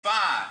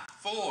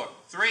4,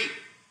 3.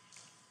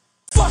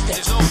 Fuck it.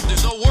 There's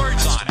no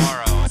words on it.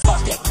 Tomorrow.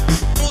 Fuck it.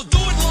 We'll do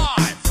it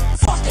live.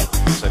 Fuck it.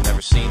 Because I've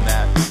never seen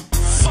that.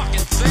 Fucking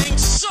thing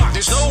sucks.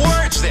 There's no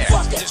words there.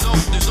 Fuck it. There's no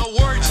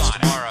words on it.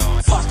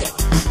 Tomorrow. Fuck it.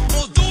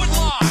 We'll do it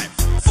live.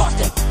 Fuck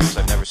it. Because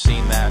I've never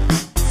seen that.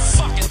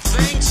 Fucking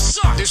thing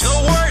sucks. There's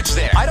no words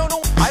there. I don't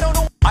know. Fuck.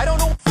 I don't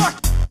know.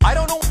 Fuck. I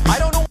don't know.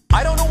 Fuck.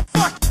 I don't know.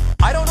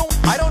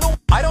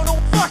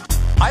 Fuck.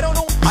 I don't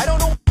know. Fuck.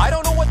 I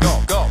don't know what.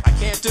 Go. I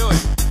can't do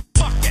it.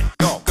 Fuck it.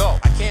 Go.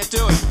 I can't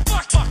do it.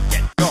 Fuck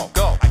it.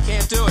 Go. I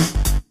can't do it.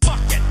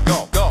 Fuck it.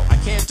 Go. I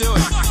can't do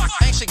it.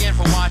 Thanks again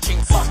for watching.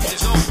 Fuck it.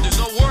 There's no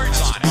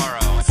words on it.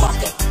 Tomorrow.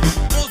 Fuck it.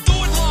 We'll do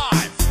it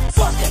live.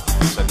 Fuck it.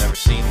 Because I've never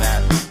seen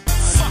that.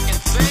 Fucking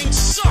thing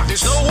sucks.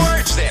 There's no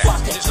words there.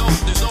 Fuck it.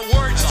 There's no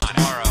words on it.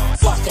 Tomorrow.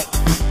 Fuck it.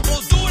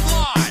 We'll do it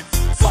live.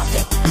 Fuck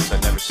it. Because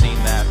I've never seen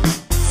that.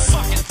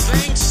 Fucking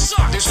thing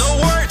sucks. There's no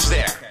words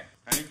there. Okay.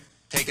 Ready?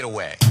 Take it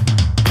away.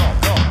 Go.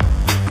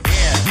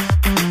 Yeah.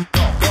 Go. Yeah.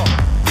 Go.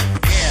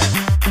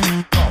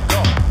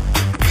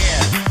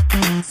 Yeah.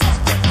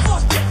 Fuck it.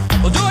 Fuck it.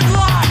 We'll do it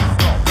live.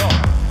 Go.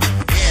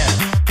 Yeah.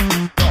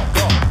 Go.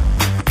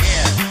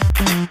 Yeah.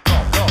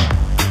 Go.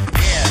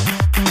 Yeah.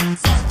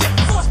 Fuck it.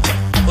 Fuck it.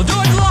 We'll do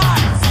it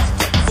live.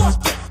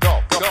 Fuck it. Go.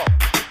 Fuck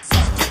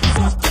it.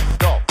 Fuck it.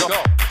 Go. Fuck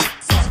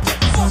it.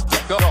 Fuck it.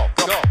 Go.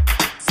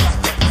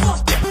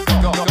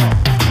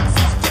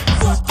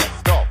 Fuck it.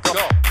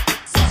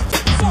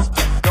 Fuck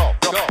it. Go.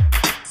 Fuck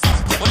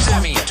it. What's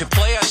that mean? To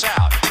play us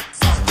out?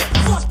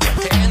 Fuck it.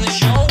 To end the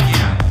show?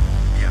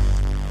 Yeah.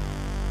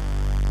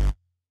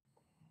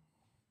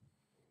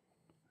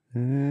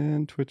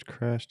 And Twitch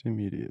crashed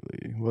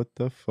immediately. What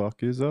the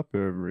fuck is up,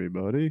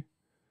 everybody?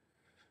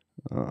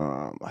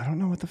 I don't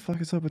know what the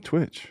fuck is up with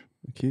Twitch.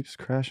 It keeps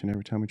crashing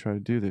every time we try to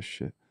do this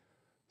shit.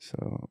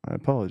 So I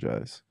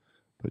apologize.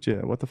 But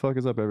yeah, what the fuck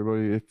is up,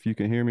 everybody? If you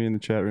can hear me in the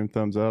chat room,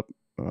 thumbs up.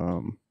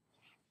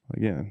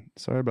 Again,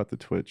 sorry about the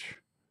Twitch.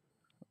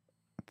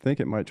 I think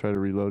it might try to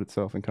reload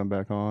itself and come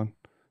back on.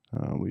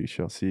 We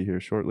shall see here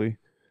shortly.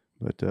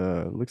 But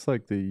looks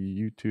like the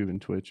YouTube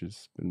and Twitch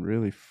has been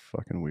really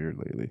fucking weird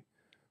lately.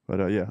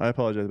 But yeah, I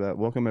apologize about that.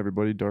 Welcome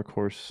everybody, Dark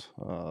Horse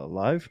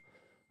Live.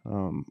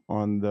 On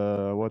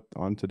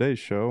today's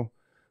show,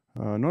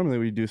 normally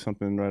we do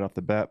something right off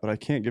the bat, but I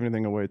can't give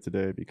anything away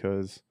today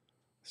because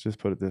let's just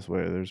put it this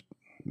way: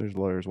 there's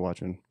lawyers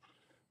watching,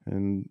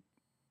 and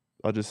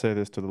I'll just say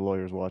this to the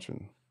lawyers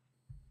watching: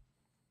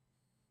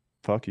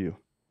 fuck you.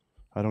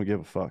 I don't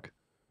give a fuck.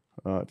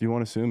 If you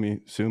want to sue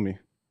me, sue me.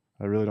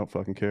 I really don't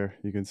fucking care.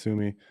 You can sue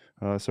me.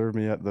 Serve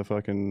me at the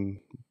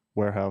fucking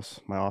warehouse,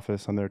 my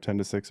office. I'm there 10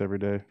 to 6 every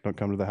day. Don't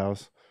come to the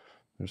house.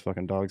 There's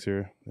fucking dogs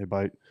here. They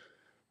bite.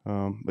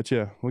 But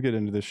yeah, we'll get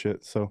into this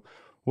shit. So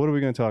what are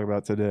we going to talk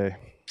about today?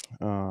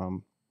 A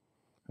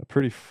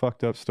pretty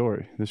fucked up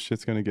story. This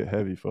shit's going to get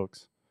heavy,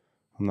 folks.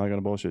 I'm not going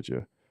to bullshit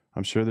you.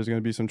 I'm sure there's going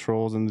to be some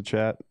trolls in the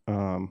chat.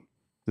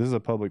 This is a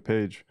public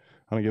page.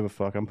 I don't give a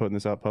fuck. I'm putting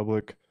this out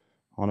public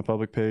on a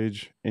public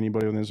page.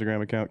 Anybody with an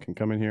Instagram account can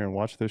come in here and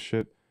watch this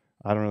shit.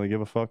 I don't really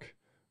give a fuck.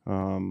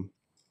 I'm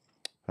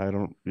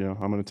going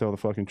to tell the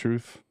fucking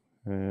truth.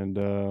 And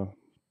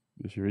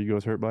if your ego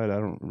is hurt by it, I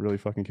don't really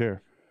fucking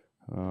care.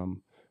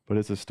 But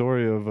it's a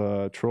story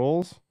of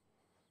trolls,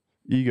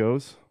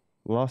 egos,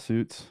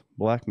 lawsuits,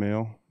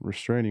 blackmail,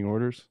 restraining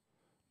orders,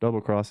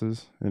 double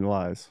crosses, and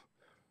lies.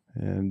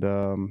 And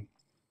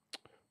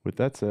with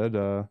that said,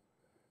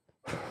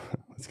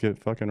 let's get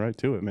fucking right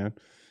to it, man.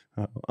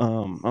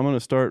 I'm going to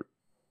start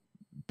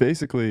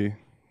basically,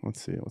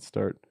 let's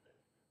start.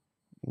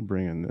 We'll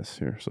bring in this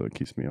here so it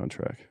keeps me on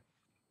track.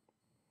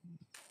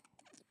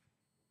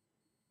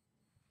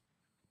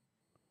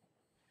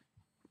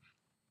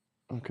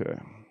 Okay.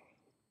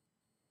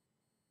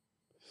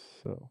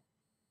 So,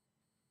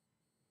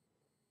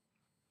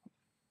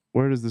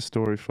 where does this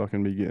story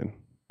fucking begin?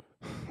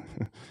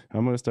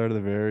 I'm going to start at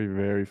the very,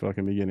 very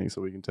fucking beginning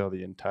so we can tell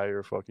the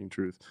entire fucking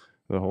truth,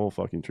 the whole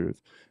fucking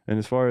truth. And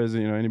as far as,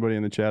 anybody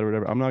in the chat or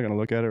whatever, I'm not going to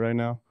look at it right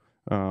now.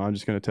 I'm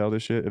just going to tell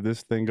this shit. If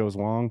this thing goes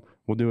long,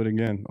 we'll do it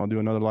again. I'll do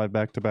another live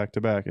back to back to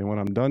back. And when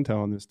I'm done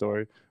telling this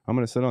story, I'm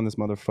going to sit on this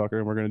motherfucker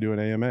and we're going to do an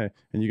AMA.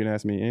 And you can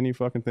ask me any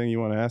fucking thing you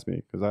want to ask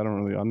me because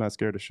I'm not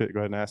scared of shit. Go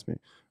ahead and ask me.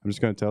 I'm just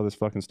going to tell this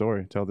fucking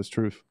story, tell this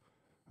truth.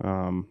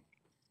 All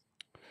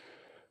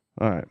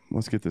right,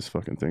 let's get this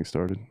fucking thing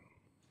started.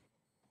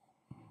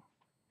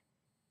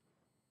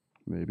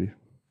 Maybe.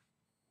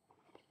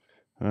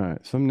 All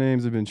right, some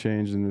names have been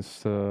changed in this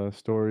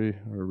story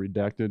or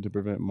redacted to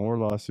prevent more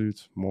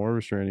lawsuits, more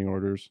restraining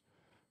orders,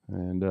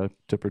 and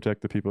to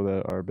protect the people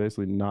that are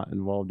basically not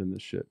involved in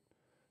this shit.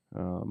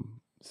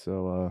 Just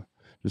so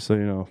you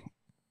know,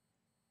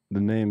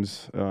 the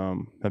names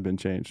have been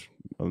changed,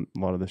 a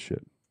lot of this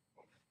shit.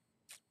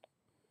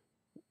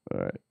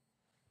 All right,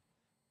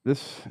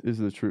 this is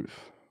the truth.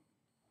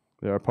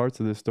 There are parts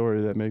of this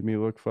story that make me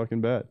look fucking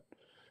bad,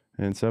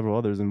 and several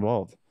others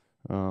involved.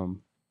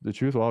 The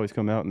truth will always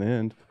come out in the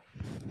end.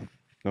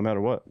 No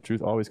matter what,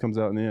 truth always comes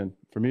out in the end.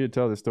 For me to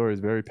tell this story is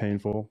very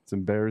painful. It's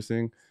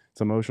embarrassing.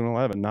 It's emotional.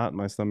 I have a knot in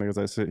my stomach as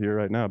I sit here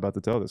right now about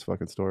to tell this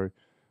fucking story.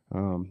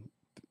 Um,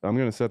 I'm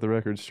gonna set the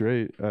record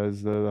straight,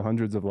 as the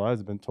hundreds of lies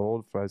have been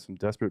told by some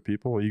desperate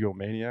people,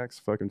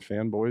 egomaniacs, fucking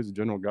fanboys,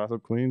 general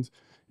gossip queens.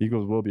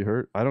 Eagles will be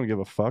hurt. I don't give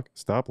a fuck.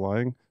 Stop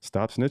lying.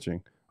 Stop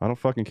snitching. I don't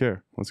fucking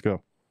care. Let's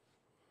go.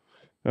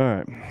 All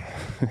right.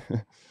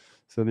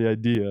 So the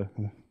idea,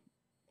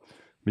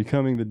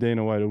 becoming the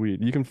Dana White of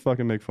weed. You can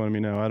fucking make fun of me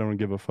now. I don't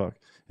give a fuck.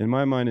 In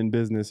my mind, in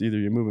business, either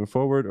you're moving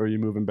forward or you're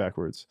moving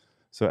backwards.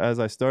 So as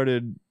I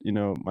started,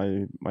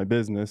 my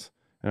business,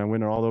 and I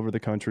went all over the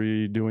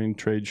country doing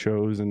trade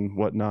shows and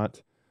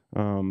whatnot,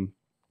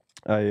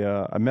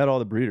 I met all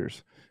the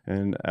breeders.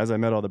 And as I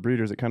met all the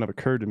breeders, it kind of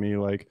occurred to me,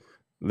 like,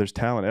 there's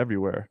talent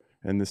everywhere,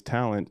 and this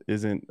talent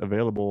isn't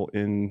available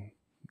in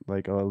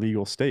like a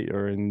legal state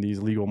or in these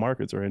legal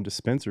markets or in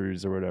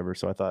dispensaries or whatever.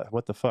 So I thought,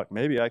 what the fuck?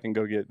 Maybe I can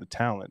go get the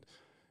talent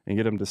and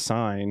get them to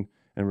sign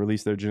and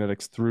release their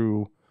genetics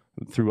through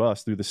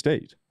us, through the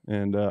state.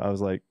 And I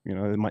was like,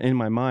 in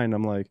my mind,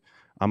 I'm like,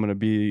 I'm gonna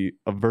be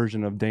a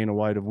version of Dana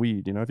White of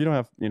weed. If you don't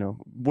have,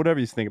 whatever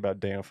you think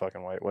about Dana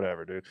fucking White,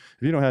 whatever, dude.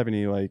 If you don't have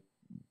any like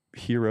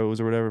heroes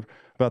or whatever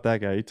about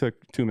that guy, he took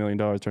 $2 million,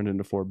 turned it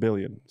into $4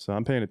 billion. So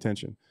I'm paying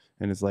attention.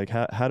 And it's like,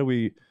 how do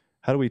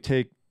we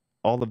take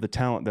all of the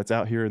talent that's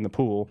out here in the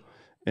pool?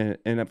 And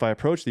if I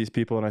approach these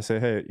people and I say,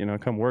 hey,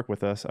 come work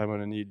with us, I'm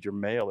going to need your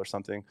mail or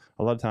something.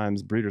 A lot of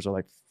times breeders are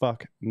like,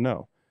 fuck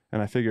no.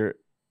 And I figure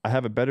I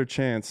have a better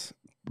chance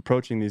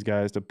approaching these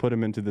guys to put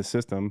them into the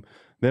system.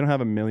 They don't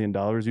have $1 million.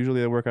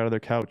 Usually they work out of their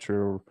couch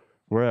or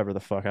wherever the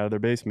fuck, out of their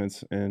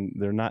basements. And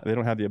they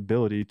don't have the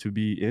ability to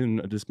be in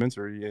a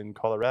dispensary in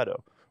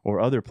Colorado or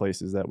other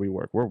places that we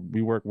work.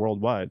 We work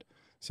worldwide.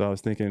 So I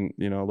was thinking,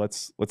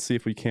 let's see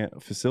if we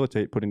can't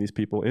facilitate putting these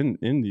people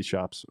in these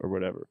shops or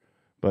whatever.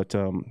 But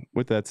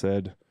with that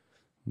said,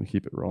 let me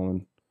keep it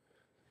rolling.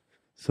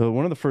 So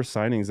one of the first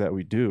signings that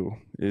we do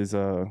is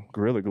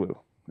Gorilla Glue.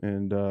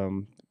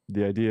 And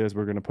the idea is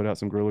we're going to put out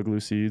some Gorilla Glue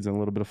seeds and a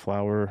little bit of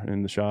flour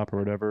in the shop or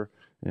whatever.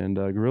 And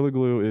Gorilla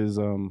Glue is,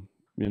 a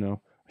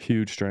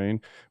huge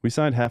strain. We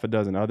signed half a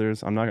dozen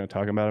others. I'm not going to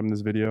talk about them in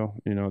this video.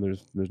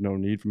 There's no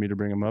need for me to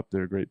bring them up.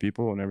 They're great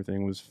people and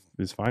everything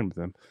is fine with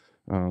them.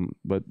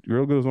 But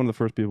Gorilla Glue is one of the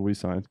first people we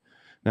signed.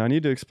 Now I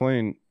need to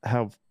explain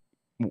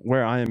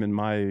where I am in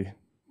my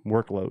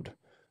workload.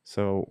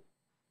 So,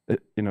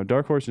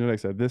 Dark Horse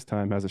Genetics at this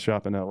time has a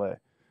shop in LA.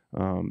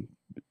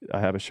 I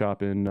have a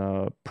shop in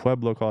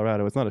Pueblo,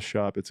 Colorado. It's not a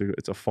shop. It's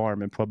a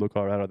farm in Pueblo,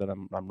 Colorado that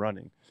I'm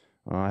running.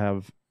 I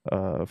have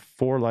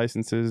 4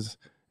 licenses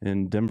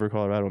in Denver,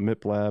 Colorado,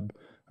 MIP Lab.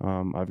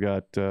 I've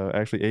got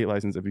actually 8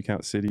 licenses if you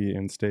count city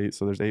and state.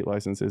 So there's 8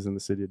 licenses in the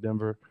city of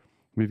Denver.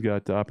 We've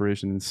got the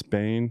operation in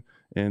Spain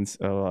and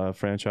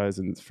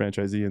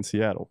franchisee in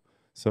Seattle.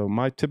 So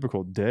my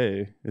typical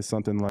day is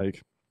something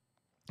like,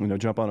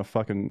 jump on a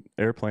fucking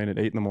airplane at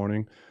 8 in the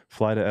morning,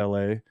 fly to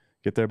LA,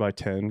 get there by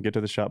 10, get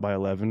to the shop by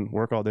 11,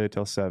 work all day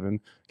till 7,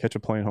 catch a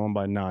plane home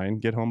by 9,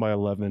 get home by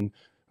 11,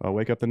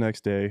 wake up the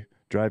next day,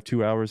 drive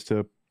 2 hours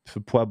to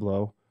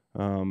Pueblo.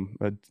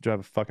 I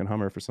drive a fucking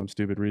Hummer for some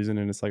stupid reason,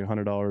 and it's like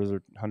 $100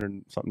 or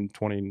 100 something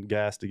 20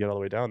 gas to get all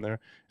the way down there.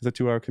 It's a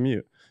 2-hour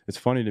commute. It's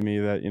funny to me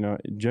that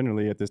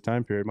generally at this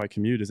time period, my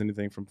commute is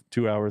anything from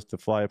 2 hours to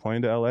fly a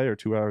plane to LA or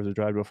 2 hours to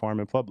drive to a farm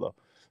in Pueblo.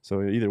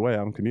 So either way,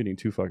 I'm commuting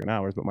 2 fucking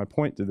hours. But my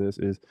point to this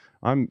is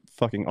I'm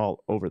fucking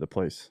all over the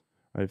place.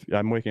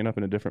 I'm waking up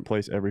in a different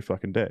place every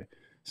fucking day.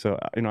 So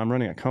I'm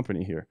running a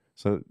company here.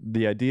 So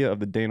the idea of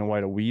the Dana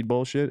White of weed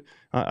bullshit,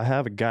 I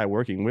have a guy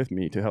working with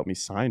me to help me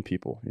sign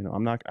people.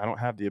 I don't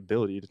have the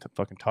ability to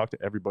fucking talk to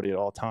everybody at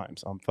all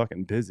times. I'm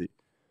fucking busy.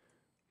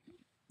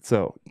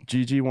 So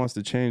GG wants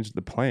to change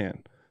the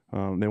plan.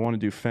 They want to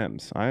do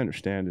FEMS. I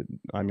understand it.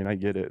 I mean, I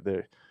get it.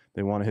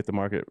 They want to hit the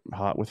market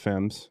hot with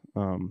FEMS.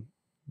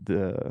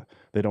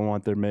 They don't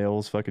want their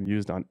males fucking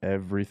used on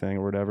everything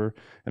or whatever.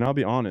 And I'll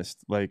be honest,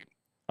 like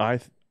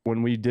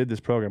when we did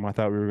this program, I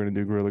thought we were going to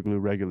do Gorilla Glue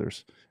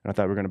regulars, and I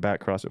thought we were going to back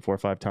cross it 4 or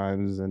 5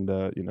 times and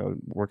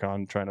work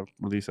on trying to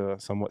release a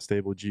somewhat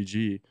stable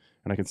GG.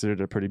 And I considered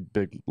it a pretty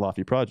big,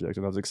 lofty project,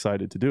 and I was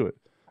excited to do it.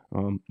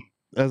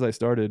 As I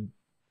started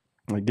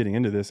getting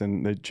into this,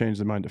 and they changed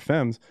their mind to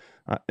FEMS,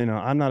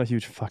 I'm not a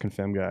huge fucking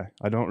FEM guy.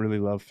 I don't really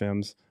love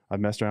FEMS.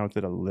 I've messed around with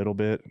it a little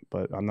bit,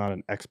 but I'm not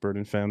an expert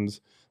in FEMS.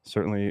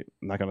 Certainly,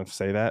 I'm not going to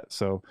say that.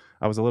 So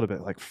I was a little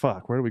bit like,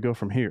 fuck, where do we go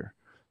from here?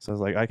 So I was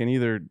like, I can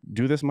either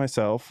do this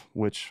myself,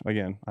 which,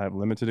 again, I have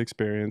limited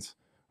experience.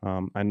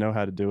 I know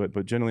how to do it.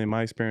 But generally, in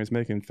my experience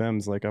making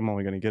FEMS, like, I'm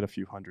only going to get a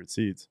few hundred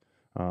seeds.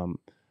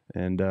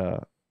 There's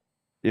the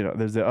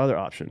other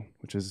option,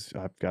 which is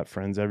I've got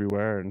friends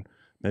everywhere, and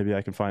maybe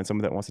I can find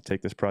someone that wants to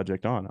take this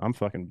project on. I'm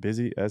fucking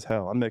busy as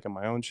hell. I'm making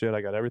my own shit.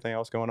 I got everything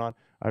else going on.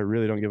 I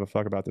really don't give a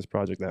fuck about this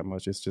project that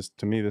much. It's just,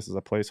 to me, this is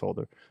a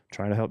placeholder. I'm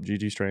trying to help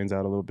GG strains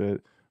out a little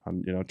bit.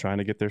 I'm, trying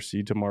to get their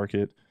seed to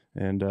market.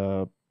 And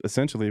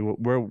essentially,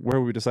 where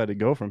we decide to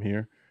go from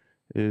here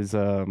is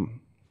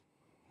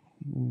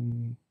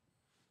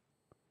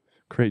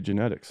Crate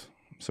Genetics.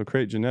 So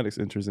Crate Genetics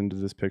enters into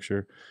this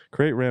picture.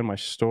 Crate ran my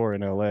store in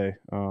LA.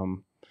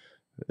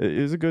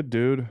 He's a good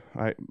dude.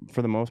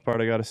 For the most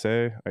part, I gotta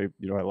say, I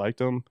liked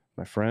him.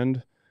 My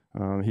friend,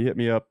 he hit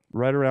me up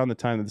right around the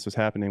time that this was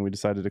happening. We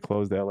decided to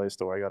close the LA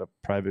store. I got a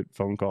private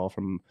phone call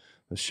from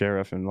the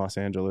sheriff in Los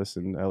Angeles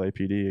and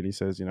LAPD, and he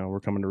says, we're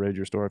coming to raid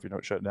your store if you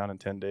don't shut it down in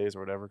 10 days or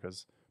whatever,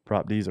 because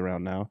Prop D's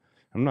around now.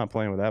 I'm not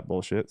playing with that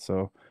bullshit,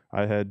 so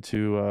I had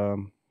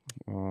to,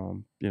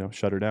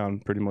 shut her down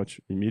pretty much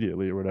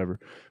immediately or whatever.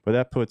 But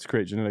that puts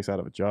Crate Genetics out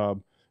of a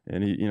job.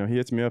 And he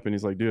hits me up and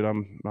he's like, dude,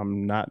 I'm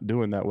not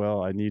doing that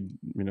well. I need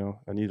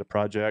a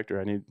project,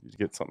 or I need to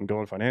get something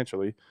going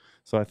financially.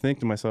 So I think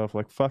to myself,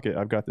 like, fuck it,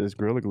 I've got this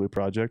Gorilla Glue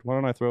project. Why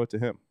don't I throw it to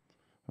him?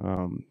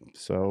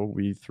 So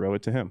we throw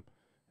it to him.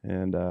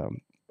 And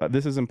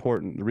this is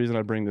important. The reason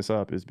I bring this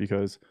up is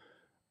because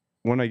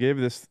when I gave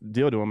this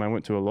deal to him, I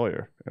went to a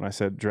lawyer and I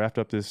said, draft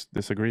up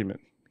this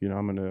agreement. He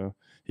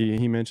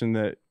mentioned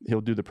that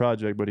he'll do the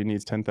project, but he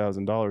needs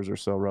 $10,000 or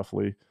so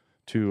roughly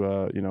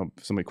to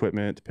some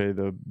equipment, to pay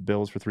the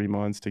bills for 3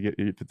 months, to get,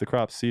 if the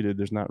crop's seeded,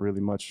 there's not really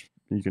much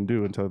you can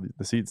do until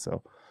the seeds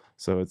sell.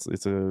 So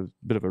it's a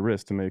bit of a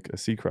risk to make a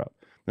seed crop.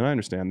 And I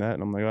understand that,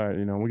 and I'm like, all right,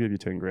 we'll give you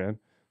 10 grand.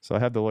 So I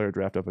have the lawyer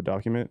draft up a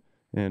document,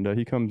 and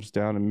he comes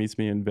down and meets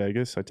me in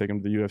Vegas. I take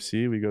him to the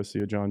UFC. We go see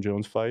a John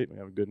Jones fight. We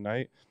have a good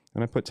night,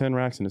 and I put 10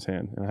 racks in his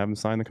hand, and I have him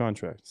sign the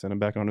contract, send him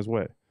back on his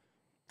way.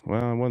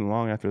 Well, it wasn't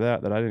long after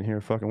that I didn't hear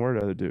a fucking word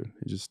out of the dude.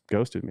 He just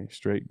ghosted me,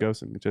 straight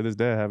ghosted me. To this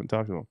day, I haven't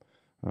talked to him.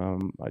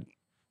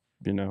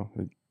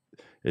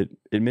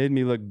 It made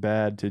me look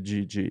bad to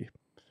GG,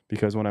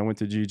 because when I went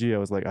to GG, I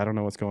was like, I don't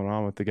know what's going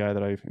on with the guy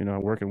that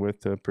I'm working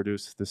with to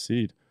produce the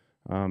seed.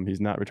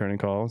 He's not returning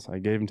calls. I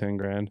gave him 10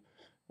 grand.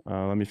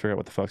 Let me figure out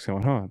what the fuck's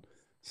going on.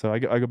 So I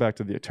go back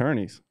to the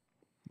attorneys,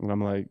 and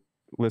I'm like,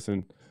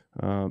 listen,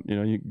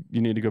 you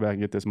need to go back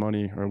and get this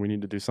money, or we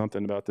need to do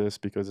something about this,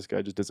 because this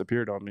guy just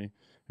disappeared on me.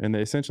 And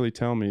they essentially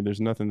tell me there's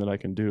nothing that I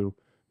can do,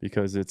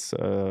 because it's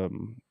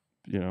in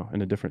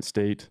a different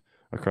state,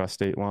 across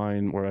state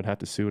line, where I'd have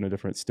to sue in a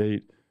different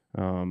state.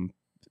 You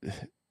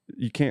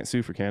can't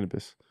sue for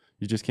cannabis.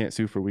 You just can't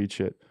sue for weed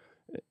shit.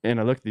 And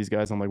I look at these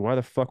guys, I'm like, why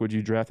the fuck would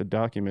you draft a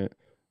document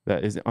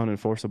that is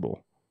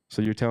unenforceable?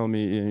 So you're telling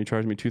me, you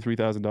charge me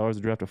 $2,000-$3,000 to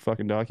draft a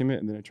fucking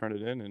document, and then I turn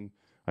it in, and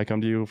I come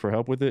to you for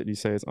help with it, and you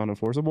say it's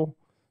unenforceable?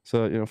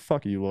 So,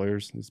 fuck you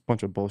lawyers. It's a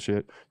bunch of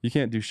bullshit. You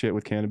can't do shit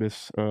with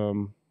cannabis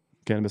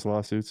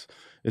lawsuits.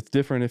 It's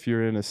different if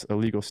you're in a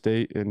legal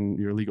state and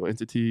you're a legal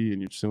entity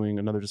and you're suing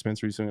another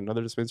dispensary,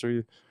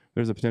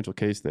 there's a potential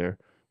case there.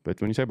 But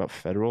when you talk about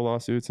federal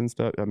lawsuits and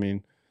stuff, I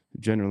mean,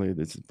 generally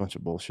it's a bunch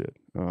of bullshit.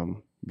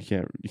 You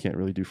can't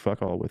really do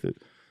fuck all with it.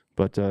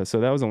 But so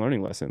that was a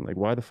learning lesson. Like,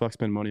 why the fuck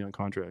spend money on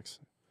contracts?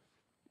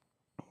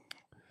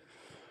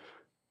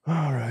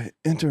 All right,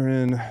 enter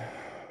in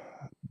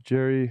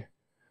Jerry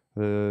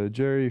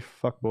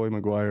fuckboy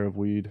Maguire of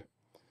weed,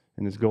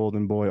 and his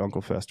golden boy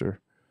Uncle Fester.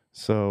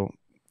 So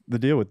the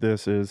deal with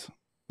this is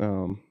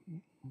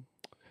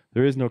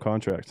there is no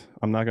contract.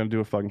 I'm not going to do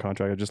a fucking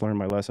contract. I just learned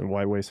my lesson.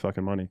 Why waste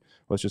fucking money?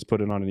 Let's just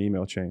put it on an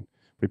email chain.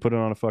 If we put it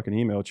on a fucking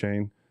email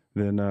chain,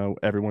 then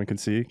everyone can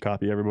see,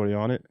 copy everybody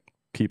on it,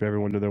 keep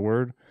everyone to their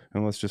word,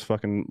 and let's just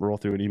fucking roll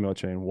through an email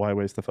chain. Why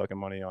waste the fucking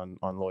money on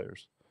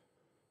lawyers?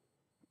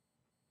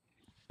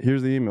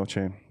 Here's the email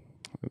chain.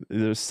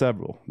 There's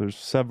several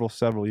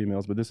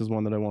emails, but this is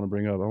one that I want to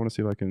bring up. I want to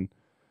see if I can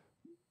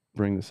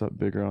bring this up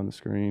bigger on the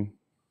screen.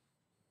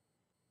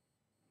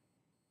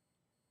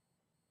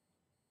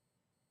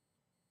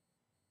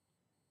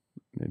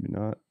 Maybe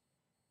not.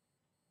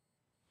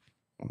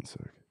 One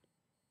sec.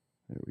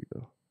 There we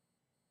go.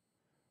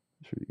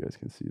 Not sure you guys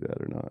can see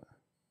that or not.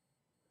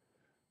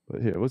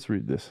 But here, let's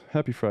read this.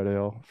 Happy Friday,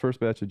 all. First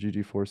batch of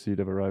GG4 seed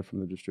have arrived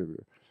from the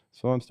distributor.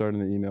 So I'm starting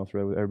the email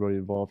thread with everybody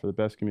involved for the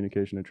best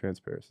communication and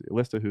transparency. A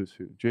list of who's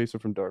who. Jason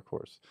from Dark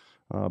Horse.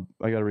 I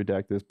got to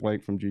redact this.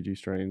 Blank from GG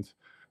Strains.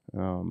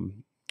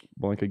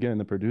 Blank again,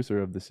 the producer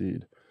of the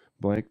seed.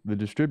 Blank, the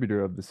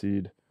distributor of the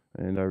seed,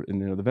 and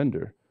the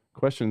vendor.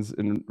 Questions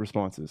and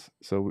responses.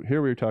 So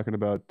here we're talking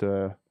about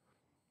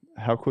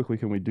how quickly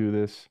can we do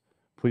this?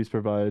 Please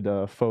provide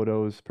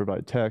photos,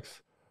 provide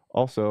text.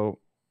 Also,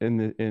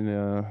 see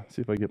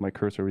if I get my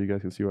cursor where you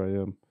guys can see where I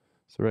am.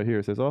 So right here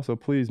it says, also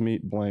please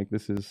meet blank.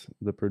 This is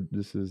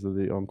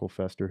the Uncle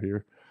Fester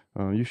here.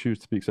 You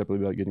should speak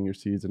separately about getting your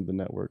seeds into the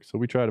network. So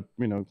we try to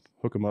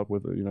hook them up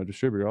with a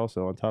distributor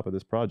also on top of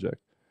this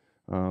project.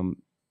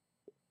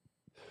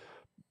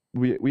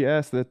 We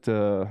ask that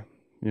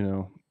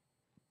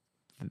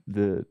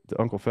the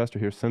Uncle Fester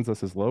here sends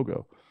us his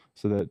logo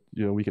so that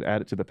we can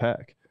add it to the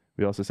pack.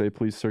 We also say,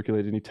 please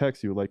circulate any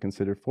text you would like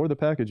considered for the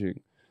packaging.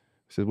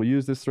 He says, we'll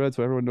use this thread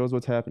so everyone knows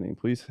what's happening.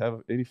 Please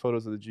have any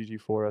photos of the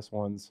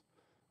GG4S1s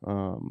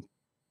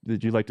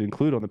that you'd like to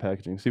include on the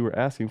packaging. See, we're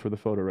asking for the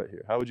photo right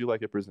here. How would you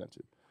like it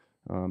presented?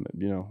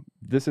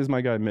 This is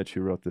my guy Mitch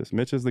who wrote this.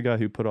 Mitch is the guy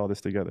who put all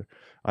this together.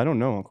 I don't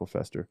know Uncle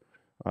Fester.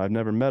 I've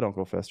never met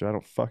Uncle Fester. I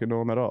don't fucking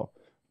know him at all.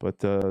 But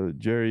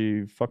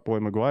Jerry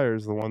Fuckboy Maguire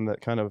is the one that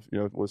kind of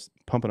was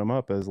pumping him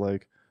up as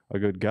like a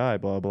good guy,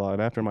 blah blah.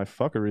 And after my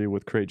fuckery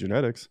with Crate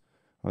Genetics,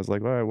 I was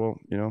like, all right, well,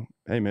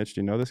 hey, Mitch,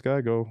 do you know this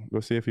guy? Go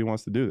see if he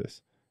wants to do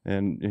this.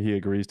 And he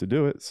agrees to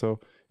do it. So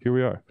here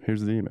we are.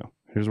 Here's the email.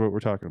 Here's what we're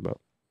talking about.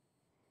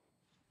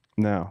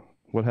 Now,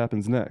 what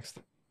happens next?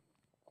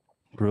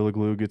 Gorilla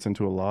Glue gets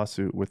into a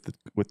lawsuit with the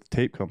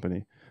tape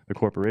company, the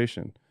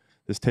corporation.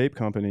 This tape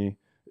company,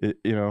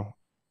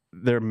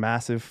 they're a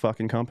massive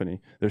fucking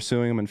company. They're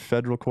suing them in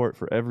federal court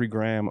for every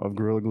gram of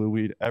Gorilla Glue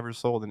weed ever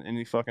sold in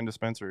any fucking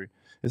dispensary.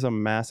 It's a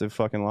massive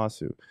fucking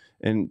lawsuit.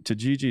 And to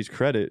GG's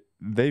credit,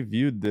 they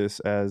viewed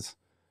this as,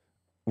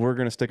 we're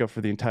going to stick up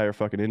for the entire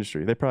fucking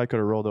industry. They probably could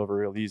have rolled over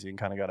real easy and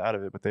kind of got out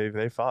of it, but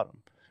they fought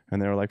them.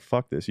 And they were like,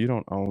 fuck this. You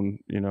don't own,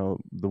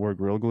 the word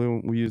Gorilla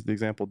Glue. We use the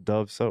example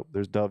Dove soap.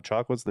 There's Dove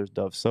chocolates. There's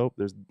Dove soap.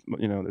 There's,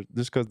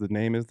 just because the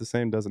name is the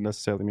same doesn't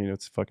necessarily mean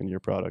it's fucking your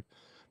product.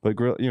 But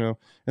and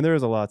there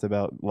is a lot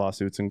about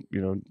lawsuits and,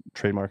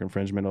 trademark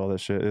infringement, all that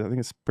shit. I think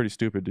it's pretty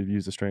stupid to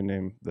use a strain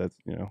name that,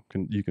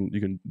 you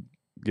can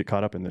get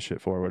caught up in this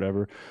shit for or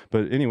whatever.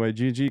 But anyway,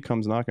 GG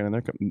comes knocking and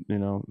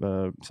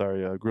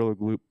they're, Gorilla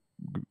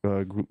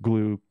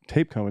Glue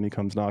tape company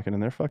comes knocking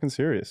and they're fucking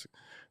serious.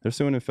 They're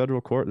suing in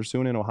federal court. They're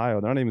suing in Ohio.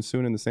 They're not even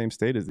suing in the same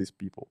state as these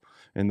people.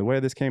 And the way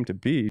this came to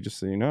be, just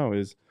so you know,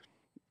 is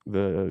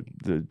the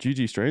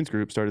GG Strains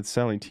group started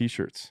selling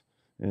T-shirts,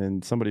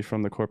 and somebody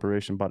from the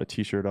corporation bought a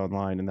T-shirt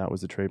online, and that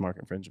was a trademark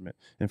infringement.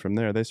 And from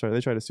there, they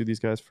tried to sue these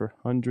guys for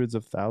hundreds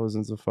of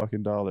thousands of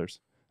fucking dollars.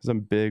 It's a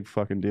big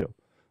fucking deal.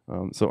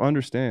 So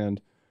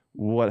understand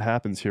what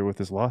happens here with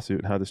this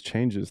lawsuit, how this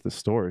changes the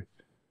story.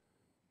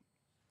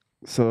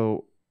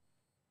 So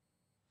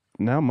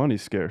now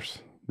money's scarce.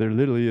 There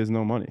literally is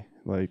no money.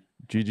 Like,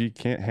 GG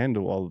can't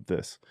handle all of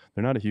this.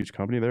 They're not a huge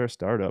company. They're a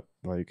startup.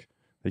 Like,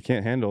 they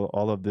can't handle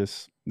all of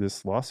this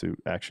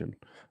lawsuit action.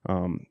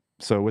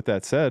 So with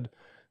that said,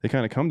 they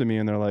kind of come to me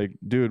and they're like,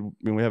 dude,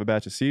 when we have a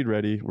batch of seed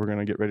ready, we're going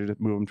to get ready to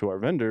move them to our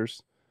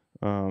vendors.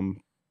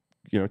 Can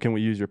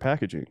we use your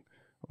packaging?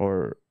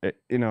 Or,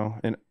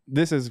 and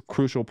this is a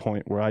crucial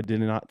point where I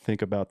did not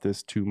think about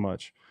this too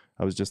much.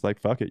 I was just like,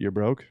 fuck it, you're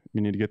broke.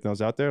 You need to get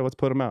those out there. Let's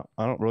put them out.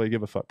 I don't really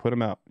give a fuck. Put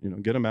them out.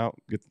 Get them out.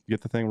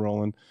 Get the thing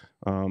rolling.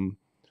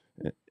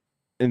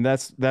 And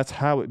that's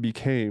how it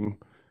became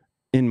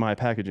in my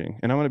packaging.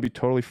 And I'm gonna be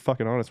totally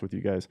fucking honest with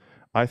you guys.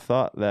 I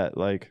thought that,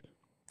 like,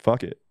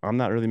 fuck it, I'm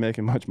not really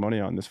making much money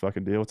on this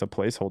fucking deal. It's a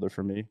placeholder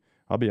for me.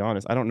 I'll be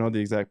honest. I don't know the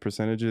exact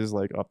percentages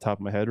like off the top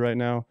of my head right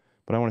now,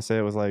 but I want to say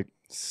it was like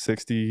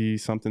 60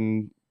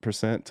 something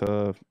percent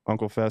to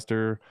Uncle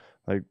Fester,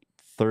 like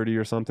 30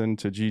 or something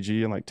to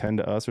GG, and like 10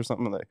 to us or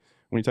something. Like,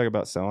 when you talk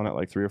about selling at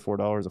like $3 or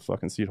 $4 a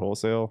fucking seed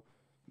wholesale,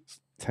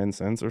 10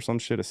 cents or some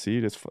shit a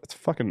seed, it's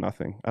fucking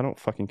nothing. I don't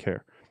fucking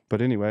care.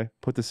 But anyway,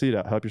 put the seed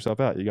out, help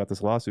yourself out. You got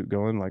this lawsuit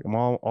going. Like, I'm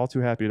all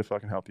too happy to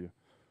fucking help you.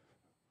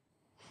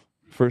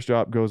 First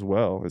drop goes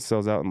well. It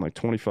sells out in like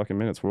 20 fucking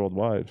minutes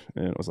worldwide.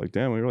 And it was like,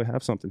 damn, we really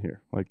have something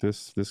here. Like,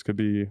 this could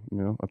be,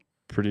 a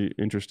pretty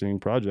interesting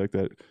project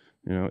that,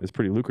 is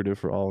pretty lucrative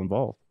for all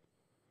involved.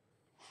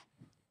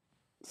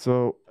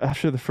 So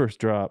after the first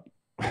drop,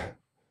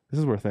 this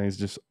is where things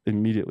just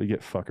immediately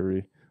get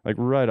fuckery, like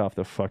right off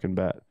the fucking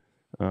bat.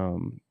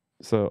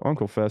 So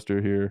Uncle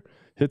Fester here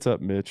hits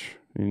up Mitch,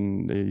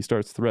 and he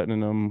starts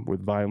threatening him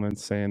with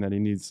violence, saying that he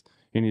needs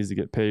to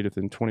get paid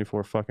within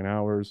 24 fucking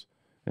hours.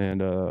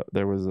 And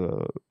there was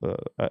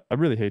I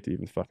really hate to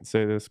even fucking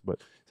say this, but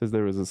it says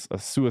there was a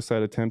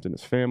suicide attempt in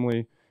his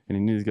family, and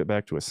he needs to get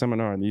back to a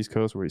seminar on the East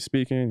Coast where he's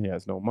speaking. He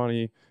has no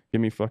money.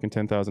 Give me fucking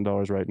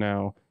 $10,000 right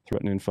now,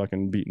 threatening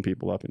fucking beating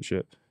people up and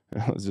shit.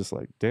 And I was just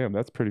like, damn,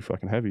 that's pretty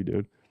fucking heavy,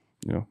 dude.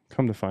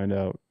 Come to find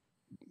out,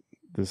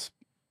 this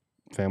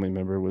family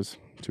member was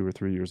 2 or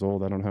 3 years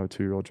old. I don't know how a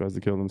 2-year-old tries to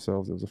kill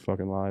themselves. It was a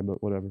fucking lie,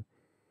 but whatever.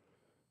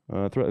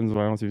 Threatens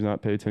violence if he's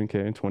not paid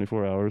 $10K in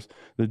 24 hours.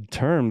 The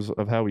terms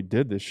of how we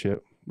did this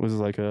shit was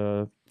like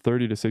a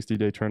 30 to 60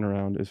 day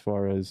turnaround as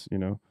far as,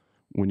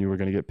 when you were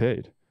going to get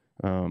paid.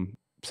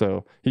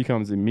 So he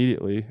comes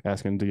immediately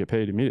asking to get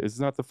paid immediately. It's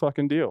not the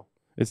fucking deal.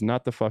 It's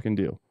not the fucking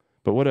deal.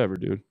 But whatever,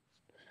 dude.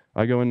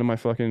 I go into my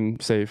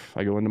fucking safe.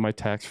 I go into my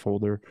tax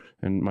folder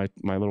and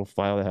my little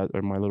file that has,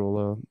 or my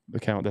little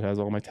account that has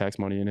all my tax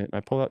money in it. And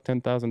I pull out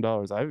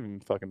 $10,000. I haven't even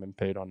fucking been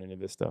paid on any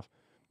of this stuff,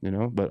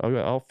 but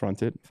I'll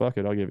front it. Fuck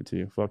it. I'll give it to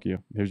you. Fuck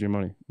you. Here's your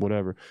money.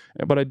 Whatever.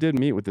 But I did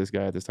meet with this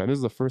guy at this time. This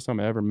is the first time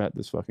I ever met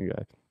this fucking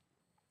guy,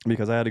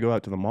 because I had to go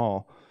out to the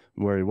mall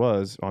where he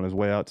was on his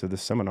way out to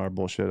this seminar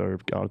bullshit, or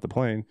out at the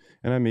plane.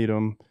 And I meet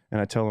him and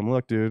I tell him,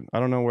 look, dude, I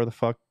don't know where the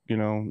fuck,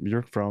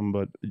 you're from,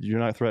 but you're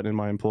not threatening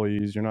my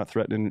employees. You're not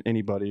threatening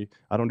anybody.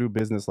 I don't do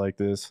business like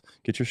this.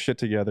 Get your shit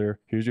together.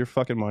 Here's your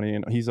fucking money.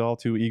 And he's all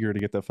too eager to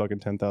get that fucking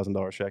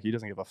 $10,000 check. He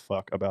doesn't give a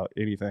fuck about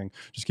anything.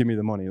 Just give me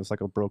the money. It's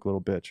like a broke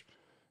little bitch.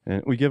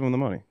 And we give him the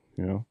money,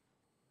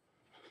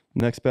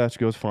 Next batch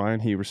goes fine.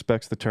 He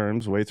respects the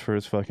terms, waits for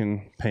his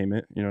fucking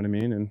payment, you know what I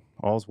mean? And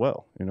all's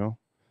well,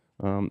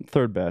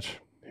 Third batch.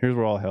 Here's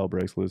where all hell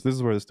breaks loose. This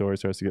is where the story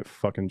starts to get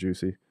fucking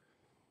juicy.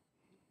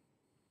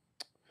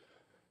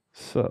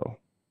 So,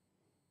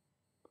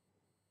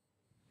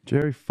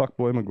 Jerry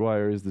Fuckboy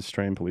Maguire is the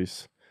strain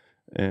police.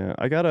 And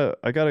I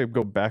gotta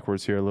go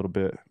backwards here a little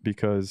bit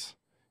because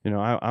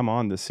I'm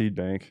on the seed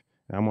bank.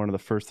 I'm one of the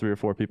first 3 or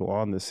 4 people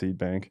on this seed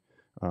bank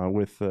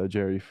with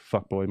Jerry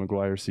Fuckboy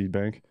Maguire seed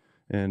bank,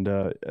 and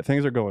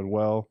things are going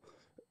well.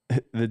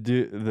 The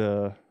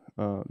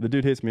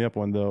dude hits me up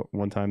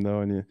one time though,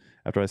 and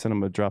after I sent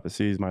him a drop of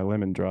seeds, my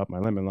lemon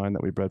line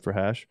that we bred for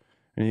hash,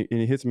 and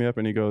he hits me up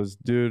and he goes,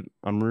 "Dude,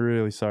 I'm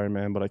really sorry,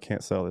 man, but I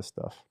can't sell this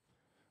stuff."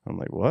 I'm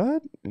like,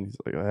 "What?" And he's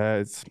like,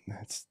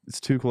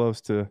 it's too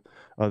close to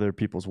other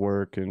people's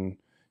work, and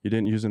you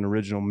didn't use an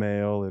original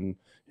male, and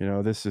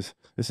this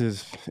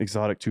is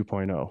exotic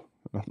 2.0.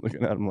 I'm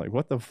looking at him like,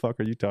 "What the fuck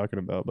are you talking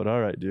about?" But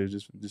all right, dude,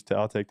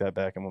 I'll take that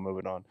back and we'll move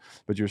it on.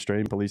 But you're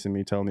strain policing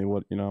me, telling me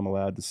what I'm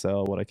allowed to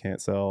sell, what I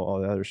can't sell,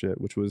 all that other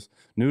shit, which was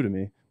new to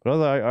me. But I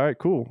was like, all right,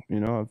 cool.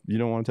 If you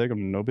don't want to take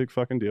them, no big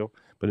fucking deal.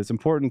 But it's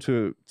important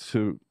to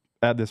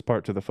add this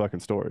part to the fucking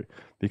story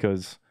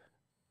because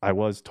I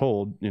was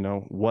told,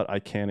 what I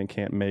can and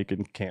can't make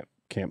and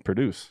can't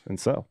produce and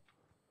sell.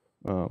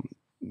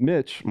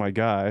 Mitch, my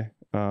guy,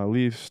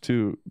 leaves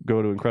to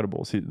go to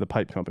Incredibles, the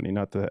pipe company,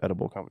 not the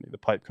edible company, the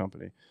pipe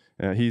company.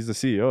 He's the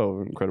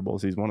CEO of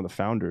Incredibles. He's one of the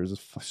founders.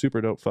 It's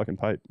super dope fucking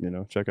pipe.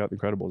 Check out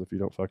Incredibles if you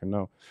don't fucking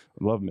know.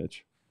 Love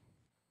Mitch.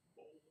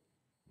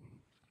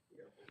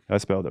 I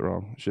spelled it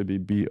wrong. It should be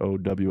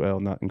BOWL,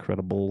 not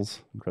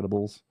Incredibles.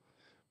 Incredibles.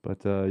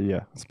 But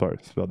yeah,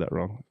 spelled that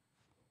wrong.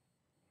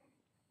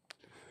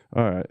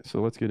 All right,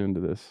 so let's get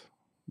into this.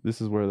 This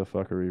is where the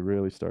fuckery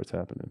really starts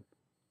happening.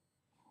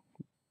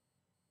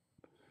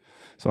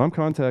 So I'm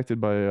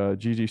contacted by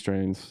GG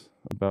Strains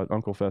about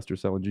Uncle Fester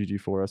selling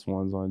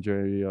GG4S1s on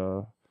Jerry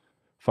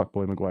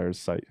Fuckboy Maguire's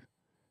site.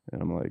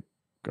 And I'm like,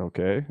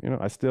 okay,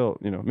 I still,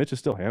 Mitch is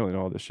still handling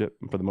all this shit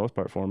for the most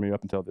part for me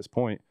up until this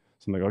point.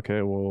 So I'm like,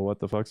 okay, well,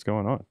 what the fuck's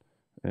going on?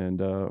 And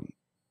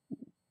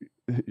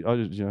I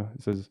just,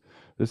 it says,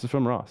 this is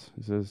from Ross.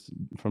 He says,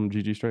 from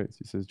GG Strains.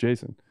 He says,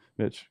 Jason,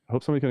 Mitch, I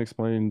hope somebody can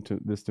explain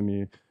this to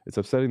me. It's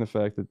upsetting the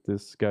fact that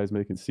this guy's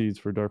making seeds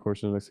for Dark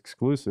Horse Genetics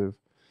exclusive,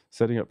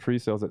 setting up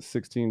pre-sales at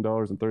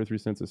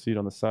 $16.33 a seed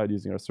on the side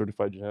using our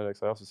certified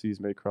genetics. I also see he's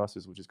made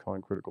crosses, which is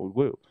calling critical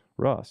glue.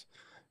 Ross.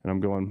 And I'm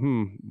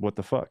going, what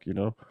the fuck,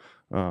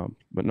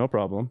 but no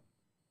problem.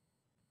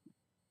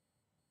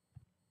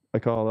 I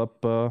call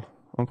up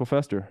Uncle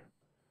Fester,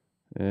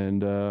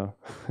 and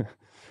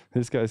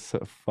this guy's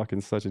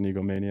fucking such an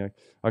egomaniac.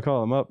 I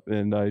call him up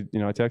and I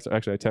text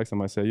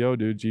him. I say, yo,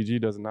 dude,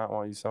 GG does not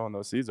want you selling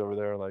those seeds over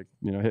there. Like,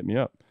 hit me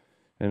up.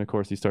 And of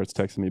course he starts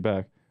texting me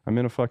back. I'm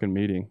in a fucking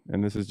meeting,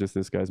 and this is just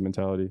this guy's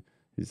mentality.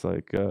 He's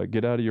like,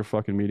 get out of your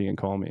fucking meeting and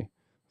call me.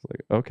 It's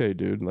like, okay,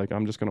 dude, like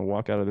I'm just gonna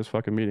walk out of this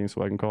fucking meeting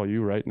so I can call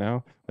you right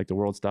now. Like the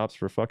world stops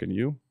for fucking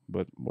you,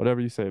 but whatever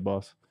you say,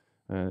 boss.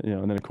 And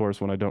then of course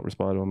when I don't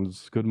respond to him,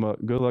 it's good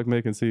luck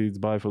making seeds.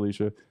 Bye,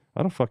 Felicia.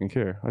 I don't fucking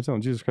care. I tell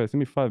him, Jesus Christ, give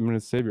me 5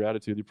 minutes to save your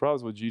attitude. Your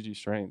problems with GG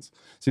Strains.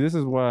 See, this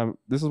is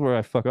where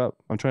I fuck up.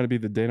 I'm trying to be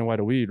the Dana White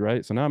of weed,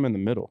 right? So now I'm in the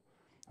middle.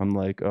 I'm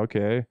like,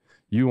 okay,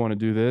 you want to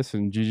do this,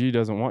 and GG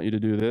doesn't want you to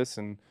do this,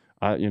 and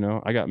I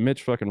got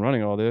Mitch fucking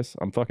running all this.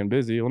 I'm fucking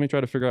busy. Let me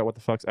try to figure out what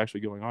the fuck's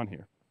actually going on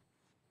here.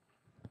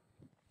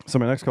 So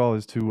my next call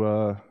is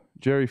to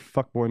Jerry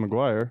Fuckboy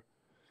Maguire,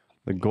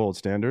 the gold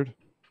standard.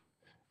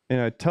 And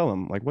I tell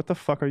him, like, what the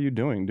fuck are you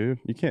doing, dude?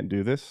 You can't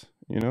do this.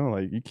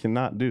 Like, you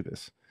cannot do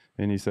this.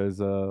 And he says,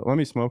 let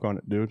me smoke on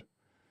it, dude.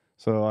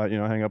 So I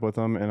hang up with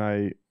him, and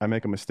I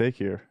make a mistake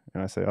here.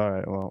 And I say, all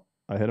right, well,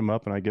 I hit him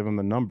up, and I give him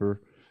the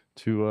number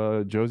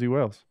to Josie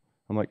Wells.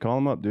 I'm like, call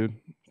him up, dude.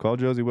 Call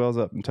Josie Wells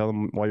up and tell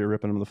him why you're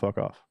ripping him the fuck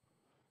off.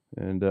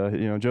 And,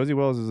 Josie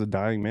Wells is a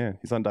dying man.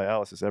 He's on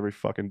dialysis every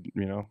fucking,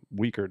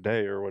 week or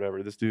day or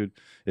whatever. This dude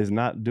is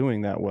not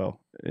doing that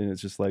well. And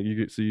it's just like,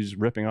 you're just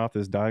ripping off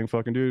this dying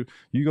fucking dude.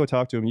 You go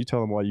talk to him, you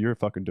tell him why you're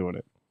fucking doing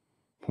it.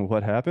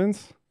 What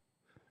happens?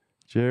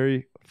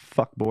 Jerry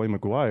Fuckboy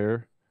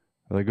Maguire,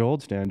 the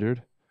gold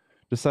standard,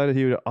 decided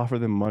he would offer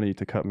them money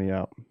to cut me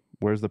out.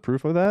 Where's the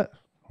proof of that?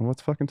 Well,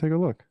 let's fucking take a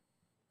look.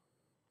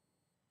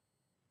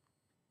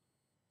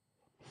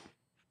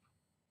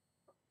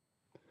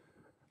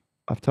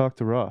 I've talked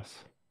to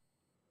Ross.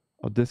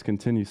 I'll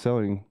discontinue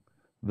selling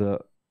the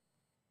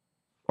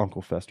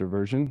Uncle Fester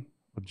version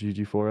of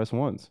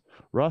GG4S1s.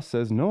 Ross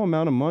says no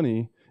amount of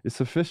money is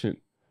sufficient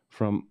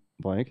from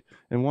blank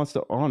and wants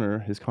to honor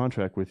his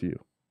contract with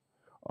you.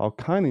 I'll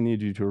kindly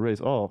need you to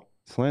erase all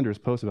slanderous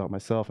posts about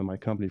myself and my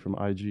company from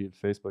IG and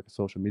Facebook and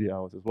social media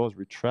outlets, as well as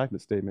retract the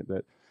statement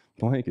that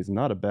blank is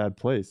not a bad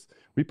place.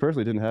 We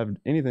personally didn't have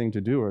anything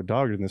to do or a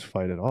dog in this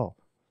fight at all.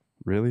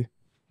 Really?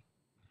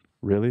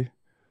 Really?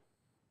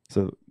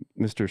 So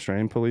Mr.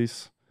 Strain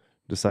Police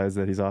decides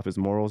that he's off his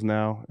morals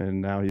now,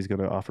 and now he's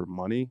going to offer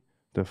money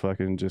to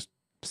fucking just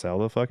sell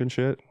the fucking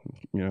shit,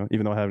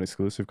 even though I have an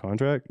exclusive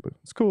contract. But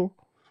it's cool.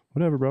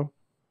 Whatever, bro.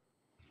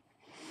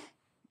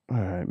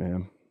 All right,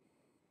 man.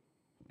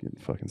 Getting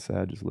fucking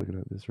sad just looking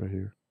at this right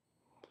here.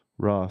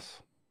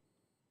 Ross.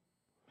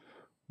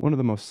 One of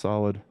the most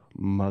solid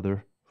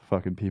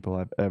motherfucking people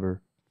I've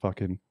ever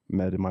fucking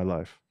met in my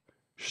life.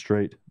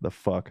 Straight the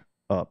fuck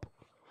up.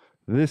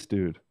 This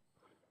dude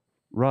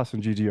Ross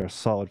and GG are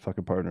solid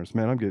fucking partners.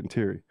 Man, I'm getting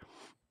teary.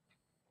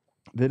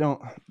 They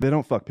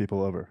don't fuck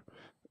people over.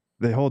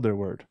 They hold their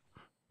word.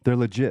 They're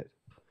legit.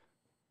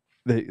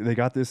 They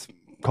got this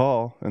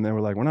call and they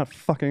were like, "We're not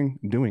fucking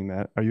doing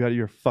that. Are you out of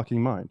your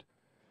fucking mind?"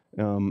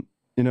 You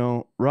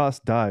know, Ross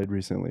died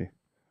recently.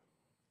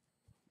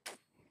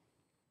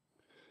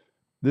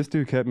 This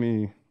dude kept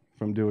me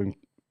from doing.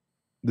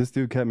 This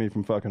dude kept me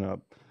from fucking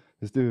up.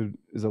 This dude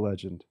is a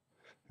legend,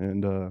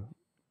 and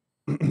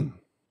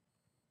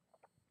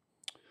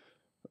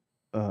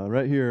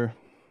right here,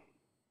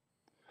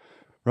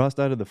 Ross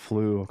died of the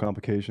flu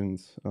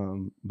complications.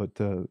 But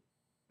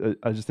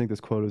I just think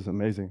this quote is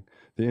amazing.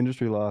 The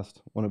industry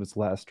lost one of its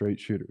last straight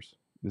shooters.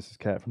 This is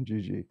Cat from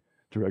GG,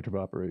 Director of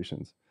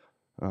Operations.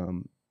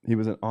 He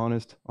was an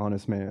honest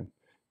man,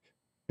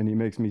 and it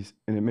makes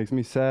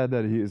me sad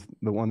that he is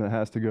the one that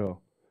has to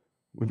go.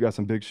 We've got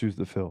some big shoes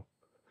to fill.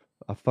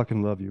 I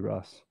fucking love you,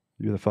 Ross.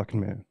 You're the fucking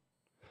man.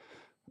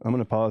 I'm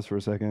gonna pause for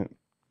a second.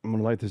 I'm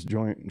gonna light this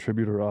joint in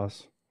tribute to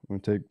Ross. I'm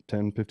gonna take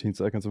 10, 15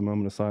 seconds of a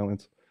moment of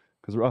silence,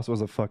 because Ross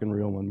was a fucking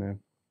real one, man.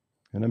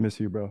 And I miss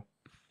you, bro.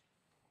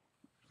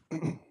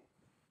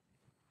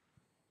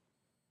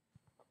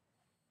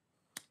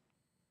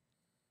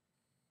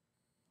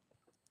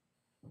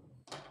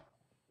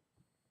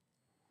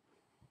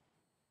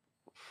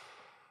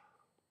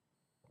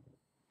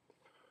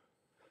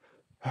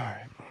 All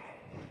right.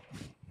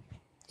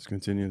 Let's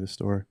continue the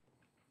story.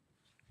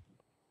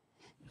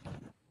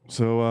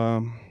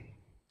 So,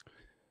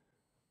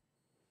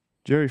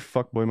 Jerry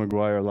Fuckboy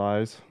Maguire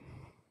lies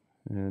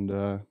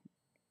and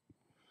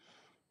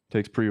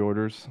takes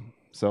pre-orders,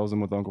 sells them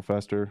with Uncle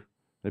Fester.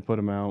 They put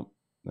them out.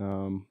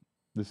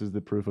 This is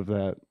the proof of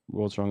that.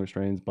 World's Strongest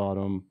Strains bought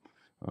them.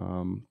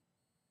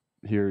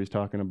 Here he's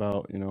talking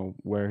about, you know,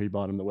 where he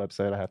bought them, the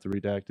website. I have to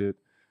redact it.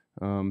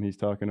 He's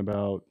talking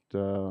about,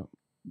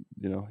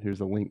 you know, here's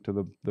a link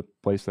to the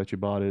place that you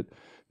bought it.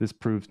 This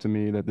proves to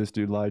me that this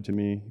dude lied to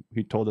me.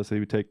 He told us that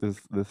he would take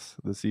the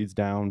seeds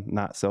down,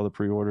 not sell the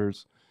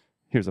pre-orders.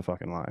 Here's a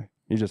fucking lie.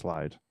 He just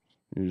lied.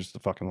 You're just a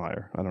fucking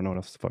liar. I don't know what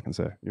else to fucking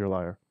say. You're a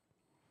liar.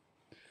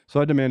 So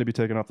I demand to be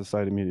taken off the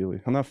site immediately.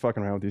 I'm not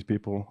fucking around with these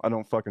people. I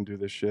don't fucking do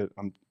this shit.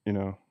 I'm, you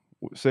know,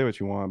 say what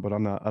you want, but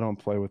I don't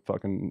play with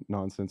fucking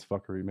nonsense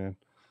fuckery, man.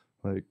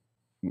 Like,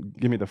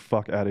 get me the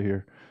fuck out of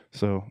here.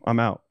 So I'm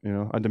out, you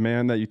know. I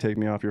demand that you take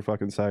me off your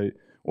fucking site,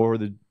 or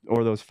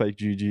those fake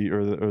GG,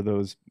 or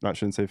those, I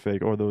shouldn't say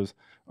fake, or those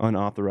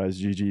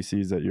unauthorized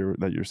GGCs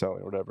that you're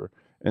selling or whatever.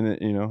 And then,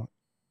 you know,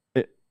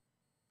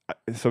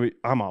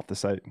 I'm off the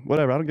site.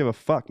 Whatever. I don't give a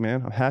fuck,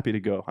 man. I'm happy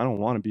to go. I don't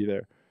want to be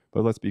there.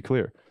 But let's be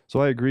clear.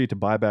 So I agreed to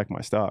buy back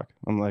my stock.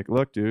 I'm like,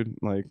 look, dude,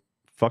 like,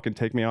 fucking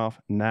take me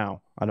off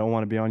now. I don't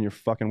want to be on your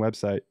fucking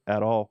website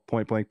at all.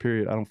 Point blank,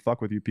 period. I don't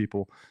fuck with you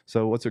people.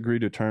 So let's agree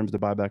to terms to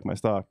buy back my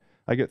stock.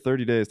 I get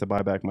 30 days to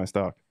buy back my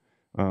stock.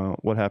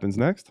 What happens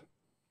next?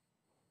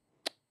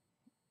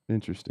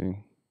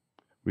 Interesting.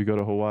 We go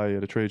to Hawaii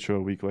at a trade show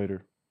a week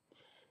later.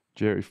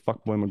 Jerry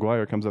Fuckboy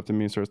Maguire comes up to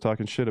me and starts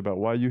talking shit about,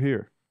 why are you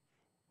here?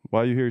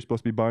 Why are you here? You're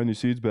supposed to be buying these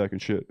seeds back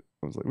and shit.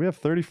 I was like, we have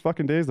 30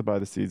 fucking days to buy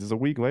the seeds. It's a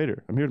week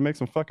later. I'm here to make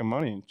some fucking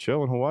money and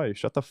chill in Hawaii.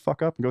 Shut the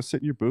fuck up and go sit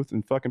in your booth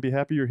and fucking be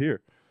happy you're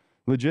here.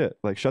 Legit.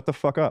 Like, shut the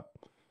fuck up.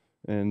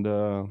 And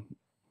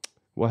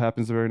what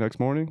happens the very next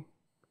morning?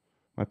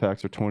 My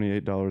packs are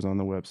 $28 on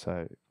the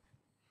website.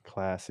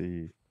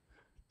 Classy.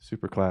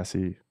 Super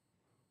classy.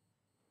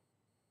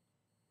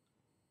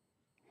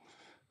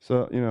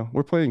 So, you know,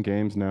 we're playing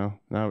games now.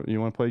 Now, you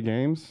want to play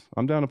games?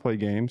 I'm down to play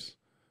games.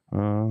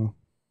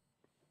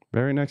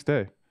 Very next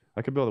day.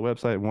 I could build a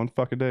website in one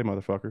fucking day,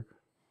 motherfucker.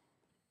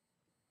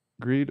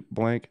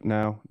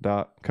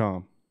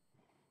 Greedblanknow.com.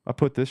 I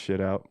put this shit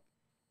out.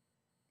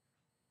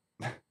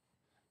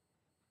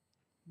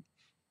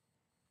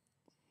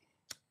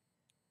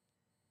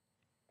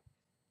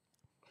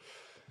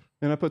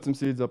 And I put some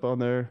seeds up on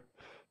there.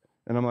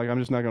 And I'm like, I'm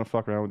just not going to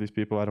fuck around with these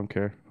people. I don't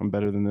care. I'm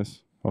better than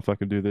this. I'll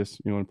fucking do this.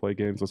 You want to play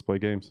games? Let's play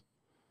games.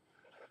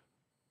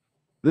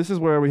 This is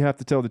where we have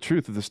to tell the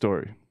truth of the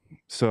story.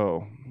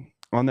 So,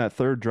 on that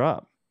third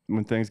drop,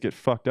 when things get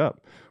fucked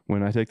up,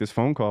 when I take this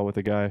phone call with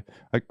a guy,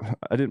 I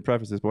didn't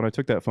preface this, but when I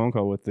took that phone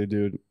call with the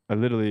dude, I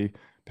literally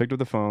picked up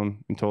the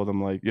phone and told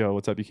him, like, yo,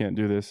 what's up? You can't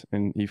do this.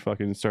 And he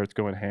fucking starts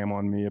going ham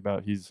on me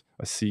about he's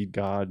a seed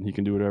god and he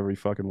can do whatever he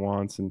fucking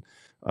wants. And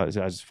I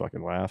just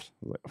fucking laughed.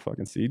 I was like, a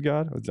fucking seed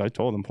god? I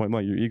told him point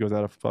blank, your ego's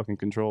out of fucking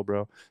control,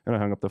 bro. And I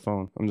hung up the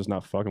phone. I'm just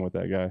not fucking with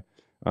that guy.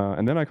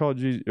 And then I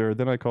called like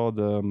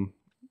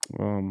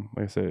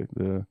I say,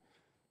 the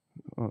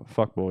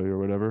fuckboy or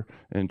whatever,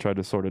 and tried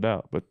to sort it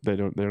out. But they're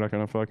not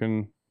gonna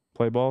fucking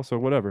play ball, so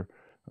whatever.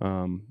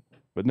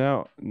 But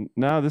now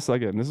this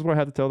is where I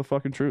had to tell the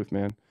fucking truth,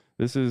 man.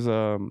 This is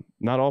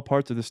not all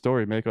parts of the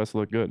story make us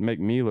look good, make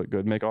me look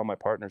good, make all my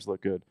partners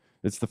look good.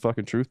 It's the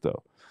fucking truth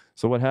though.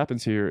 So what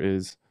happens here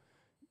is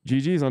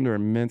GG is under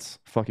immense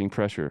fucking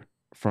pressure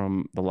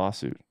from the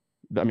lawsuit.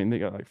 I mean, they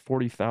got like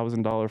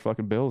 $40,000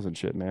 fucking bills and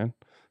shit, man.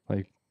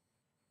 Like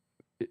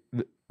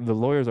the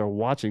lawyers are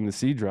watching the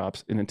seed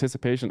drops in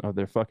anticipation of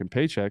their fucking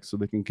paychecks so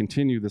they can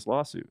continue this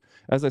lawsuit.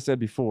 As I said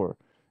before,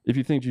 if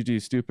you think GG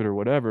is stupid or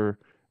whatever,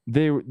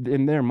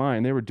 in their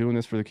mind, they were doing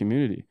this for the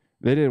community.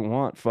 They didn't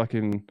want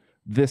fucking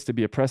this to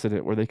be a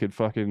precedent where they could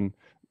fucking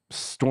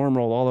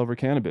stormroll all over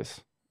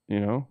cannabis,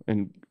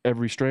 and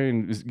every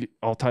strain is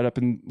all tied up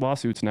in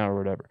lawsuits now or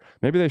whatever.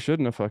 Maybe they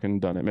shouldn't have fucking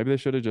done it. Maybe they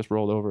should have just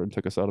rolled over and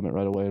took a settlement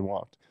right away and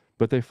walked.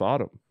 But they fought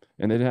them,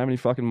 and they didn't have any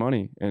fucking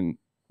money, and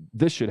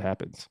this shit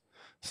happens.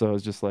 So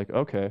it's just like,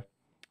 okay.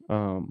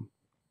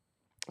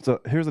 So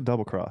here's a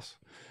double cross,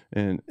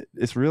 and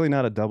it's really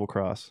not a double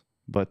cross,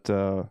 but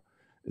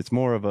it's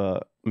more of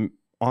a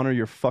honor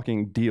your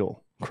fucking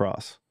deal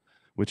cross,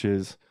 which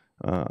is,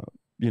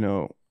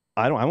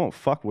 I won't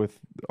fuck with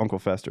Uncle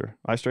Fester.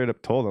 I straight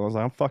up told him, I was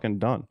like, I'm fucking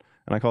done.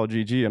 And I called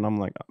GG and I'm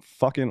like,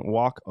 fucking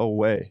walk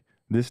away.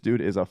 This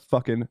dude is a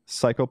fucking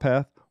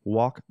psychopath.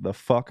 Walk the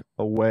fuck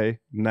away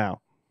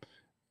now.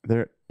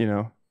 They're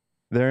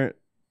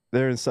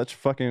in such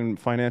fucking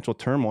financial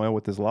turmoil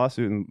with this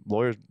lawsuit and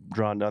lawyers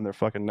drawing down their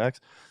fucking necks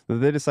that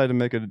they decided to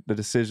make the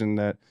decision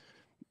that,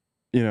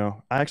 I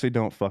actually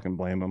don't fucking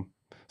blame them.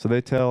 So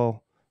they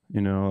tell,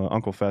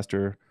 Uncle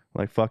Fester,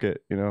 like, fuck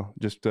it,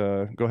 just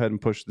go ahead and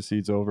push the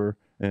seeds over,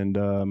 and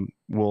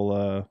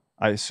we'll,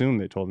 I assume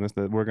they told us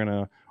that we're going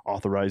to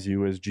authorize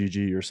you as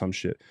GG or some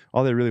shit.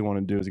 All they really want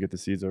to do is get the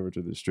seeds over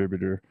to the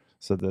distributor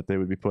so that they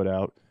would be put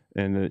out.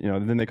 And,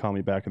 then they call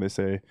me back and they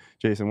say,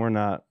 Jason, we're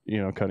not,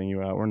 cutting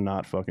you out. We're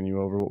not fucking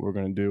you over. What we're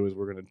going to do is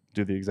we're going to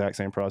do the exact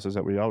same process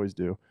that we always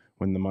do.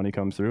 When the money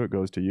comes through, it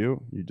goes to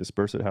you. You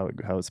disperse it how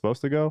it's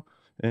supposed to go.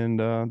 And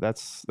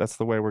that's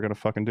the way we're going to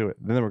fucking do it.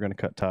 Then we're going to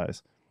cut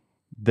ties.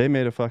 They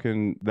made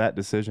that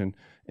decision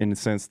in the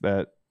sense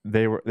that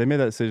they made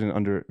that decision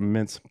under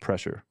immense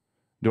pressure.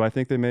 Do I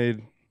think they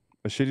made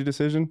a shitty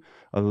decision?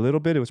 A little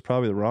bit. It was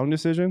probably the wrong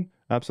decision.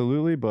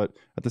 Absolutely. But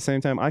at the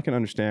same time, I can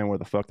understand where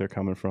the fuck they're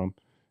coming from.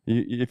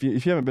 If you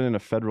haven't been in a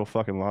federal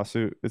fucking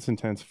lawsuit, it's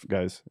intense,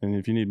 guys. And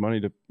if you need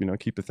money to,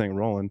 keep the thing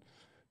rolling,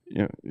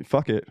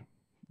 fuck it.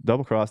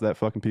 Double cross that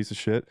fucking piece of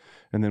shit.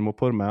 And then we'll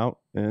put them out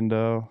and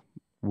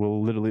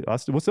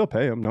we'll still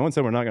pay them. No one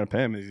said we're not going to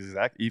pay them the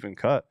exact even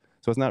cut.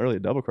 So it's not really a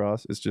double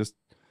cross. It's just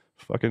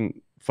fucking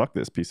fuck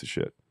this piece of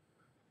shit.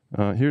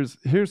 Here's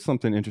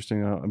something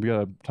interesting. We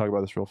gotta talk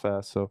about this real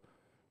fast. So,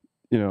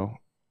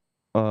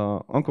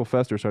 Uncle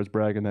Fester starts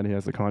bragging that he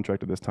has the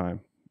contract at this time,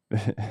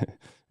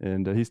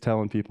 and he's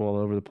telling people all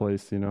over the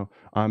place,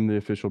 I'm the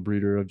official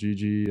breeder of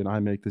GG, and I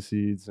make the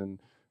seeds. And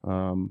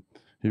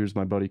here's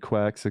my buddy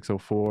Quack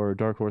 604.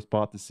 Dark Horse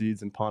bought the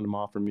seeds and pawned them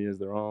off for me as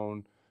their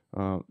own.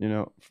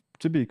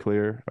 To be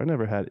clear, I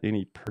never had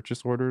any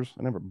purchase orders.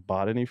 I never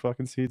bought any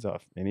fucking seeds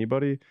off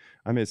anybody.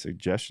 I made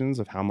suggestions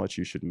of how much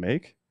you should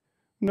make.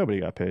 Nobody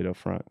got paid up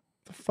front.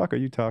 The fuck are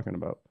you talking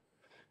about?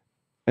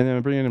 And then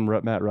I'm bringing in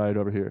Matt Wright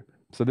over here.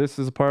 So this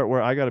is a part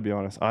where I got to be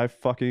honest. I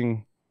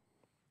fucking,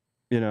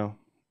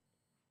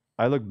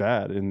 I look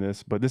bad in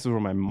this, but this is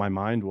where my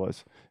mind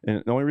was.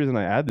 And the only reason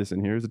I add this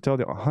in here is to tell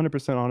the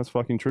 100% honest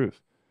fucking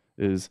truth.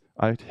 Is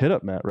I hit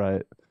up Matt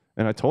Wright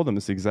and I told him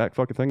this exact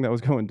fucking thing that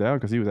was going down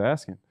because he was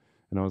asking.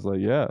 And I was like,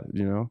 yeah,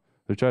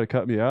 they're trying to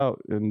cut me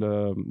out. And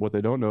what they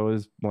don't know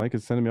is Blank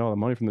is sending me all the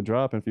money from the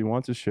drop. And if he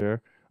wants his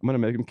share, I'm going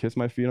to make him kiss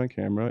my feet on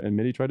camera. And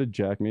Mitty tried to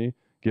jack me,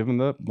 give him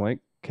the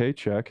Blank K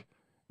check.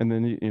 And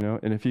then,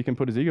 and if he can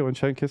put his ego in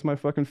check and kiss my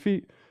fucking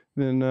feet,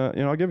 then,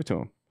 I'll give it to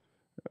him.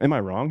 Am I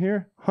wrong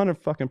here?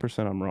 100%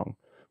 I'm wrong.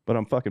 But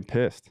I'm fucking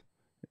pissed.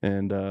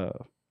 And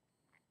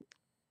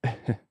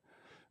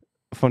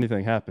funny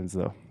thing happens,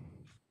 though.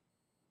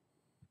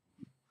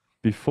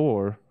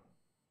 Before,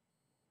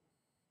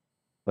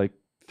 like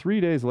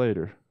 3 days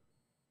later,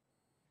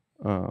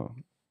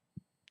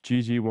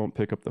 GG won't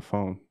pick up the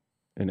phone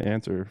and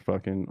answer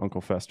fucking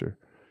Uncle Fester,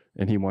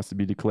 and he wants to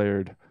be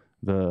declared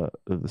the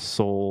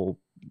sole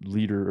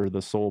leader or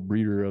the sole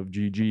breeder of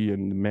GG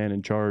and the man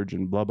in charge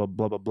and blah blah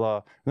blah blah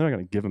blah. They're not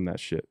gonna give him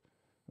that shit.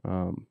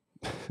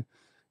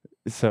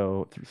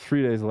 So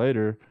 3 days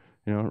later,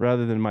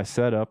 rather than my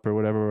setup or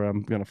whatever, where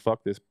I'm gonna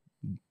fuck this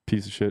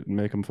piece of shit and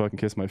make him fucking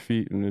kiss my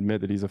feet and admit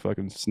that he's a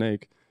fucking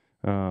snake,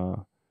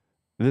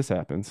 this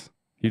happens.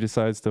 He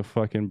decides to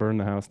fucking burn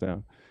the house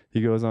down.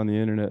 He goes on the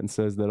internet and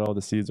says that all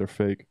the seeds are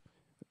fake,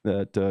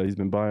 that he's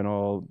been buying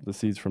all the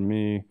seeds from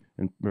me,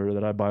 or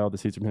that I buy all the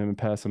seeds from him and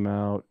pass them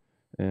out,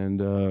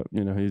 and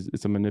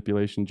it's a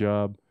manipulation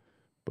job.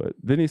 But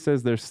then he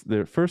says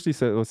first he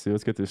said,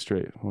 let's get this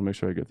straight. I want to make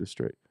sure I get this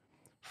straight.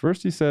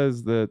 First he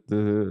says that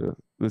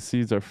the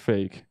seeds are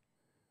fake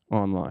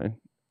online.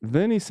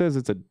 Then he says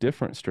it's a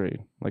different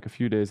strain. Like a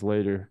few days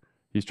later,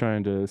 he's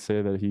trying to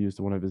say that he used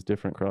one of his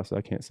different crosses. I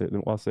can't say it.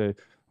 I'll say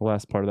the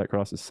last part of that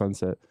cross is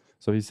Sunset.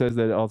 So he says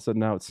that all of a sudden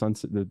now it's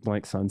Sunset, the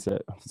Blank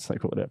Sunset. It's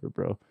like, whatever,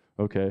 bro.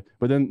 Okay.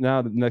 But then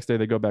now the next day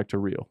they go back to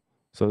real.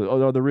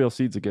 So the real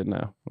seeds again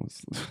now.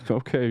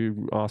 Okay,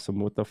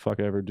 awesome. What the fuck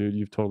ever, dude.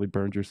 You've totally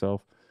burned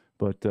yourself.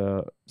 But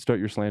start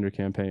your slander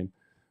campaign.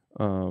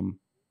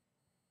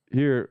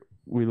 Here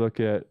we look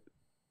at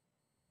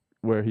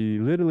where he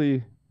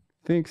literally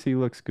thinks he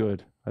looks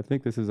good. I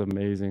think this is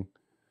amazing.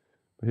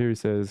 Here he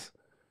says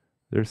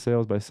their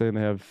sales by saying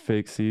they have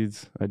fake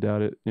seeds. I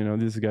doubt it. You know,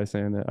 this is a guy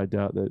saying that I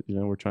doubt that, you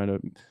know, we're trying to,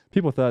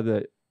 people thought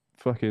that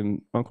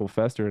fucking Uncle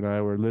Fester and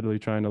I were literally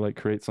trying to like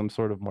create some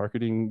sort of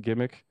marketing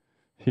gimmick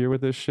here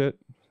with this shit.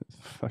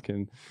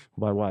 Fucking,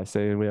 by why?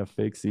 Saying we have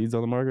fake seeds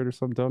on the market or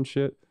some dumb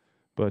shit.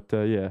 But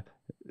yeah,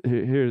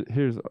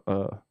 here's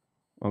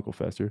Uncle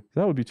Fester.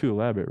 That would be too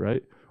elaborate,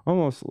 right?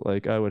 Almost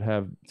like I would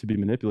have to be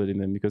manipulating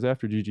them because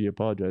after GG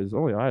apologizes,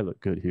 only I look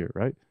good here,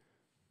 right?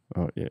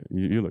 Oh yeah,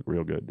 you look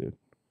real good, dude.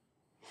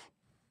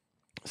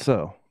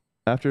 So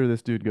after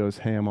this dude goes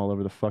ham all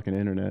over the fucking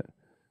internet,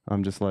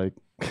 I'm just like,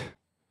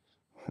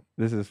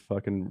 this is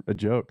fucking a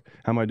joke.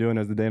 How am I doing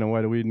as the Dana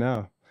White of weed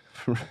now?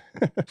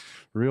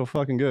 Real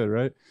fucking good,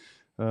 right?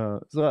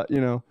 So you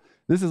know,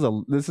 this is a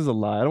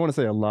lie. I don't want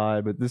to say a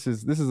lie, but this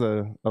is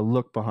a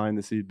look behind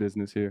the seed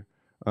business here.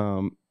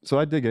 So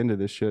I dig into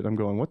this shit. I'm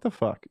going, what the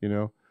fuck, you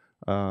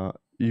know?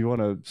 You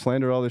want to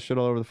slander all this shit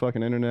all over the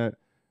fucking internet?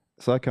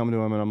 So I come to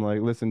him and I'm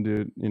like, listen,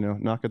 dude, you know,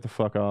 knock it the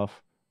fuck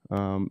off.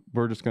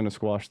 We're just gonna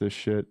squash this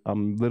shit.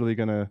 I'm literally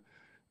gonna.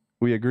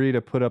 We agree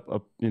to put up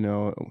a, you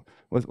know,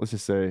 let's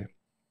just say,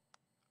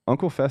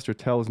 Uncle Fester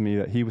tells me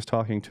that he was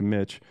talking to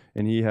Mitch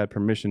and he had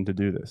permission to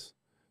do this,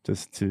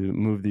 just to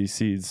move these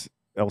seeds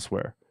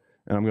elsewhere.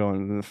 And I'm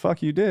going, the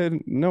fuck you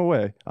did? No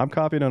way. I'm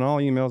copied on all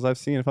emails. I've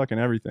seen fucking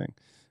everything.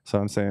 So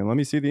I'm saying, let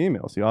me see the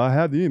email. See, I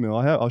have the email.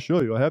 I'll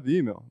show you. I have the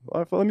email.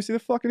 Let me see the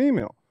fucking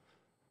email.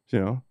 You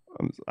know,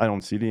 I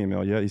don't see the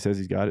email yet. He says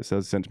he's got it.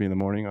 Says sent to me in the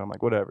morning. I'm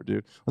like, whatever,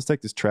 dude. Let's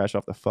take this trash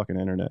off the fucking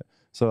internet.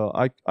 So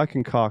I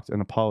concoct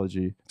an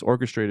apology. It's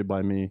orchestrated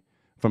by me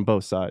from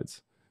both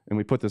sides. And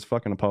we put this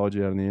fucking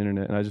apology out on the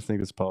internet. And I just think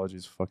this apology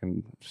is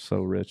fucking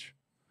so rich.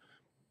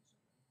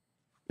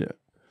 Yeah.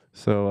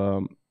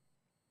 So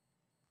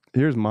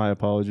here's my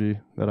apology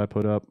that I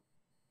put up.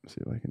 Let's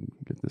see if I can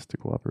get this to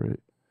cooperate.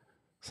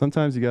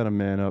 Sometimes you gotta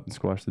man up and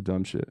squash the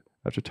dumb shit.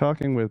 After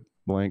talking with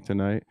blank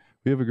tonight,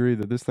 we have agreed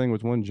that this thing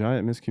was one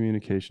giant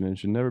miscommunication and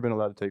should never been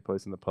allowed to take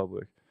place in the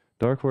public.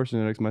 Dark Horse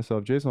Genetics,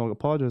 myself, Jason, will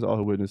apologize to all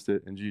who witnessed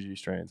it, and GG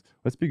Strains.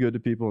 Let's be good to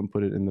people and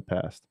put it in the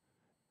past.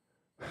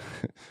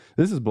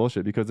 This is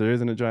bullshit because there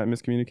isn't a giant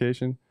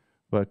miscommunication,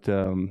 but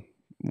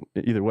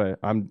either way,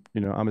 I'm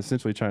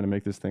essentially trying to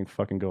make this thing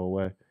fucking go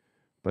away.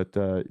 But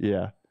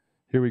yeah,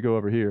 here we go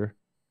over here,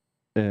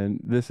 and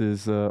this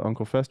is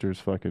Uncle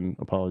Fester's fucking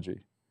apology.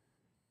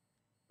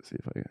 Let's see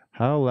if I can.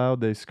 How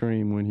loud they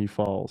scream when he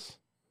falls,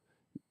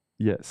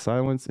 yet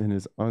silence in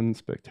his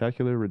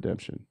unspectacular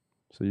redemption.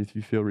 So you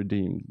feel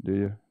redeemed, do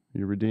you?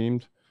 You're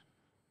redeemed?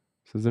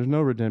 Says there's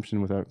no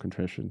redemption without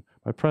contrition.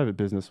 My private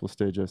business will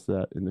stay just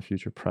that in the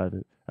future,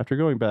 private. After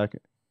going back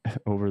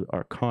over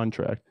our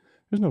contract,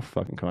 there's no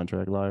fucking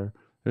contract, liar.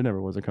 There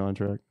never was a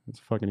contract. It's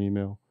a fucking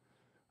email.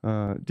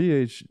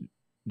 DH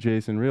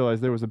Jason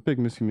realized there was a big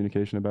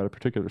miscommunication about a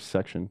particular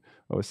section.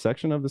 Oh, a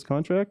section of this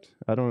contract?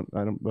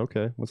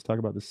 Okay, let's talk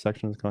about this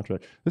section of this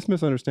contract. This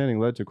misunderstanding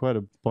led to quite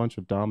a bunch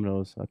of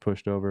dominoes I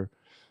pushed over,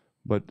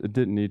 but it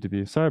didn't need to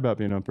be. Sorry about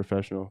being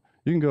unprofessional.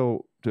 You can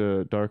go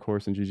to Dark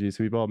Horse and GG,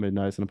 so we've all made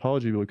nice. An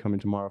apology will be coming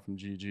tomorrow from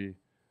GG.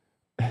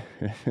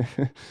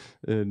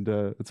 And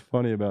what's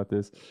funny about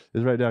this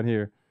is right down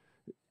here,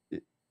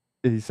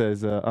 he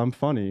says, I'm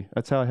funny.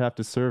 That's how I have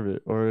to serve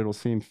it, or it'll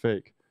seem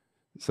fake.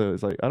 So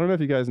it's like, I don't know if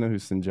you guys know who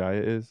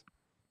Sanjaya is.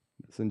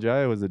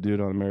 Sanjaya was a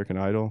dude on American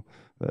Idol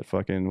that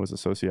fucking was a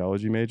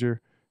sociology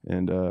major.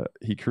 And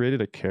he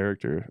created a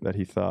character that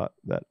he thought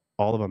that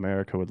all of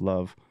America would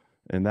love.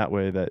 And that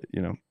way that,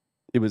 you know,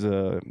 it was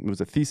a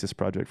thesis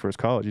project for his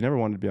college. He never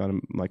wanted to be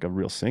on like a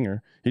real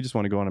singer. He just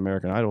wanted to go on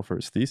American Idol for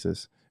his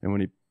thesis. And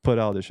when he put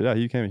all this shit out,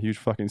 he became a huge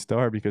fucking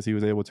star because he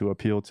was able to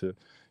appeal to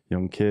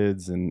young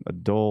kids and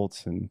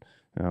adults and,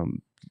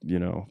 you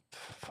know,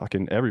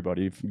 fucking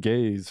everybody,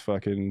 gays,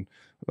 fucking,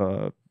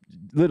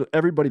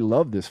 everybody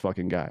loved this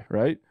fucking guy,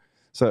 right?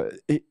 So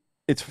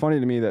it's funny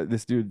to me that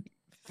this dude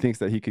thinks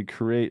that he could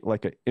create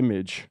like an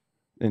image,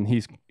 and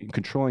he's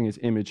controlling his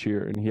image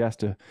here, and he has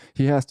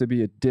to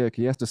be a dick.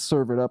 He has to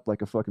serve it up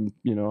like a fucking,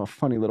 you know, a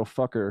funny little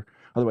fucker.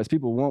 Otherwise,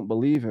 people won't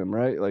believe him,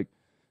 right? Like,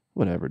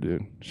 whatever,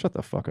 dude. Shut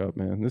the fuck up,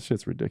 man. This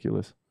shit's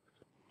ridiculous.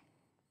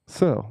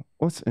 So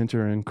let's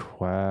enter in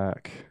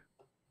Quack,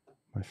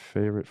 my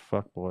favorite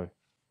fuckboy.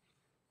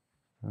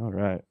 All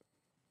right.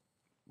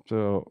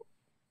 So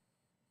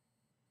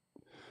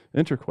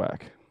enter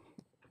Quack.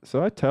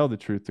 So I tell the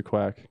truth to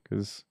Quack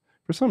because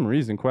for some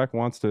reason Quack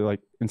wants to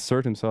like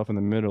insert himself in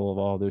the middle of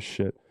all this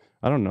shit.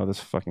 I don't know this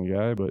fucking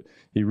guy, but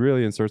he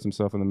really inserts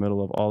himself in the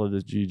middle of all of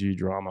this GG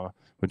drama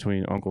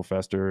between Uncle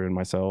Fester and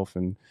myself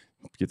and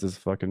gets his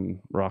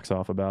fucking rocks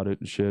off about it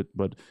and shit.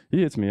 But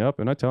he hits me up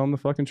and I tell him the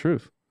fucking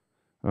truth.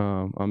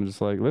 I'm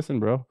just like, listen,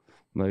 bro,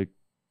 like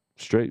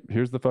straight,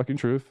 here's the fucking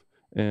truth.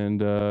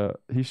 And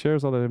he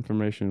shares all that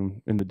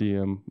information in the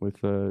DM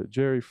with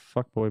Jerry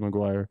Fuckboy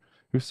Maguire,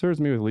 who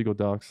serves me with legal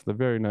docs the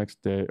very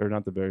next day, or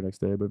not the very next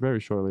day, but very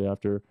shortly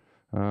after,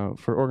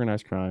 for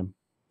organized crime.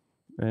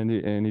 And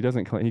he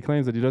doesn't. He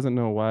claims that he doesn't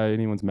know why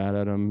anyone's mad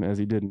at him, as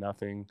he did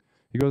nothing.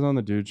 He goes on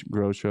the Dude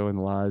Grow show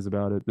and lies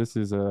about it. This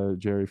is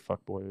Jerry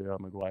Fuckboy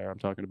Maguire I'm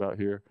talking about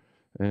here.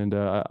 And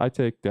I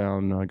take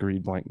down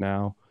Greed Blank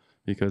now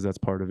because that's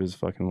part of his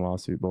fucking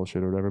lawsuit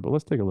bullshit or whatever. But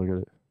let's take a look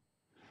at it.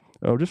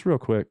 Oh, just real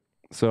quick.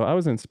 So I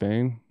was in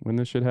Spain when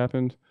this shit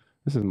happened.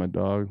 This is my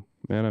dog.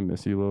 Man, I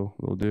miss you,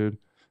 little dude.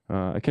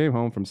 I came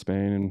home from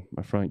Spain and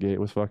my front gate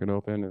was fucking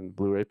open and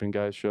Blue Apron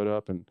guys showed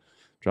up and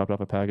dropped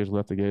off a package,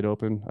 left the gate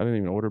open. I didn't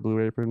even order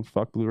Blue Apron.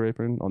 Fuck Blue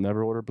Apron. I'll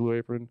never order Blue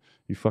Apron.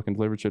 You fucking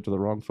delivered shit to the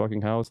wrong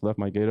fucking house, left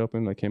my gate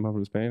open. I came home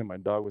from Spain and my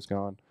dog was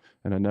gone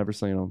and I never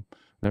seen him.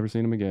 Never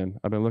seen him again.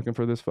 I've been looking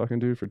for this fucking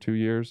dude for 2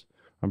 years.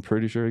 I'm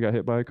pretty sure he got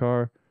hit by a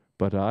car.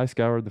 But I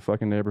scoured the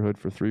fucking neighborhood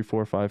for 3,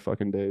 4, 5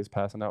 fucking days,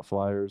 passing out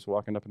flyers,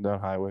 walking up and down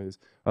highways.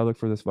 I look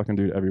for this fucking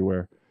dude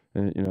everywhere.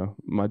 And you know,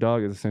 my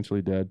dog is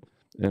essentially dead.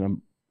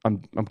 And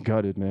I'm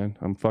gutted, man.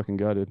 I'm fucking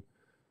gutted.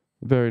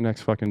 The very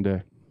next fucking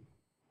day,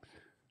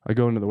 I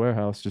go into the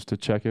warehouse just to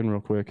check in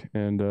real quick,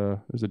 and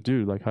there's a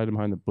dude like hiding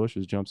behind the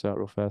bushes, jumps out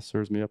real fast,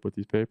 serves me up with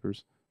these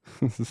papers.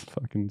 This is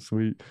fucking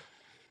sweet.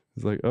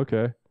 It's like,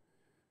 okay.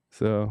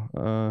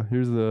 So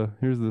here's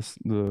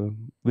the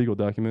legal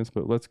documents,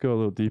 but let's go a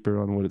little deeper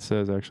on what it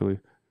says actually.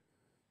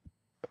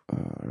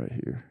 Right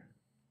here.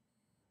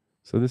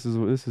 So this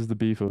is the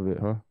beef of it,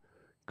 huh?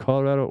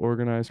 Colorado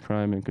Organized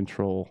Crime and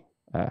Control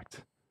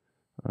Act.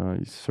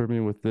 You serve me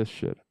with this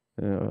shit.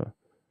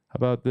 How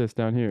about this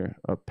down here?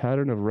 A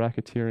pattern of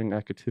racketeering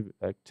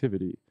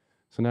activity.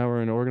 So now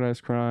we're in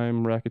organized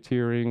crime,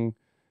 racketeering,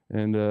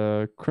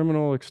 and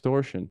criminal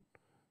extortion.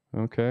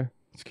 Okay,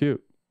 it's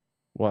cute.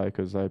 Why?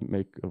 Because I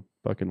make a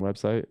fucking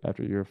website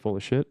after you're full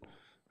of shit.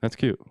 That's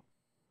cute.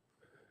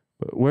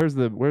 But where's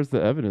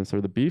the evidence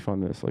or the beef on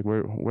this? Like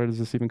where does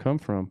this even come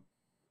from?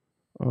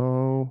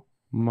 Oh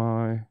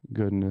my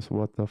goodness,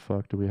 what the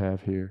fuck do we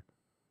have here?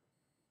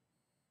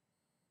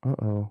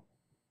 Uh-oh.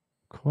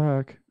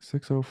 Quack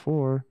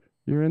 604.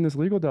 You're in this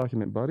legal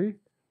document, buddy.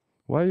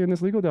 Why are you in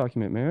this legal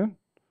document, man?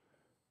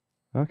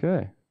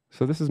 Okay.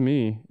 So this is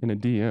me in a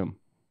DM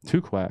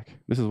to Quack.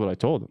 This is what I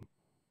told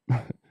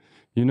him.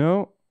 You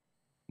know,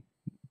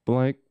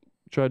 blank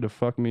tried to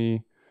fuck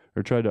me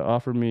or tried to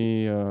offer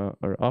me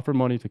or offer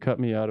money to cut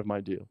me out of my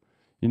deal.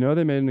 You know,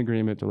 they made an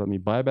agreement to let me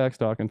buy back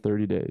stock in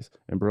 30 days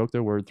and broke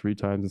their word 3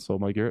 times and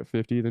sold my gear at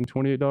 50, then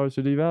 $28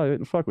 to devalue it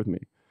and fuck with me.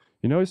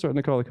 You know, he's starting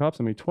to call the cops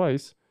on me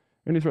twice,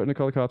 and he's threatening to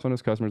call the cops on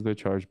his customers they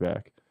charge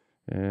back.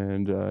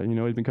 And, you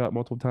know, he's been caught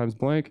multiple times.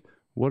 Blank,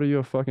 what are you,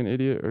 a fucking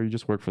idiot, or you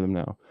just work for them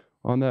now?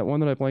 On that one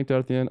that I blanked out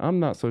at the end, I'm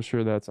not so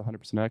sure that's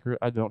 100% accurate.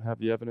 I don't have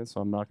the evidence,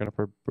 so I'm not going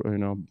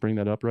to, bring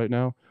that up right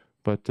now.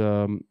 But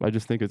I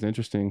just think it's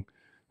interesting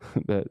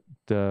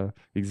that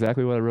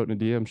exactly what I wrote in a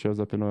DM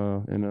shows up in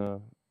a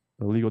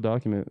legal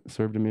document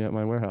served to me at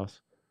my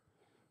warehouse.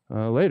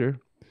 Later,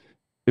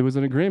 it was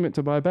an agreement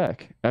to buy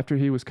back after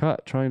he was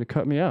caught trying to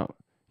cut me out.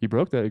 He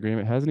broke that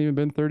agreement. Hasn't even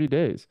been 30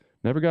 days.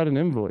 Never got an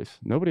invoice.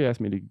 Nobody asked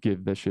me to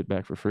give that shit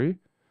back for free.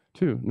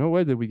 2, no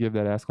way did we give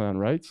that ass clown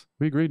rights.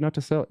 We agreed not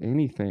to sell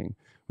anything.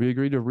 We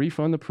agreed to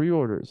refund the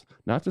pre-orders,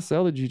 not to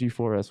sell the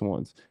GG4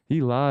 S1s.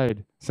 He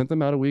lied, sent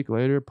them out a week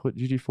later, put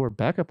GG4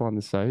 back up on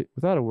the site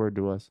without a word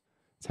to us.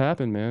 It's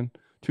happened, man.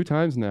 2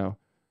 times now.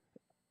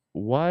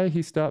 Why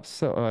he stopped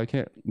I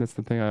can't, that's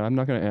the thing. I'm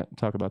not going to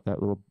talk about that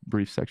little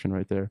brief section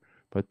right there.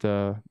 But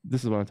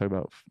this is what I'm talking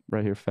about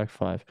right here, fact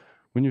 5.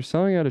 When you're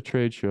selling at a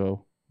trade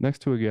show next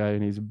to a guy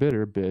and he's a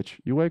bitter bitch,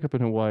 you wake up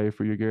in Hawaii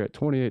for your gear at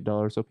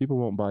 $28 so people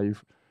won't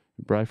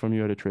buy from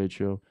you at a trade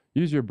show.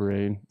 Use your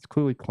brain. It's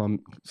clearly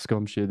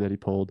scum shit that he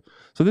pulled.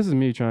 So this is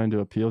me trying to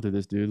appeal to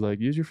this dude. Like,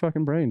 use your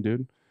fucking brain,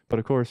 dude. But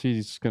of course,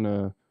 he's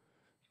gonna,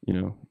 you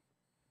know,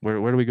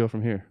 where do we go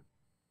from here?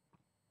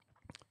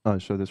 I'll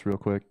show this real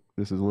quick.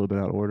 This is a little bit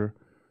out of order,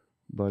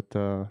 but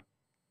damn.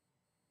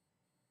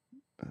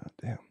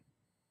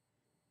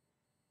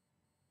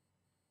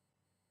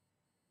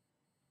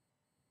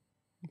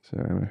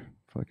 Sorry, my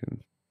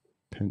fucking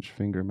pinch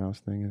finger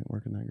mouse thing isn't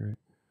working that great.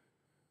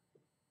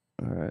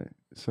 All right,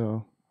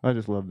 so I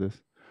just love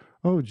this.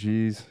 Oh,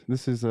 geez,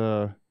 this is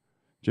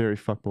Jerry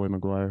Fuckboy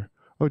Maguire.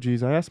 Oh,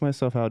 geez, I asked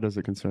myself, how does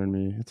it concern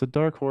me? It's a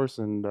Dark Horse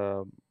and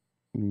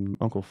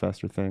Uncle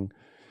Fester thing.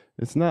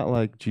 It's not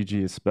like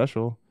GG is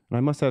special, and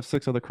I must have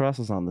 6 other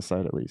crosses on the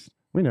site at least.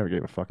 We never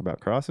gave a fuck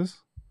about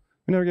crosses.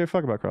 We never gave a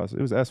fuck about crosses.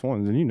 It was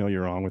S1s, and you know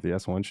you're wrong with the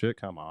S1 shit.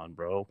 Come on,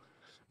 bro.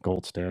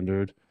 Gold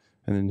standard.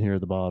 And then here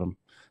at the bottom.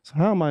 So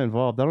how am I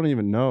involved? I don't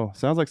even know.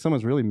 Sounds like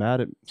someone's really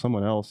mad at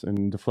someone else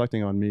and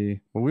deflecting on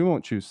me. Well, we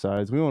won't choose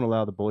sides. We won't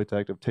allow the bully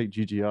detective to take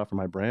GG off or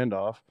my brand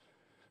off.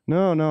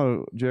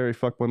 No, Jerry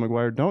Fuckboy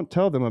Maguire, don't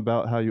tell them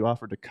about how you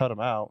offered to cut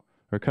them out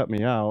or cut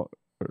me out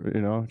or,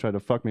 you know, try to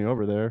fuck me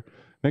over there.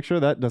 Make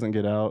sure that doesn't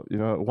get out. You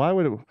know, why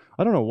would it?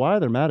 I don't know why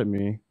they're mad at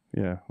me.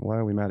 Yeah, why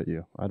are we mad at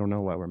you? I don't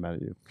know why we're mad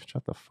at you.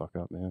 Shut the fuck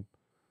up, man.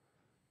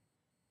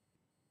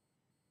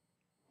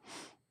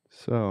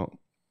 So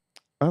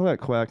I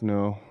let Quack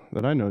know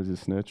that I know he's a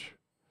snitch,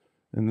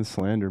 and the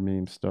slander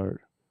memes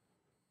start.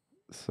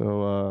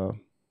 So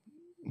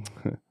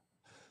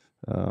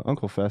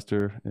Uncle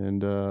Fester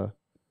and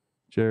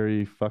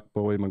Jerry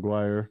Fuckboy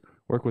Maguire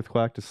work with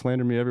Quack to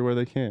slander me everywhere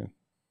they can.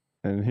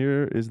 And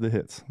here is the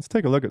hits. Let's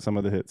take a look at some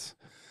of the hits.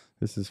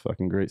 This is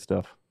fucking great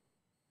stuff.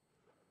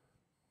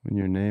 When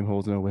your name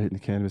holds no weight in the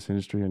cannabis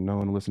industry and no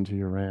one will listen to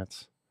your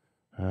rants.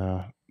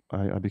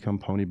 I become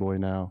Pony Boy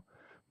now.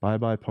 Bye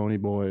bye Pony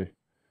Boy.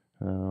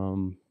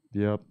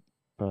 Yep.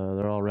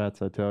 They're all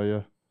rats, I tell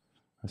you.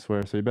 I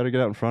swear. So you better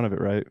get out in front of it,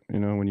 right? You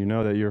know, when you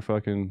know that you're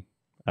fucking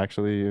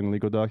actually in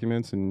legal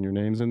documents and your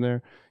name's in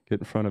there, get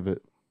in front of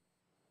it.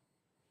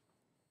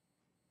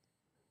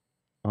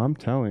 I'm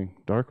telling.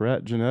 Dark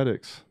rat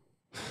genetics.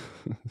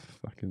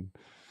 Fucking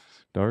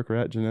dark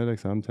rat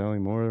genetics. I'm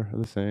telling, more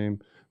of the same.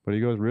 But he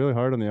goes really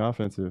hard on the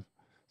offensive.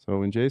 So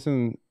when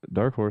Jason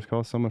Dark Horse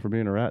calls someone for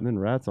being a rat and then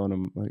rats on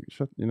him, like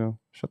shut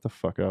the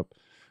fuck up.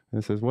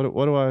 And it says,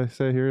 what do I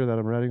say here that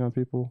I'm ratting on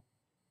people?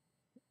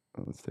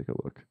 Let's take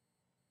a look.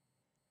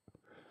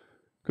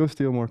 Go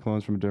steal more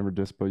clones from Denver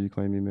Dispo you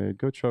claim you made.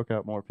 Go choke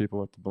out more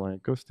people at the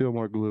blank. Go steal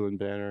more glue and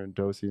banner and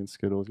Dosey and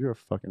Skittles. You're a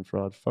fucking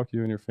fraud. Fuck you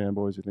and your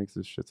fanboys who thinks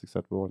this shit's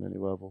acceptable on any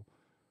level.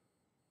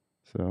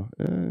 So,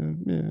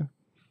 yeah.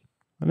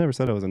 I never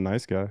said I was a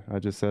nice guy. I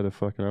just said I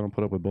don't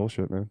put up with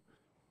bullshit, man.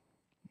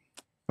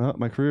 Oh,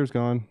 my career's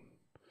gone.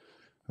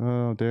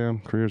 Oh, damn.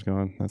 Career's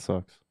gone. That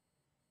sucks.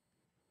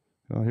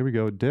 Oh, here we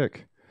go.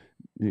 Dick.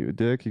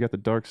 Dick, you got the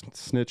dark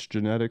snitch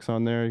genetics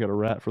on there. You got a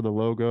rat for the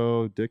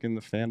logo. Dick in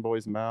the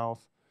fanboy's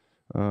mouth.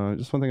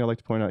 Just one thing I'd like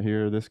to point out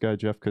here. This guy,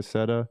 Jeff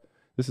Cassetta,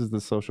 this is the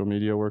social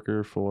media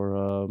worker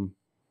for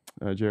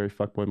Jerry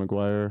Fuckboy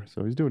Maguire.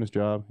 So he's doing his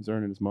job. He's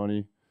earning his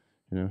money.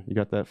 You know, you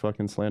got that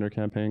fucking slander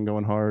campaign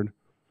going hard.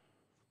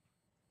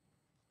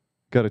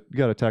 Got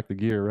to attack the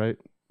gear, right?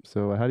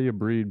 So how do you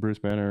breed Bruce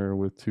Banner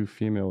with 2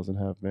 females and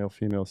have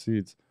male-female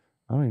seeds?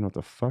 I don't even know what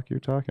the fuck you're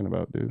talking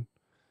about, dude.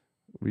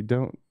 We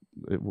don't.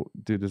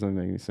 Dude, doesn't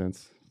make any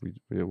sense.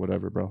 We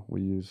whatever, bro.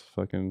 We use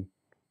fucking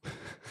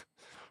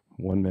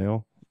 1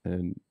 male,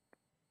 and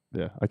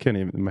yeah, I can't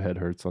even. My head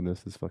hurts on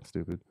this. This is fucking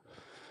stupid.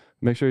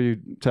 Make sure you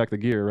attack the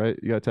gear, right?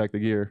 You gotta attack the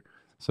gear.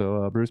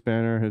 So Bruce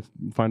Banner,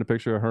 find a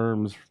picture of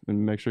Herms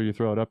and make sure you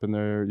throw it up in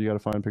there. You gotta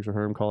find a picture of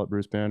Herm, call it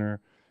Bruce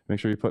Banner. Make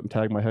sure you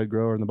tag my head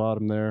grower in the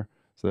bottom there,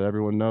 so that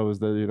everyone knows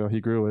that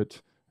he grew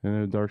it. And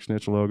then a dark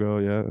snitch logo.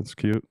 Yeah, that's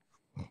cute.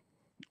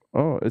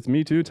 Oh, it's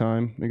Me Too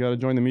time. We got to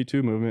join the Me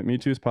Too movement. Me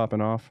Too's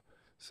popping off.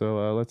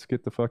 So let's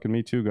get the fucking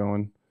Me Too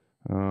going.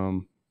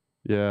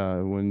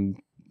 Yeah, when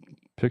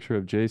picture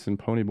of Jason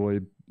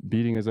Ponyboy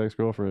beating his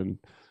ex-girlfriend.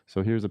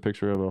 So here's a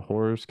picture of a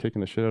horse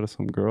kicking the shit out of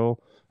some girl.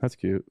 That's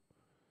cute.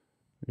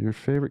 Your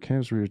favorite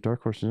cannabis breeder is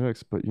Dark Horse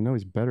Genetics, but you know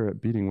he's better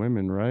at beating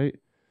women, right?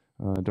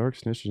 Dark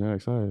Snitch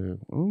Genetics. Oh,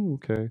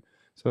 okay.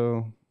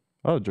 So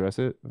I'll address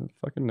it. I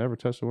fucking never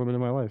touched a woman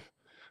in my life.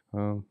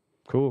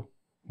 Cool.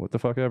 What the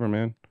fuck ever,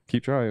 man.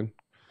 Keep trying.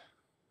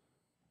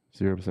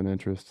 0%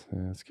 interest.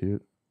 Yeah, that's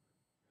cute.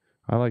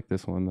 I like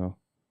this one, though.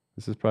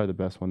 This is probably the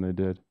best one they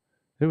did.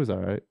 It was all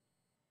right.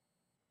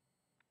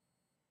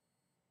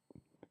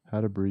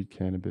 How to Breed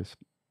Cannabis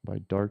by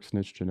Dark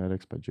Snitch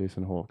Genetics by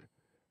Jason Hulk.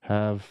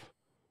 Have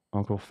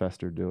Uncle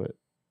Fester do it.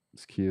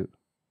 It's cute.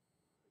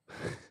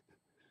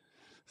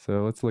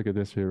 So let's look at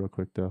this here real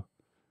quick, though.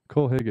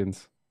 Cole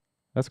Higgins.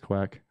 That's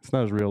Quack. It's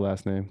not his real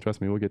last name.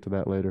 Trust me, we'll get to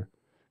that later.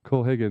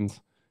 Cole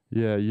Higgins.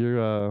 Yeah, you're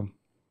a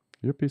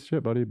piece of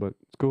shit, buddy, but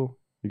it's cool.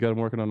 You got him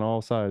working on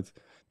all sides.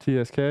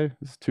 TSK,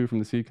 this is 2 from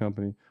the seed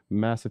company.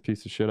 Massive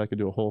piece of shit. I could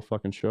do a whole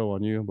fucking show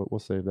on you, but we'll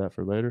save that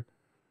for later.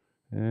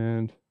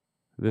 And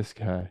this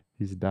guy,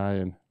 he's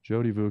dying.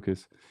 Jody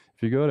Vukas.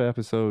 If you go to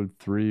episode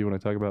 3, when I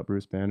talk about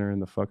Bruce Banner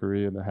and the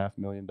fuckery and the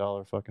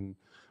 $500,000 fucking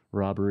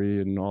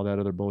robbery and all that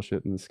other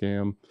bullshit and the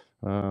scam,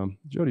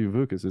 Jody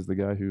Vukas is the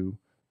guy who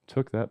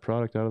took that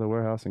product out of the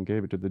warehouse and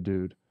gave it to the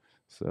dude.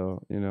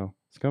 So,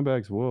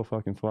 scumbags will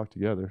fucking flock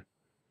together.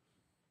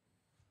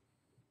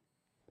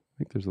 I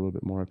think there's a little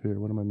bit more up here.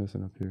 What am I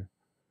missing up here?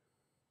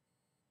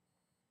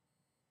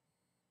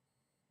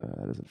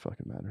 That doesn't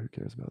fucking matter. Who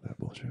cares about that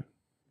bullshit?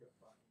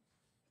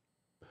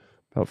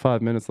 About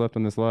 5 minutes left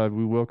on this live.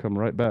 We will come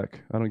right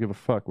back. I don't give a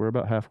fuck. We're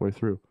about halfway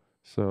through.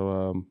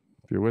 So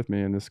if you're with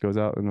me and this goes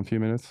out in a few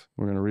minutes,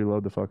 we're going to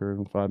reload the fucker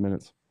in 5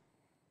 minutes.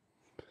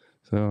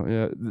 So,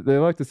 yeah, they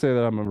like to say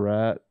that I'm a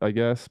rat, I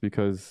guess,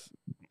 because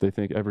they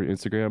think every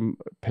Instagram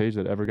page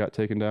that ever got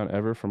taken down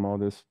ever from all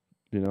this,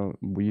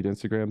 weed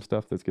Instagram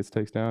stuff that gets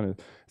taken down,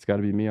 it's got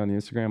to be me on the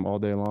Instagram all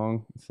day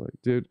long. It's like,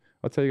 dude,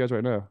 I'll tell you guys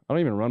right now, I don't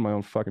even run my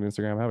own fucking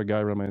Instagram. I have a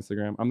guy run my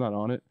Instagram. I'm not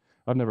on it.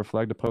 I've never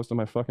flagged a post in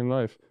my fucking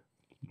life.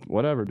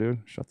 Whatever, dude.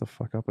 Shut the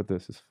fuck up with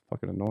this. It's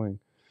fucking annoying.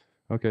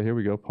 Okay, here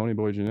we go.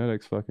 Ponyboy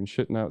Genetics fucking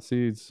shitting out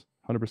seeds.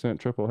 100%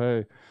 triple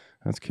hay.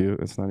 That's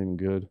cute. That's not even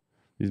good.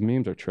 These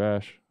memes are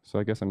trash. So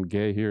I guess I'm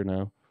gay here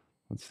now.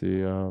 Let's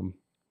see. Hi,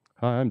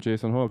 I'm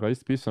Jason Hulk. I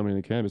used to be somebody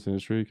in the cannabis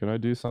industry. Can I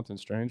do something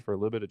strange for a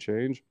little bit of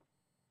change?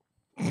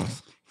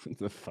 What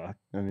the fuck?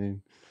 I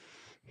mean,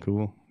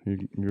 cool. You're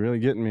really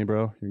getting me,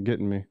 bro. You're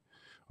getting me.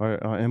 All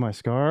right, am I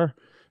Scar?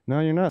 No,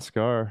 you're not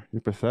Scar.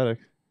 You're pathetic.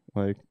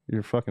 Like,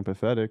 you're fucking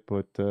pathetic,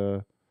 but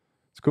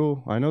it's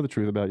cool. I know the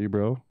truth about you,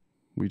 bro.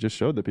 We just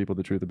showed the people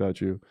the truth about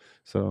you.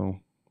 So,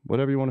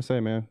 whatever you want to say,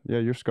 man. Yeah,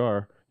 you're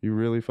Scar. You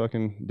really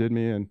fucking did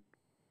me in.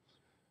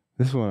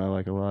 This one I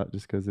like a lot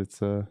just because it's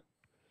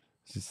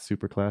just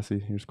super classy.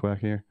 Here's Quack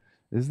here.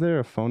 Is there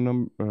a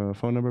phone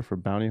number for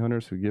bounty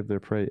hunters who give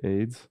their prey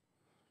AIDS?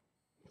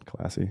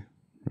 Classy,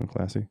 real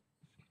classy,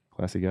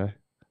 classy guy.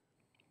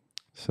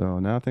 So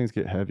now things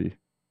get heavy.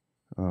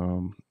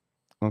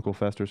 Uncle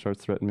Fester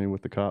starts threatening me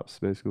with the cops,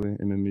 basically.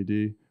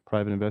 MMED,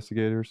 private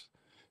investigators.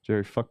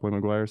 Jerry Fuckboy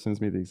Maguire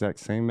sends me the exact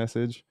same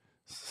message.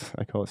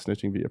 I call it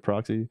snitching via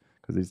proxy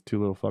because these two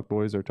little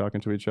fuckboys are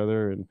talking to each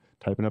other and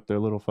typing up their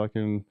little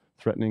fucking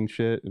threatening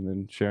shit and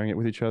then sharing it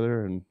with each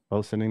other and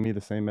both sending me the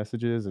same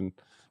messages and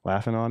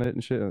laughing on it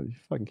and shit. Are you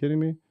fucking kidding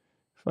me?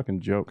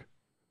 Fucking joke.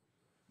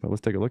 But let's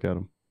take a look at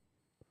them.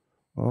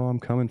 Oh, I'm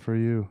coming for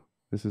you.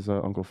 This is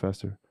Uncle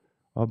Fester.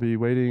 I'll be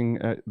waiting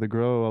at the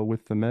grow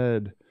with the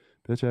med.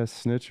 Bitch ass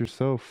snitch, you're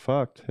so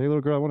fucked. Hey,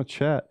 little girl, I want to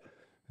chat.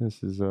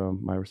 This is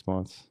my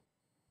response.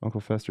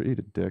 Uncle Fester, eat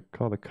a dick.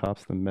 Call the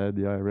cops, the med,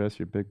 the IRS,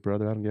 your big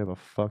brother. I don't give a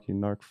fuck, you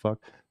narc fuck.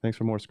 Thanks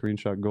for more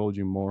screenshot gold,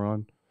 you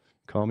moron.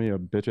 Call me a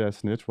bitch ass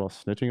snitch while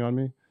snitching on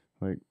me?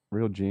 Like,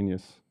 real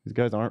genius. These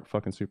guys aren't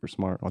fucking super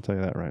smart. I'll tell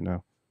you that right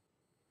now.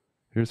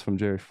 Here's from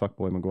Jerry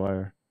Fuckboy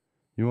Maguire.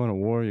 You want a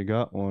war? You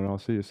got one. I'll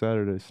see you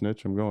Saturday,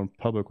 snitch. I'm going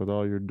public with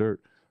all your dirt.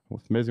 Well,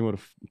 it's amazing what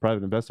a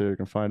private investigator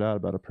can find out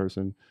about a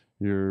person.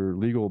 Your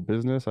legal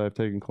business, I have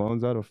taken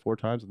clones out of 4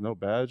 times with no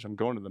badge. I'm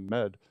going to the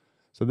med.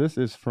 So this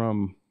is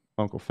from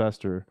Uncle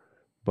Fester,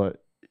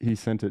 but he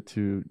sent it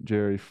to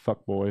Jerry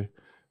Fuckboy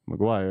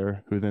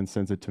Maguire, who then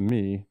sends it to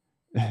me.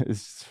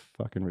 It's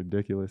fucking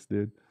ridiculous,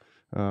 dude.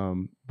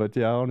 But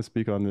yeah, I want to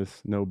speak on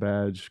this no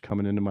badge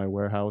coming into my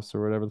warehouse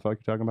or whatever the fuck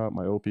you're talking about,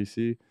 my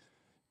OPC.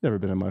 Never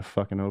been in my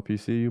fucking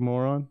OPC, you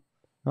moron.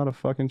 Not a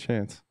fucking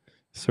chance.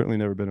 Certainly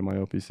never been in my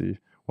OPC.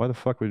 Why the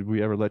fuck would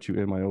we ever let you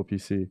in my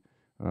OPC?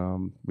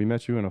 We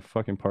met you in a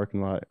fucking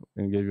parking lot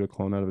and gave you a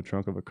clone out of the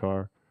trunk of a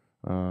car.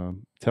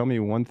 Tell me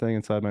one thing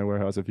inside my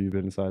warehouse if you've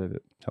been inside of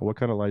it. What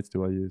kind of lights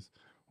do I use?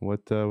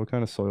 What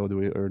kind of soil do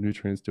we or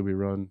nutrients do we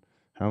run?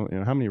 How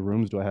many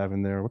rooms do I have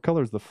in there? What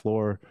color is the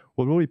floor?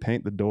 What will we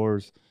paint the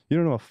doors? You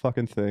don't know a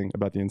fucking thing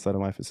about the inside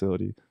of my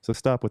facility. So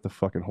stop with the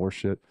fucking horse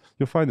shit.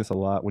 You'll find this a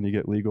lot when you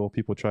get legal.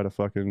 People try to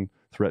fucking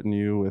threaten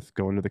you with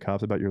going to the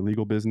cops about your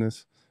legal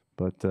business.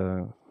 But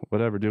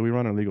whatever, dude. We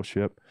run a legal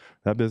ship.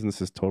 That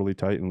business is totally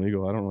tight and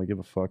legal. I don't really give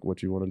a fuck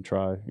what you want to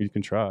try. You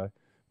can try.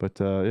 But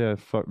yeah,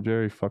 fuck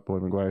Jerry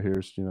Fuckboy Maguire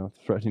here's,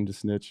 threatening to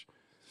snitch.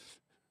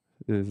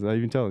 Is I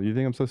even tell him, you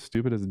think I'm so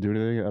stupid as to do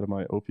anything out of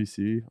my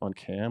OPC on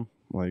cam?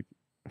 Like,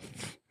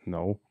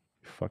 no,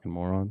 you fucking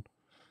moron.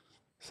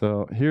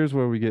 So here's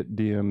where we get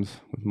DMs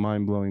with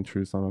mind-blowing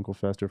truths on Uncle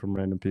Fester from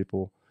random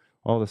people.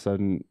 All of a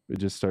sudden, it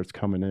just starts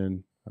coming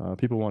in.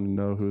 People want to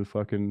know who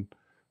fucking,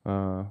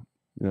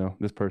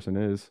 this person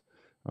is.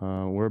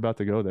 We're about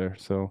to go there.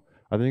 So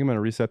I think I'm going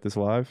to reset this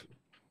live,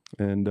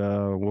 and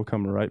we'll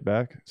come right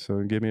back.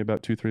 So give me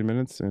about 2-3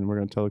 minutes, and we're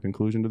going to tell a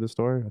conclusion to this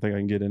story. I think I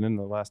can get in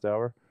the last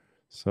hour.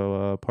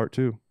 So part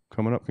 2.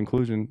 Coming up,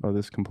 conclusion of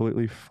this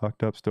completely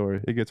fucked up story.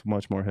 It gets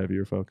much more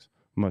heavier, folks.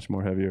 Much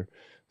more heavier.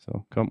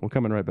 So we're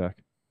coming right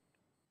back.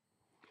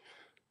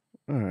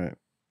 All right.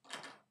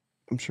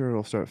 I'm sure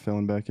it'll start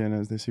filling back in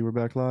as they see we're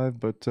back live,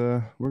 but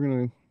we're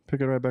going to pick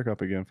it right back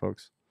up again,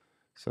 folks.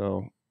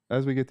 So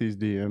as we get these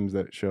DMs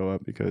that show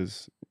up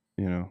because,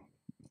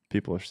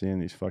 people are seeing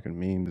these fucking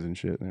memes and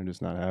shit and they're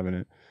just not having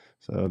it.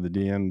 So the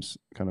DMs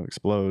kind of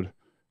explode.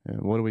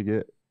 And what do we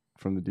get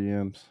from the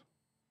DMs?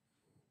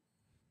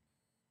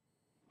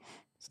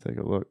 Let's take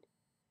a look.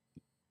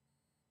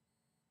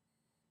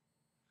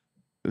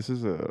 This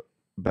is a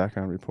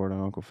background report on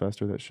Uncle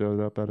Fester that showed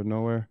up out of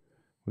nowhere,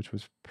 which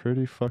was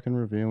pretty fucking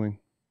revealing.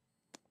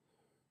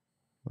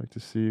 I'd like to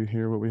see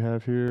here what we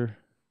have here.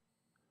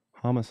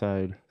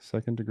 Homicide,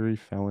 2nd-degree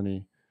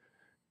felony.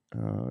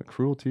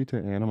 Cruelty to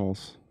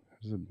animals.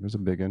 There's a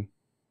big one.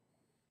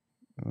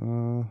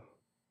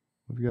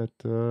 We've got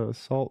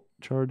assault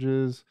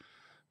charges,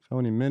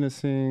 felony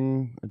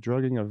menacing,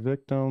 drugging a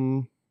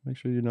victim. Make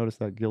sure you notice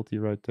that guilty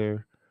right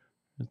there.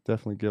 It's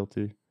definitely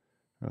guilty.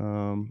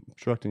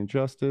 Obstructing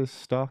justice,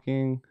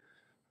 stalking,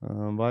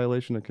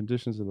 violation of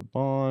conditions of the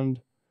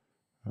bond,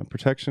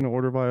 protection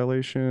order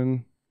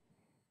violation,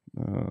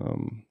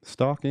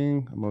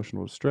 stalking,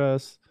 emotional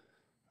distress,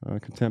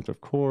 contempt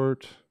of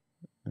court.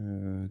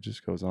 It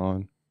just goes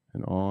on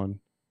and on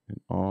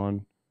and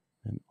on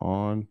and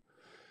on.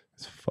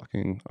 It's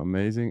fucking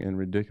amazing and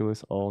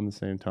ridiculous all in the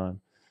same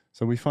time.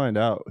 So we find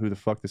out who the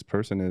fuck this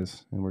person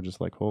is, and we're just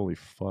like, holy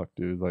fuck,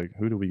 dude. Like,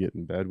 who do we get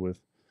in bed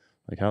with?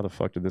 Like, how the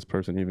fuck did this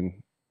person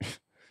even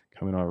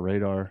come in our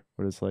radar?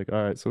 But it's like,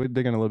 all right, so we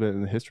dig in a little bit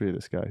in the history of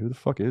this guy. Who the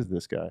fuck is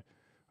this guy?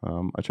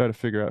 I try to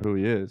figure out who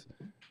he is.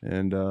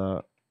 And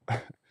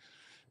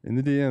in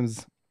the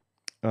DMs,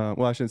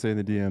 well, I shouldn't say in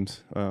the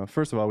DMs.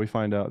 First of all, we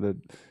find out that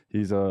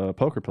he's a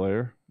poker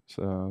player.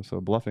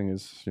 So bluffing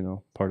is,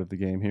 part of the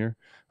game here.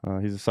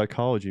 He's a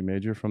psychology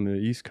major from the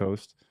East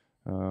Coast.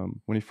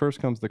 When he first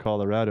comes to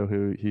Colorado,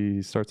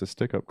 he starts a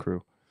stick-up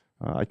crew.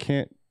 I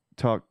can't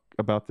talk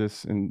about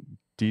this in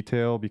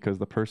detail because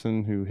the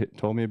person who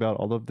told me about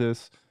all of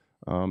this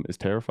is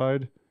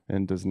terrified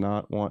and does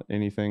not want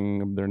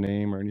anything of their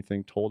name or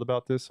anything told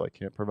about this, so I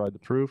can't provide the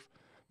proof.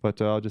 But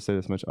I'll just say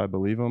this much: I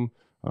believe him.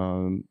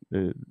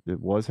 It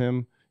was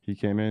him. He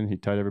came in, he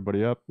tied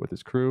everybody up with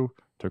his crew,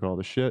 took all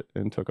the shit,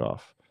 and took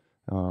off.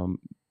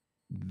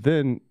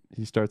 Then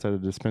he starts at a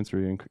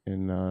dispensary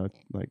in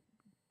like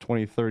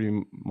 20,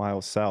 30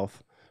 miles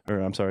south, or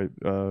I'm sorry,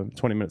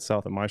 20 minutes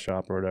south of my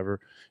shop or whatever.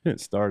 He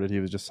didn't start it. He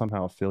was just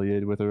somehow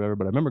affiliated with it or whatever.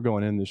 But I remember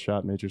going in this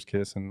shop, Nature's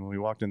Kiss, and when we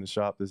walked in the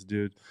shop, this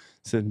dude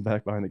sitting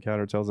back behind the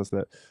counter tells us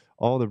that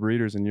all the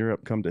breeders in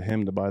Europe come to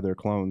him to buy their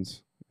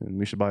clones. And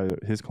we should buy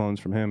his clones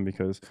from him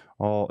because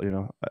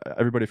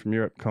everybody from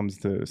Europe comes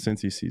to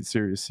Cincy Seeds,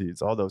 Serious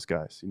Seeds, all those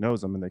guys. He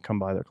knows them, and they come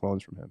buy their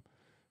clones from him.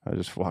 I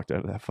just walked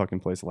out of that fucking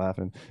place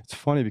laughing. It's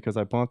funny because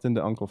I bumped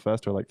into Uncle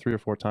Fester like 3 or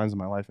 4 times in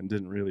my life and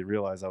didn't really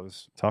realize I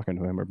was talking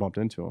to him or bumped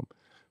into him.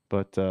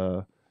 But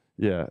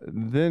yeah,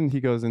 then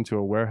he goes into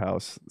a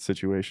warehouse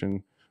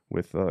situation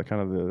with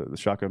kind of the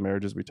shotgun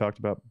marriages we talked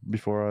about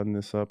before on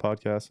this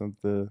podcast of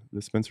the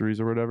dispensaries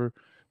or whatever.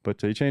 But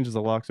he changes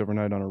the locks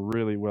overnight on a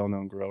really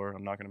well-known grower.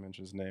 I'm not going to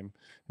mention his name.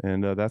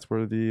 And that's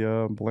where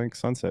the Blank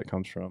Sunset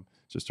comes from.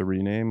 It's just a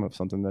rename of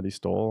something that he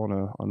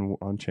stole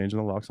on changing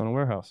the locks on a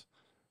warehouse.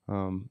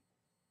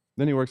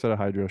 Then he works at a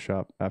hydro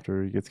shop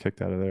after he gets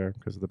kicked out of there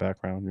because of the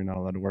background. You're not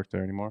allowed to work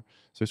there anymore.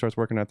 So he starts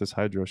working at this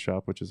hydro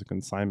shop, which is a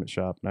consignment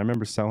shop. And I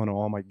remember selling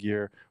all my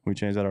gear when we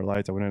changed out our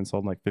lights. I went in and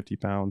sold like 50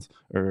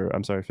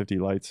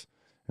 lights.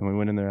 And when we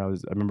went in there, I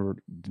remember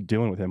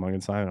dealing with him on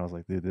consignment. I was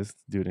like, dude, this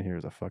dude in here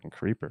is a fucking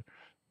creeper,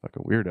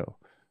 fucking weirdo.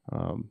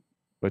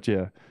 But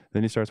yeah,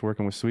 then he starts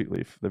working with Sweet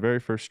Leaf. The very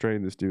first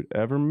strain this dude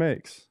ever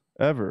makes,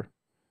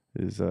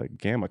 is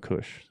Gamma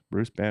Kush,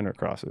 Bruce Banner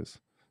crosses.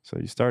 So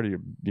you started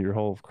your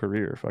whole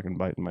career fucking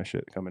biting my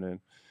shit coming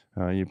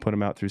in. You put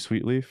them out through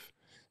Sweet Leaf.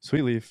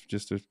 Sweet Leaf,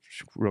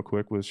 real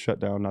quick, was shut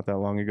down not that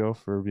long ago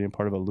for being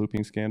part of a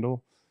looping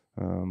scandal.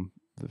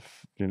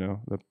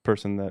 The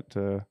person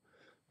that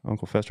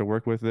Uncle Fester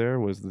worked with there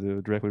was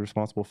directly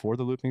responsible for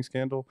the looping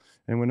scandal.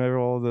 And whenever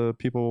all the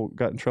people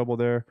got in trouble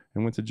there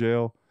and went to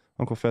jail,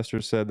 Uncle Fester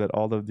said that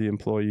all of the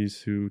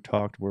employees who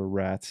talked were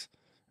rats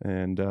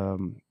and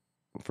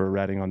for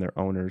ratting on their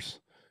owners.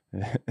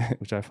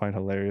 Which I find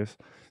hilarious.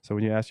 So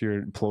when you ask your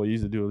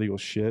employees to do illegal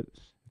shit,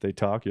 if they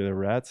talk, they're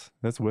rats.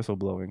 That's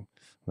whistleblowing.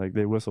 Like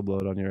they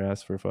whistleblowed on your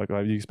ass for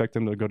fucking. You expect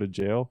them to go to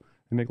jail?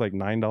 They make like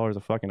 $9 a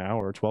fucking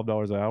hour, or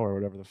 $12 an hour, or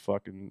whatever the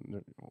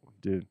fucking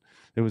dude.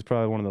 It was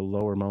probably one of the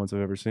lower moments I've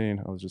ever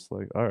seen. I was just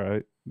like, all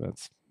right,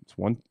 it's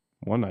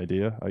one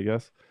idea, I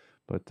guess.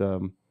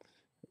 But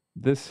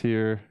this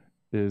here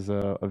is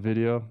a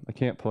video. I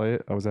can't play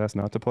it. I was asked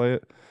not to play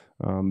it.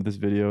 This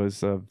video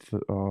is of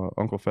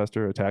Uncle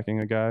Fester attacking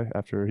a guy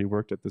after he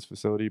worked at this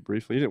facility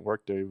briefly. He didn't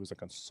work there. He was a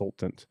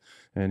consultant,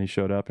 and he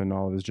showed up, and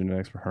all of his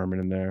genetics were Herman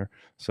in there.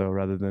 So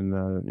rather than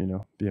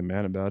be a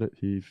man about it,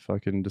 he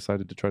fucking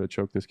decided to try to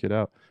choke this kid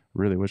out.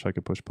 Really wish I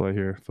could push play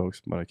here,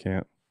 folks, but I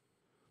can't.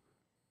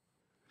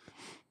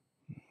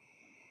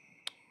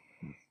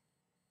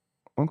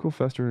 Uncle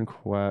Fester and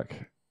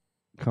Quack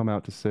come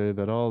out to say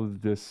that all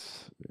of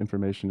this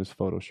information is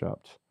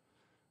photoshopped.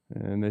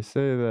 And they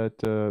say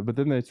that, but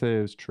then they say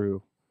it's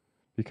true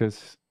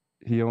because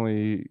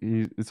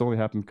it's only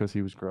happened because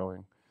he was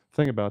growing. The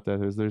thing about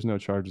that is there's no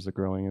charges of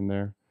growing in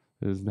there.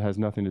 It has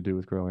nothing to do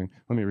with growing.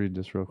 Let me read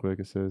this real quick.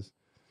 It says,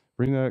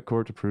 bring that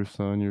court to proof,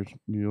 son.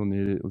 You'll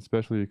need it,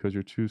 especially because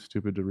you're too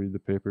stupid to read the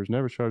papers.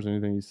 Never charged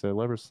anything, he said.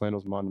 Lever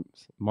slander's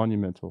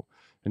monumental.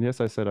 And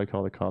yes, I said I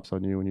call the cops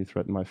on you when you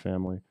threatened my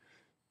family.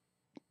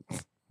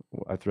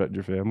 I threatened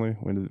your family?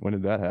 When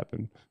did that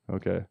happen?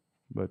 Okay,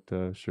 but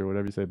sure,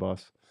 whatever you say,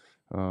 boss.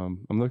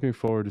 I'm looking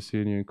forward to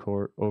seeing you in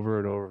court over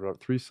and over.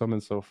 3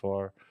 summons so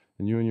far,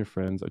 and you and your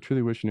friends. I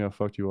truly wish you knew how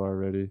fucked you are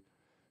already.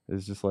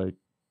 It's just like,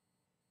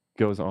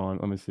 goes on.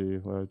 Let me see.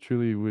 I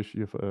truly wish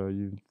you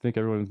think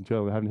everyone in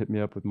jail haven't hit me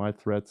up with my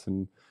threats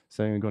and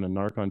saying I'm going to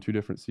narc on 2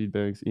 different seed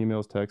banks,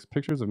 emails, texts,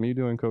 pictures of me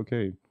doing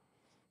cocaine.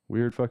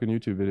 Weird fucking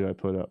YouTube video I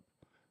put up.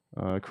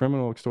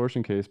 Criminal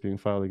extortion case being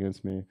filed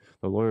against me.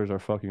 The lawyers are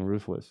fucking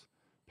ruthless.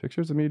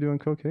 Pictures of me doing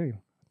cocaine.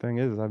 Thing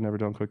is, I've never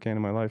done cocaine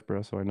in my life,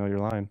 bro, so I know you're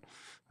lying.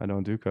 I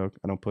don't do coke.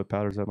 I don't put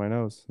powders up my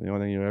nose. The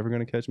only thing you're ever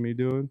going to catch me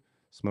doing,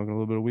 smoking a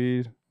little bit of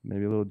weed,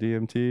 maybe a little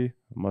DMT,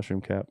 a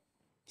mushroom cap.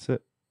 That's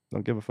it.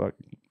 Don't give a fuck.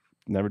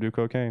 Never do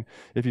cocaine.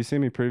 If you see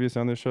me previous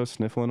on this show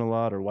sniffling a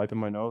lot or wiping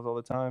my nose all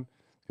the time,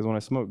 because when I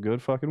smoke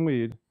good fucking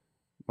weed,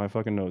 my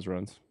fucking nose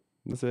runs.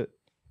 That's it.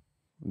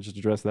 I'll just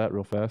address that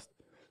real fast.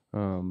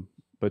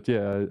 But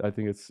yeah, I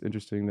think it's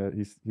interesting that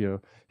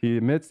he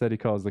admits that he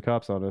calls the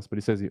cops on us, but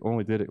he says he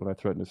only did it when I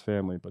threatened his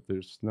family. But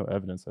there's no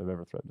evidence I've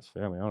ever threatened his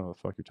family. I don't know what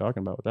the fuck you're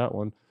talking about with that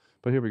one.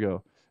 But here we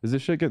go. Is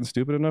this shit getting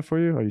stupid enough for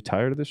you? Are you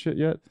tired of this shit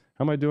yet?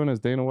 How am I doing as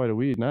Dana White of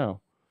weed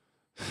now?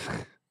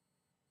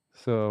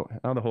 So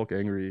now the Hulk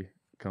angry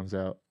comes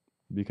out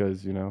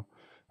because,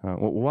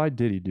 why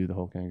did he do the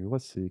Hulk angry?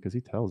 Let's see, because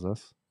he tells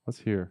us. Let's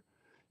hear.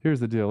 Here's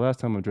the deal. Last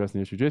time I'm addressing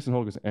the issue, Jason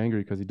Hulk is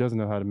angry because he doesn't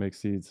know how to make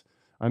seeds.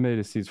 I made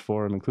his seeds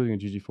for him, including a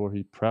GG4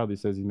 he proudly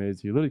says he made.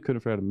 So he literally couldn't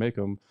figure out how to make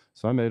them,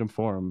 so I made them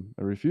for him.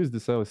 I refused to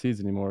sell his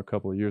seeds anymore a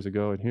couple of years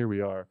ago, and here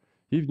we are.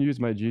 He even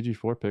used my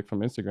GG4 pick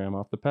from Instagram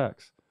off the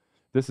packs.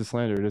 This is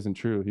slander. It isn't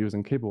true. He was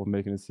incapable of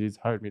making his seeds,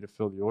 hired me to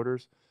fill the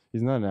orders.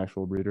 He's not an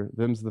actual breeder.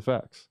 Them's the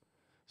facts.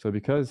 So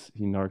because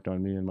he narked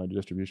on me and my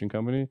distribution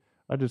company,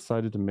 I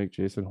decided to make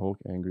Jason Hulk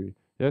angry.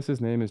 Yes,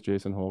 his name is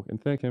Jason Hulk, and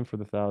thank him for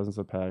the thousands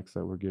of packs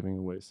that we're giving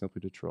away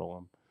simply to troll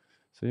him.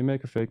 So you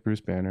make a fake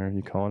Bruce Banner,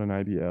 you call it an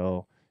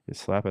IBL, you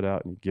slap it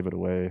out and you give it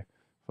away.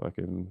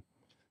 Fucking,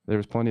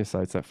 there's plenty of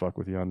sites that fuck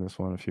with you on this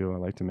one. A few I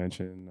like to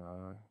mention: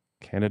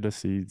 Canada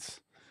Seeds,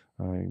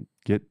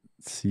 Get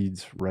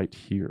Seeds Right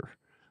Here,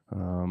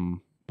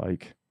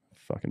 Bike,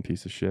 fucking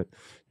piece of shit.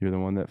 You're the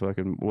one that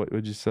fucking, what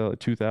would you sell at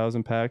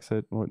 2,000 packs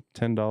at what,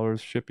 $10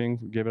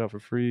 shipping? Give it out for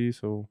free.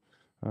 So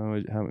how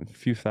a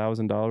few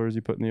 $1,000s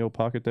you put in the old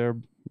pocket there?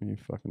 You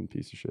fucking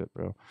piece of shit,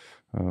 bro.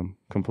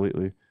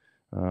 Completely.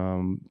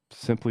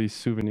 Simply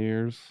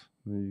Souvenirs.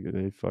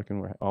 They fucking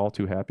were all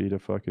too happy to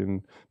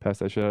fucking pass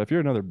that shit out. If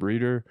you're another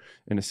breeder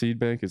in a seed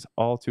bank, is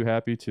all too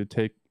happy to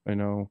take,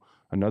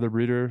 another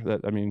breeder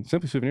that,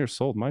 Simply Souvenirs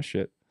sold my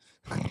shit.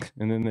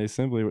 And then they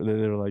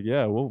were like,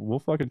 yeah, we'll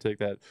fucking take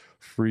that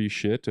free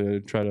shit to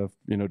try to,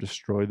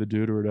 destroy the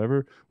dude or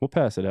whatever. We'll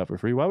pass it out for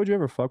free. Why would you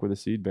ever fuck with a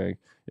seed bank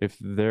if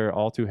they're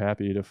all too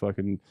happy to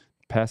fucking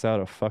pass out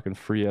a fucking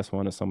free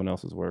S1 of someone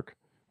else's work?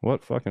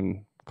 What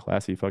fucking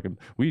classy fucking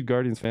Weed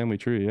Guardians family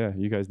tree. Yeah,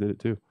 you guys did it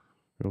too.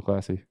 Real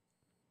classy.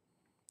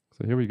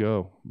 So here we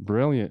go.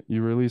 Brilliant.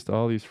 You released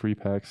all these free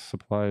packs,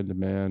 supply and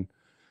demand.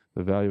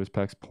 The value of his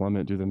packs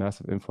plummet due to the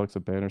massive influx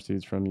of banner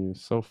seeds from you.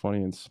 So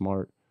funny and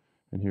smart.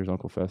 And here's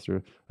Uncle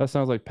Fester. That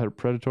sounds like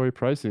predatory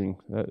pricing.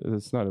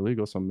 It's not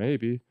illegal, so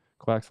maybe.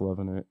 Quack's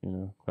loving it.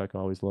 Quack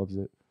always loves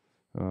it.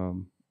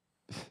 You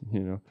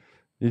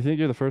think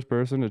you're the first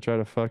person to try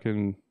to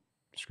fucking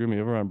screw me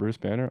over on Bruce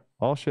Banner?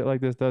 All shit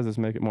like this does is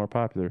make it more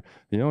popular.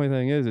 The only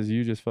thing is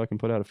you just fucking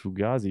put out a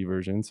Fugazi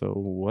version, so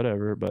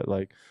whatever. But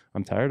like,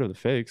 I'm tired of the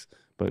fakes.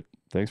 But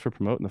thanks for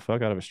promoting the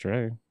fuck out of a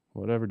strain.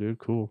 Whatever, dude.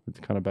 Cool.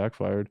 It kind of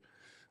backfired.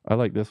 I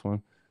like this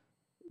one.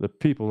 The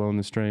people own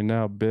the strain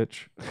now,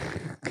 bitch.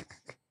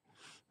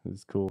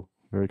 It's cool.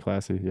 Very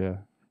classy. Yeah.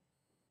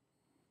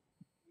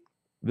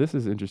 This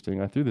is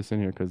interesting. I threw this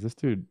in here because this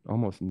dude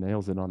almost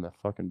nails it on the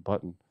fucking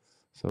button.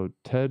 So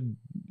Ted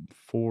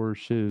for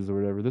Shiz or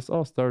whatever. This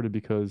all started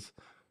because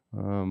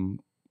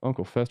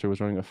Uncle Fester was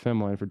running a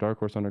fem line for Dark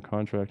Horse under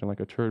contract, and like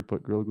a turd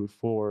put Gorilla Glue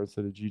 4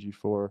 instead of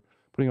GG4,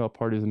 putting all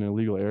parties in an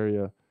illegal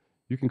area.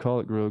 You can call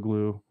it Gorilla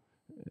Glue.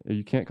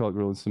 You can't call it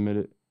Gorilla and submit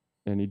it.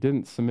 And he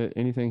didn't submit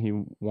anything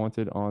he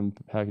wanted on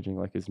the packaging,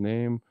 like his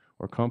name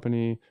or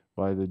company,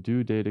 by the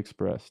due date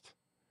expressed.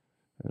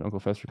 And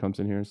Uncle Fester comes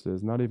in here and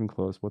says, not even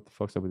close. What the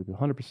fuck's up with you?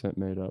 100%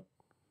 made up.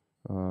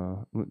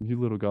 You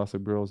little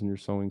gossip girls in your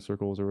sewing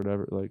circles or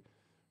whatever. Like,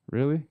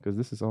 really? Because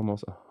this is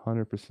almost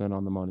 100%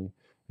 on the money.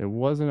 It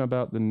wasn't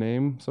about the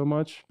name so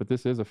much, but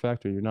this is a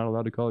factor. You're not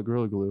allowed to call it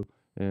Gorilla Glue.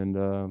 And,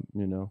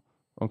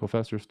 Uncle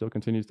Fester still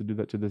continues to do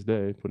that to this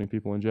day, putting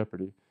people in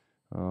jeopardy.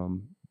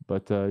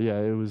 Yeah,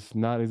 it was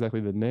not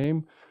exactly the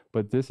name,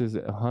 but this is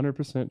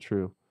 100%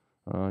 true.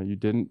 You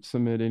didn't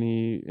submit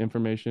any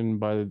information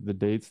by the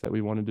dates that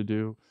we wanted to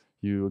do.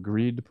 You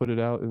agreed to put it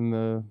out in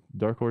the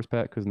Dark Horse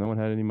pack because no one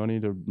had any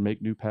money to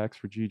make new packs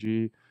for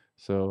GG.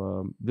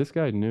 So this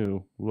guy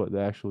knew what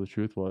the actual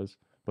truth was.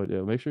 But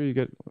yeah, make sure you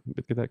get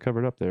that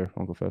covered up there,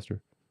 Uncle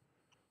Fester.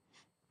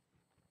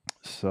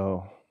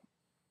 So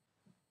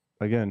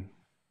again,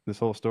 this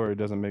whole story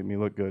doesn't make me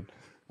look good.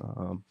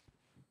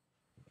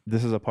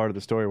 This is a part of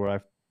the story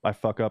where I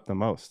fuck up the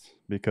most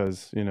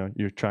because,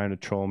 you're trying to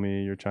troll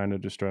me. You're trying to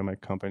destroy my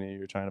company.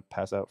 You're trying to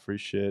pass out free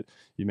shit.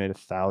 You made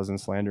 1,000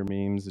 slander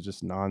memes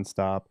just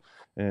nonstop.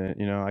 And,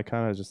 I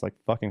kind of just like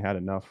fucking had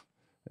enough.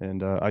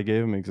 And I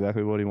gave him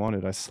exactly what he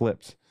wanted. I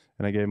slipped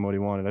and I gave him what he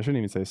wanted. I shouldn't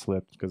even say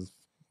slipped because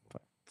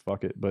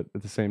fuck it. But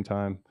at the same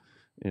time,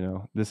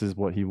 this is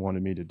what he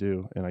wanted me to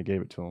do. And I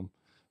gave it to him.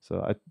 So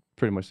I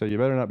pretty much said, you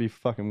better not be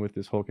fucking with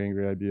this Hulk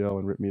Angry IBL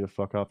and rip me the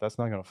fuck off. That's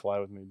not going to fly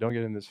with me. Don't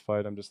get in this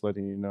fight. I'm just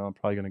letting you know I'm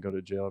probably going to go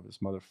to jail for this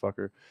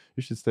motherfucker.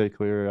 You should stay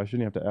clear. I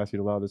shouldn't have to ask you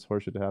to allow this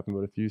horseshit to happen.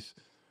 But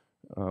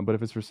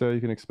if it's for sale,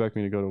 you can expect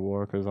me to go to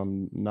war because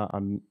I'm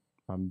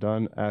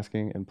done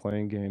asking and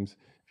playing games.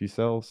 If you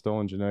sell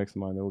stolen genetics of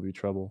mine, there will be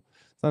trouble.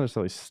 It's not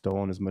necessarily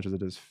stolen as much as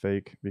it is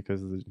fake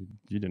because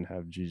you didn't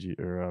have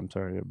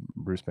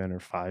Bruce Banner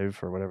 5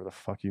 or whatever the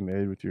fuck you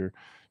made with your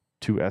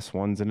 2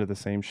 S1s into the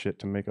same shit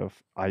to make a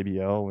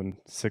IBL in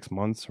 6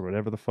 months or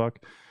whatever the fuck.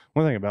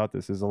 One thing about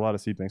this is a lot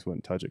of seed banks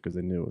wouldn't touch it because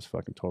they knew it was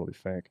fucking totally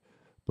fake.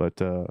 But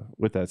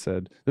with that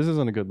said, this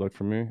isn't a good look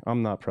for me.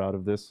 I'm not proud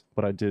of this,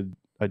 but I did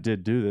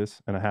do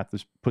this, and I have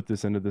to put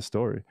this into this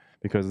story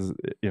because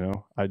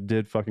I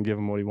did fucking give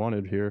him what he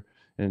wanted here,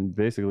 and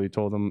basically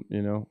told him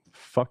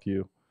fuck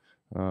you.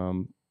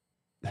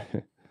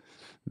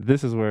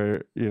 This is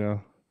where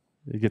it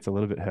gets a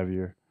little bit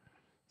heavier.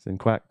 And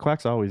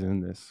Quack's always in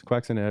this.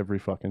 Quack's in every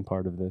fucking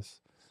part of this.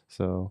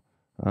 So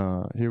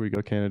here we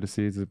go. Canada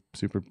Seeds, a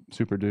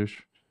super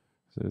douche.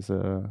 Says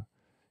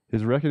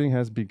His reckoning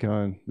has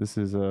begun. This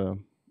is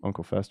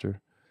Uncle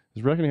Fester.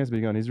 His reckoning has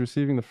begun. He's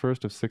receiving the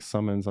first of 6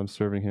 summons. I'm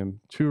serving him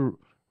 2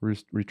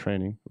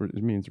 retraining.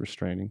 It means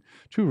restraining.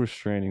 2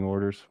 restraining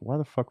orders. Why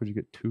the fuck would you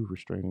get 2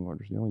 restraining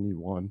orders? You only need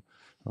 1.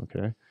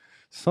 Okay.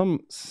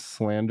 Some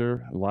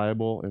slander,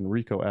 libel, and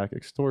RICO Act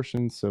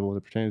extortion, civil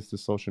that pertains to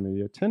social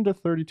media. 10 to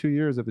 32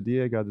 years if the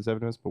DA got this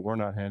evidence, but we're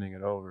not handing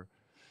it over.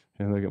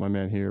 And look at my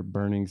man here,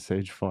 burning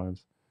Sage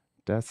Farms.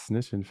 That's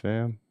snitching,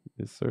 fam.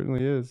 It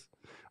certainly is.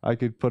 I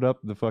could put up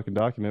the fucking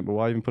document, but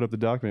why even put up the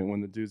document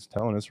when the dude's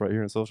telling us right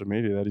here on social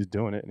media that he's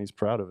doing it and he's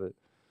proud of it?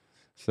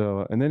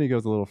 So, and then he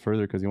goes a little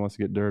further because he wants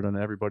to get dirt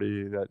on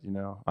everybody that, you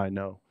know, I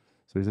know.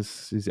 So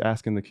he's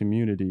asking the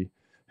community,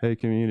 hey,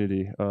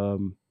 community,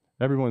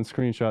 everyone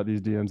screenshot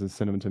these DMs and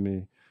send them to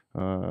me.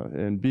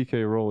 And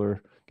BK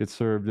Roller gets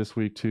served this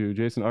week too.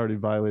 Jason already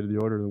violated the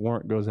order. The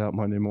warrant goes out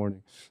Monday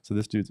morning. So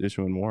this dude's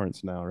issuing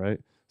warrants now, right?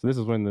 So this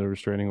is when the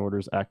restraining order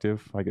is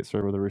active. I get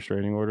served with a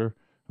restraining order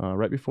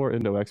right before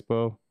Indo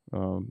Expo.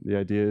 The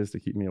idea is to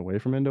keep me away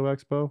from Indo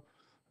Expo,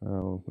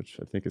 which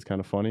I think is kind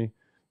of funny.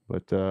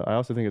 But I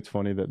also think it's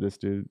funny that this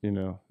dude, you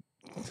know,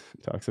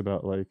 talks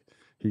about like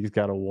he's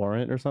got a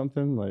warrant or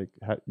something. Like,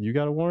 you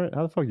got a warrant?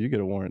 How the fuck do you get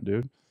a warrant,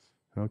 dude?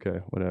 Okay,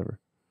 whatever.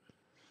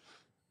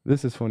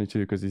 This is funny too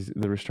because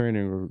the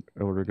restraining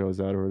order goes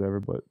out or whatever,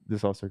 but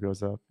this also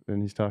goes up,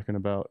 and he's talking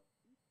about,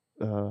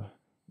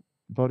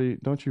 buddy,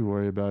 don't you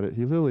worry about it.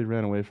 He literally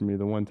ran away from me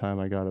the one time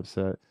I got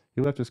upset.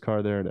 He left his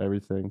car there and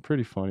everything.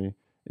 Pretty funny.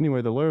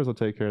 Anyway, the lawyers will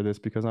take care of this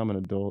because I'm an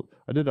adult.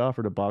 I did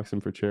offer to box him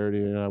for charity,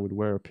 and I would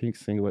wear a pink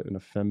singlet and a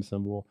femme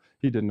symbol.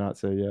 He did not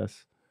say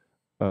yes.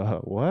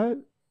 What?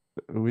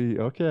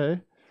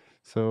 Okay.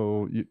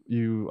 So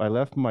I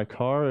left my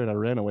car and I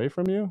ran away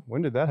from you?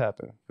 When did that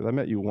happen? Because I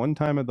met you one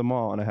time at the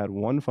mall and I had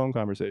one phone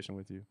conversation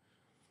with you.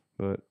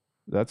 But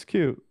that's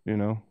cute, you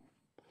know.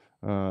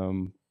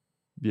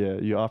 Yeah,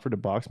 you offered to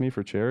box me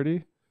for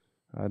charity?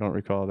 I don't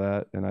recall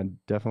that, and I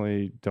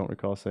definitely don't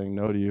recall saying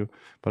no to you.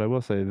 But I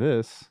will say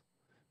this.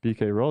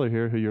 BK Roller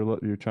here, who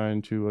you're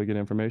trying to get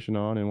information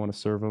on and want to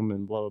serve him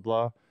and blah, blah,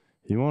 blah.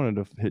 He wanted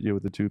to hit you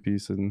with the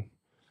 2-piece and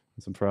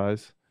some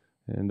fries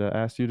and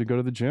asked you to go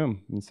to the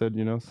gym and said,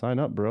 you know, sign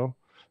up, bro.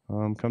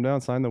 Come down,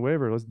 sign the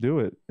waiver. Let's do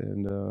it.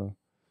 And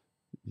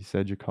you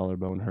said your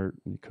collarbone hurt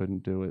and you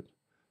couldn't do it.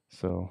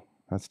 So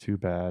that's too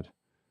bad.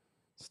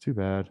 It's too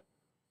bad.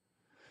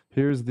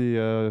 Here's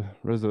the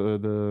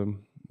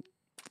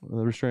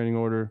restraining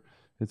order.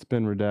 It's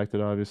been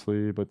redacted,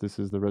 obviously, but this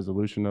is the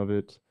resolution of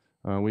it.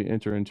 We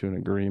enter into an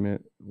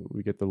agreement.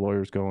 We get the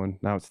lawyers going.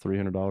 Now it's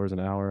 $300 an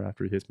hour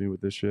after he hits me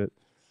with this shit.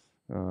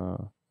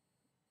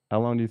 How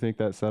long do you think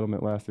that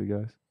settlement lasted,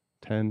 guys?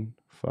 10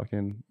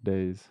 fucking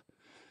days.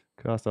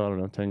 Cost, I don't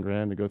know, 10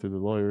 grand to go through the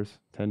lawyers.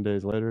 10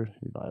 days later,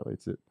 he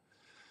violates it.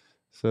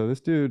 So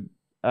this dude,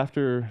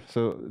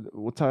 so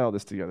we'll tie all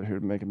this together here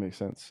to make it make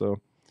sense. So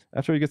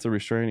after he gets a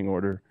restraining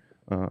order,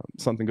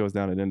 something goes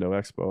down at Indo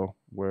Expo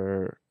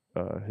where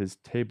his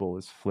table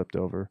is flipped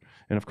over.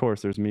 And of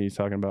course, there's me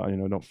talking about, you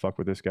know, don't fuck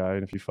with this guy.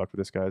 And if you fuck with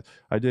this guy,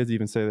 I did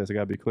even say this, I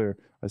gotta be clear.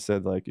 I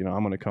said, like, you know,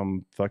 I'm gonna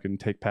come fucking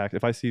take packs.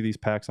 If I see these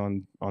packs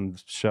on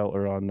shell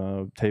or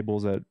on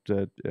tables at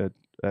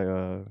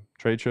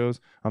trade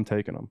shows, I'm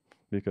taking them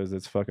because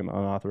it's fucking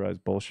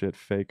unauthorized bullshit,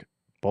 fake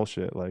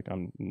bullshit. Like,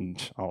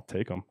 I'll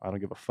take them. I don't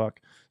give a fuck.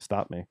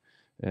 Stop me.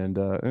 And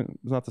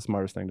it's not the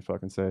smartest thing to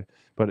fucking say,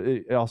 but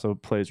it also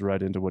plays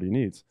right into what he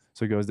needs.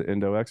 So he goes to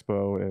Indo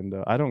Expo, and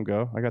I don't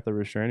go. I got the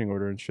restraining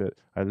order and shit.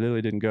 I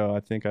literally didn't go. I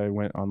think I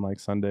went on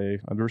like Sunday.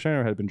 The restraining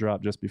order had been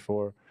dropped just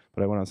before,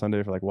 but I went on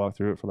Sunday for like walk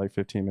through it for like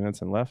 15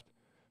 minutes and left.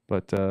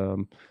 But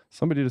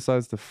somebody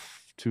decides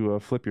to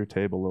flip your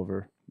table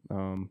over.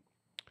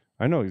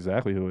 I know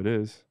exactly who it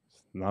is.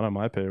 It's not on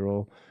my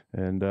payroll.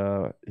 And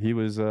he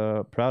was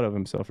proud of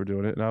himself for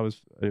doing it. And I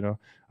was, you know,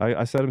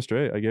 I set him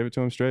straight. I gave it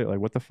to him straight. Like,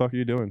 what the fuck are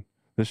you doing?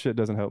 This shit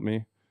doesn't help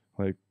me.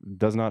 Like,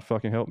 does not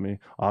fucking help me.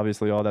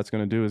 Obviously, all that's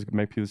going to do is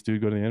make this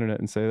dude go to the internet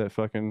and say that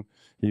fucking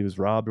he was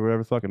robbed or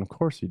whatever fucking. Of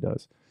course he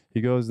does.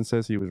 He goes and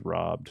says he was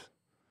robbed.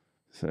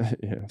 So,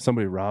 yeah,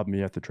 somebody robbed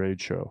me at the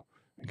trade show.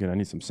 Again, I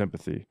need some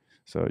sympathy.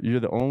 So you're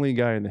the only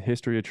guy in the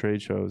history of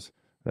trade shows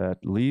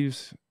that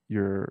leaves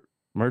your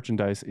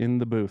merchandise in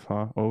the booth,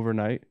 huh?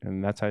 Overnight,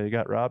 and that's how you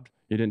got robbed?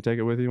 You didn't take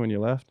it with you when you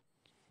left?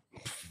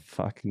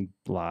 Fucking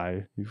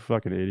lie. You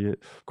fucking idiot.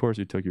 Of course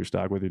you took your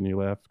stock with you and you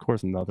left. Of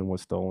course nothing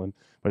was stolen,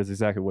 but it's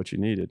exactly what you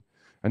needed.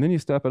 And then you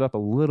step it up a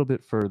little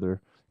bit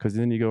further because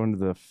then you go into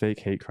the fake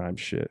hate crime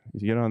shit.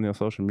 You get on the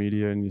social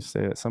media and you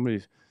say that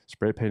somebody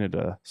spray painted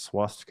a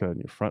swastika in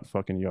your front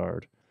fucking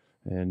yard.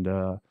 And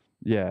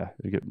yeah,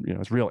 you get, you know,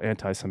 it's real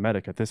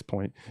anti-Semitic at this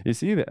point. You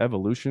see the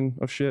evolution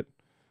of shit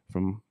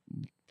from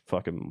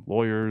fucking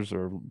lawyers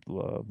or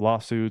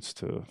lawsuits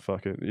to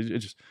fucking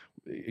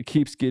it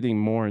keeps getting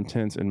more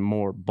intense and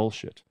more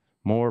bullshit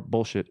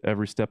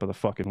every step of the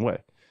fucking way.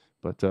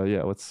 But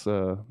yeah, let's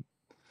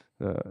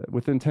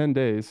within 10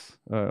 days,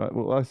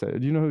 well, I said,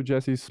 do you know who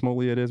Jesse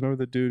Smollett is?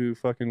 Remember the dude who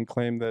fucking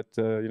claimed that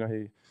you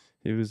know,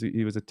 he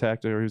was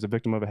attacked or he was a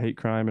victim of a hate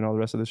crime and all the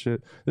rest of this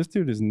shit. This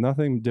dude is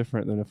nothing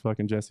different than a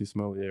fucking Jesse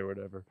Smollett or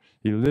whatever.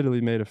 He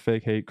literally made a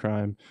fake hate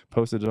crime,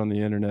 posted it on the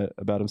internet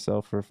about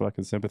himself for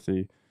fucking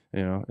sympathy.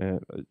 You know,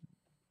 and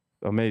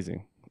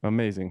amazing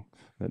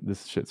that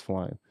this shit's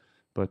flying.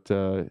 But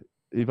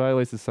he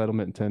violates the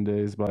settlement in 10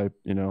 days by,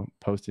 you know,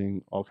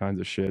 posting all kinds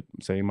of shit,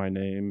 saying my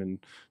name and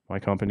my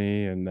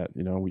company and that,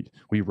 you know,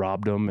 we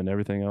robbed him and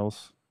everything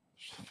else.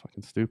 It's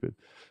fucking stupid.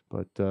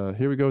 But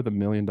here we go with the $1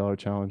 million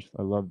challenge.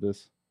 I love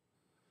this.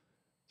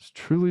 It's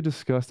truly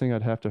disgusting.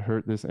 I'd have to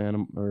hurt this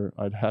animal, or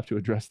I'd have to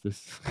address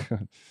this.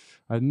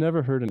 I'd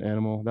never hurt an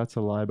animal. That's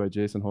a lie by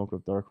Jason Holk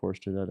of Dark Horse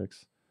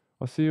Genetics.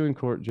 I'll see you in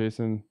court,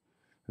 Jason.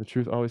 The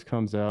truth always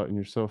comes out, and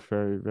you're so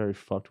very, very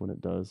fucked when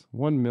it does.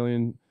 1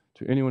 million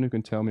to anyone who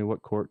can tell me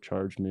what court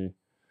charged me.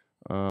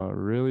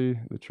 Really,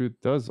 the truth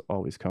does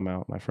always come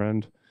out, my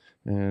friend.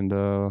 And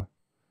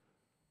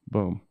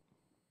boom.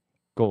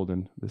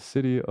 Golden, the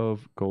city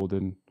of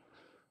Golden.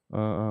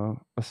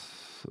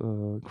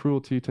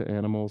 Cruelty to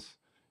animals.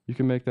 You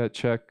can make that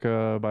check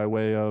by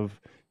way of,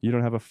 you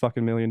don't have a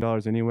fucking $1 million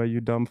anyway,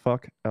 you dumb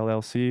fuck,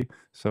 LLC.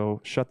 So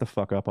shut the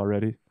fuck up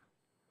already.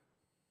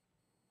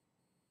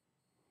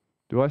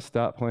 Do I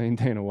stop playing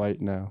Dana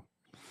White now?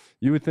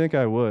 You would think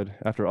I would.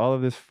 After all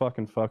of this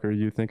fucking fucker,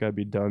 you think I'd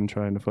be done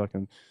trying to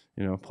fucking,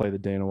 you know, play the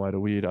Dana White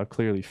of weed. I've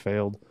clearly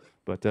failed.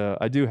 But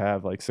I do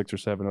have like 6 or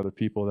 7 other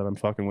people that I'm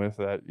fucking with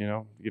that, you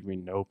know, give me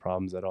no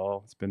problems at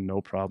all. It's been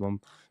no problem.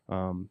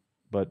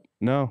 But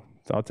no,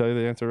 I'll tell you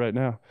the answer right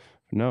now.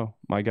 No,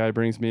 my guy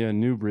brings me a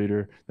new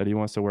breeder that he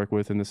wants to work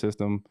with in the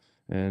system.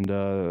 And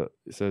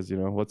says, you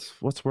know,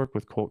 let's work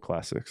with Colt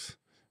Classics.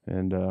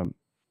 And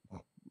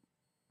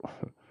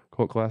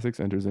Colt Classics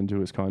enters into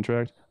his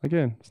contract.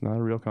 Again, it's not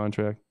a real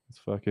contract. It's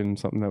fucking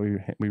something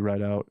that we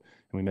write out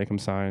and we make him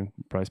sign,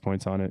 price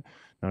points on it.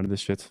 None of this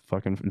shit's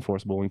fucking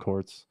enforceable in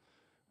courts.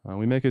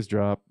 We make his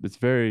drop. It's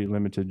very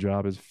limited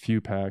drop. It's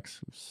few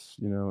packs.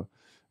 You know,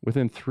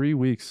 within 3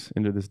 weeks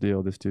into this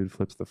deal, this dude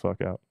flips the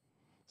fuck out.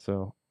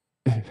 So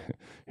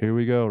here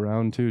we go,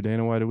 round 2,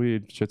 Dana White of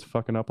weed. Shit's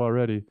fucking up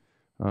already.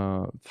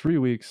 3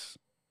 weeks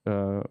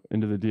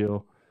into the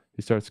deal,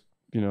 he starts,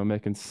 you know,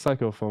 making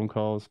psycho phone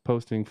calls,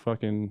 posting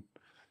fucking,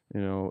 you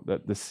know,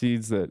 that the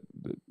seeds that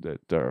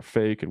are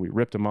fake, and we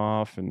ripped them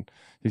off. And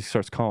he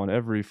starts calling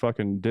every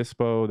fucking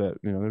dispo that,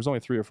 you know, there's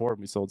only 3 or 4 of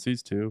them he sold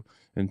seeds to,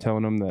 and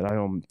telling them that I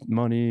owe him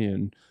money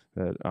and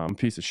that I'm a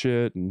piece of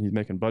shit, and he's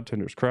making bud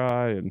tenders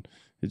cry. And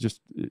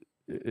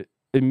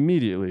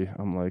immediately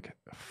I'm like,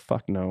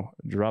 fuck no,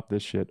 drop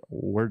this shit.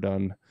 We're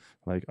done.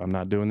 Like, I'm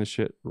not doing this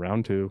shit.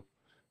 Round 2.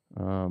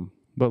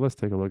 But let's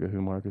take a look at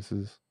who Marcus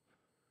is.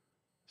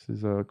 This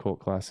is Colt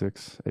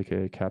Classics,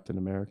 aka Captain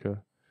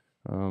America.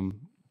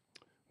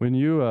 When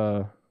you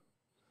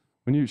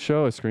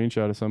show a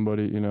screenshot of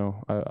somebody, you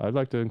know, I'd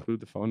like to include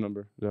the phone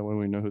number. That way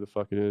we know who the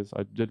fuck it is.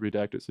 I did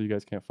redact it so you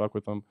guys can't fuck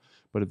with them,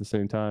 but at the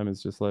same time,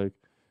 it's just like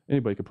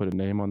anybody could put a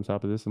name on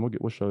top of this, and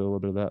we'll show you a little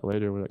bit of that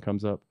later when it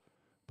comes up.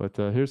 But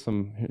here's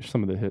some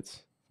of the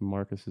hits from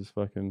Marcus's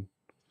fucking.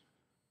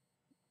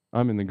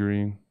 I'm in the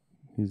green.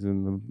 He's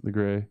in the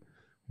gray.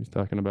 He's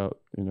talking about,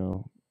 you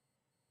know,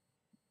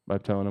 I'm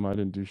telling him I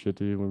didn't do shit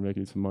to you. We're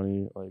making some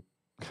money. Like,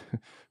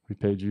 we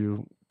paid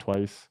you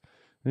twice.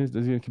 And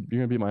you're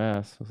gonna beat my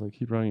ass. I was like,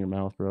 keep running your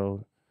mouth,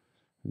 bro.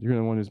 You're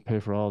gonna want to pay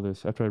for all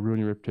this. After I ruin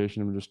your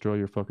reputation, I'm gonna destroy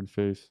your fucking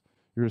face.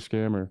 You're a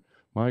scammer.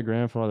 My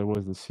grandfather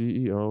was the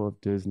CEO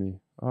of Disney.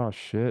 Oh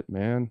shit,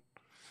 man.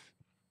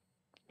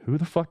 Who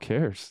the fuck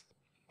cares?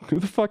 Who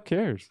the fuck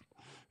cares?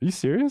 Are you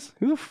serious?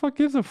 Who the fuck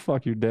gives a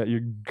fuck your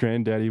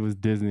granddaddy was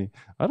Disney?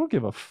 I don't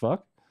give a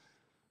fuck.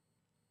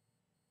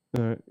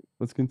 All right,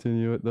 let's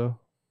continue it though.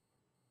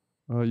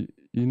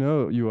 You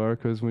know you are,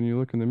 because when you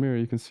look in the mirror,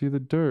 you can see the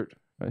dirt.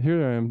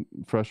 Here I am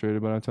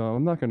frustrated, but I tell him,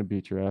 I'm not going to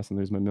beat your ass and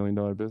lose my $1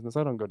 million business.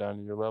 I don't go down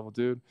to your level,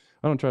 dude.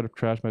 I don't try to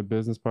crash my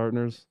business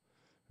partners.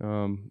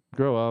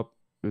 Grow up.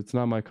 It's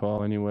not my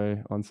call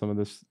anyway on some of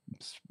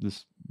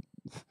this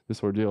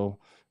ordeal.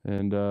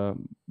 And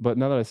but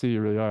now that I see you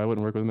really are, I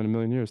wouldn't work with him in a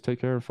million years.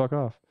 Take care and fuck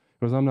off.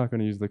 Because I'm not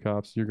going to use the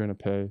cops. You're going to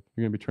pay.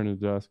 You're going to be turned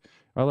to dust.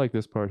 I like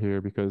this part here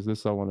because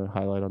this I want to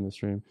highlight on the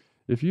stream.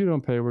 If you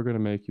don't pay, we're going to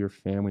make your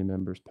family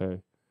members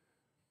pay.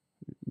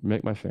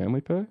 Make my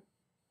family pay?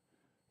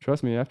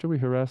 Trust me, after we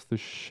harass the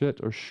shit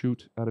or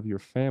shoot out of your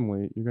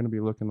family, you're going to be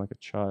looking like a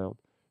child.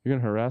 You're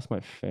going to harass my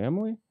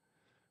family?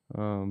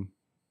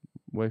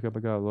 Wake up, I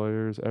got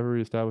lawyers.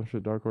 Every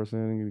establishment Dark Horse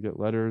in, you get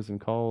letters and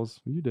calls.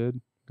 You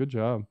did. Good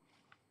job.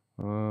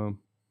 You're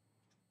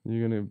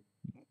going to,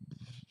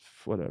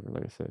 whatever,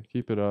 like I say,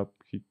 keep it up.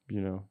 Keep,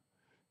 you know,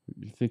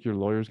 you think your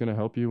lawyer's going to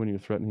help you when you're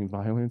threatening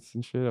violence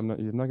and shit? You're not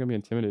going to be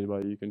intimidated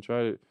by it. You can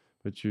try to,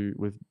 but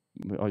with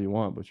all you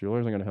want, but your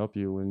lawyer's not going to help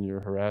you when you're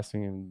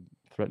harassing and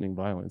threatening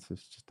violence. It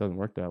just doesn't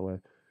work that way.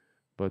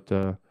 But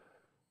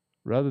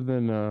rather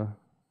than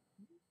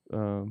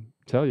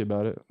tell you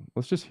about it,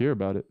 let's just hear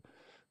about it.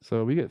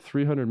 So we get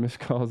 300 missed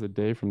calls a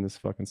day from this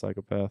fucking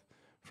psychopath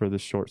for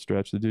this short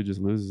stretch. The dude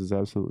just loses his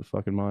absolute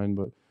fucking mind.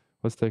 But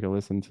let's take a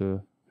listen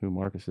to who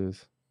Marcus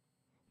is.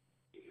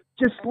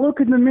 Just look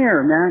in the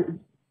mirror, man.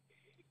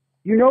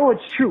 You know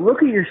it's true.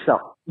 Look at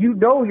yourself. You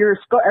know you're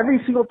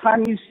every single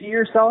time you see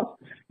yourself,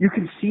 you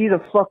can see the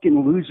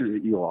fucking loser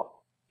that you are.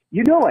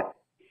 You know it.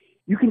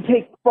 You can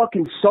take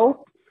fucking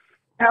soap.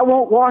 That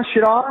won't wash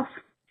it off.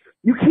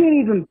 You can't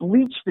even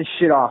bleach the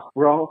shit off,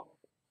 bro.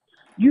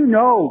 You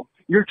know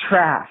you're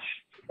trash.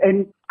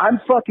 And I'm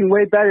fucking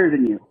way better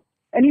than you.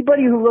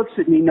 Anybody who looks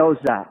at me knows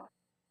that.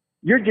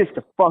 You're just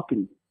a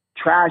fucking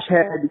trash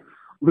head,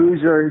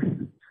 loser.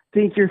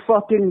 Think you're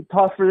fucking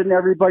tougher than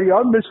everybody.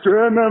 I'm Mr.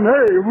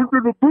 MMA. We're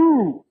gonna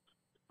boo.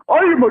 I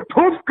am a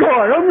tough guy.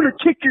 I'm gonna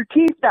kick your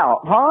teeth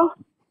out, huh?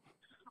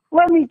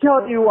 Let me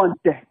tell you one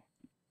thing.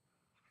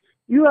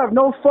 You have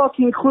no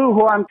fucking clue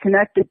who I'm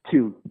connected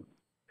to.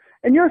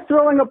 And you're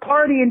throwing a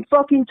party in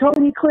fucking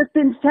Tony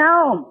Clifton's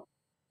town.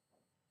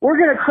 We're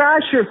gonna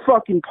crash your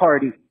fucking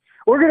party.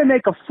 We're gonna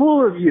make a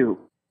fool of you.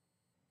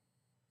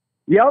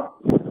 Yep.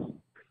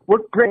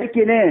 We're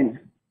breaking in.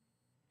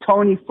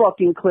 Tony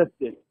fucking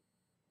Clifton.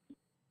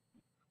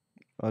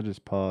 I'll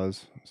just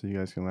pause so you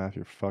guys can laugh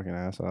your fucking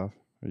ass off.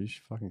 Are you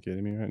fucking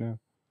kidding me right now?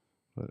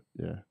 But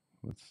yeah,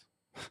 let's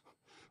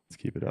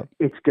keep it up.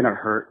 It's gonna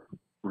hurt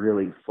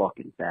really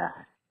fucking bad.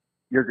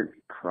 You're gonna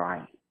be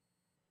crying.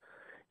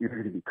 You're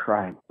gonna be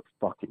crying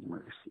for fucking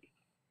mercy.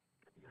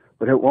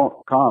 But it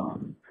won't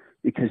come.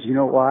 Because you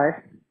know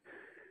why?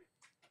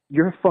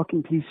 You're a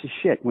fucking piece of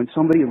shit. When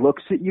somebody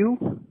looks at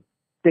you,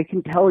 they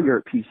can tell you're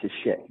a piece of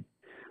shit.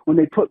 When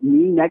they put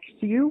me next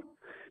to you,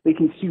 they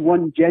can see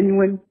one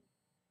genuine,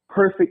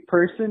 perfect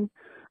person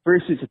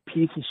versus a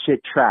piece of shit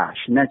trash.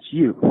 And that's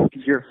you.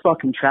 Because you're a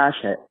fucking trash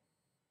head.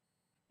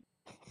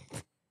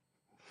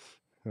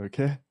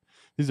 Okay.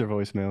 These are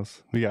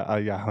voicemails.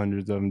 I got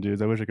hundreds of them,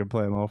 dudes. I wish I could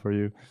play them all for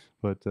you,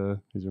 but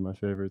these are my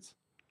favorites.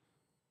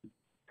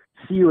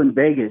 See you in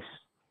Vegas,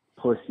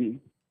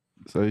 pussy.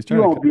 So he's trying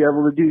You to won't be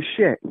able to do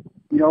shit.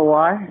 You know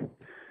why?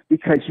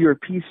 Because you're a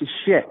piece of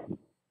shit.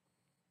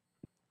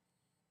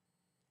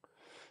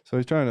 So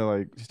he's trying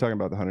to he's talking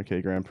about the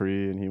 100K Grand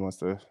Prix, and he wants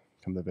to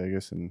come to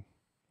Vegas and,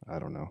 I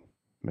don't know,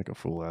 make a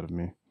fool out of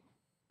me.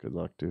 Good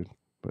luck, dude.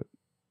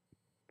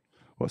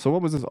 But so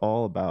what was this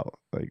all about?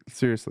 Like,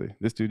 seriously,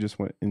 this dude just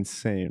went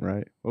insane,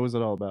 right? What was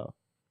it all about?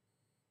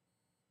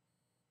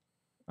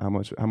 How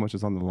much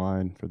is on the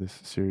line for this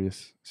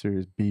serious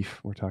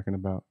beef we're talking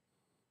about?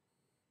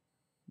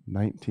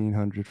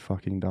 $1,900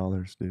 fucking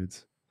dollars,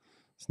 dudes.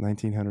 It's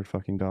 $1,900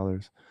 fucking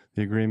dollars.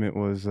 The agreement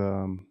was,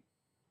 I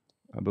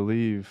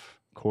believe,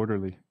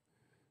 quarterly.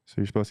 So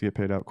you're supposed to get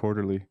paid out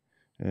quarterly.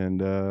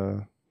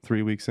 And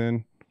 3 weeks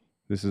in,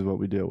 this is what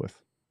we deal with.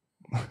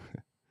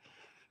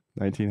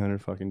 $1,900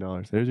 fucking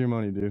dollars. There's your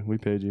money, dude. We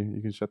paid you.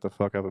 You can shut the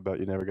fuck up about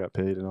you never got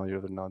paid and all your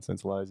other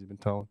nonsense lies you've been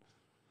telling.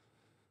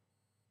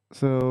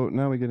 So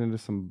now we get into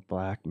some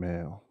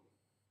blackmail.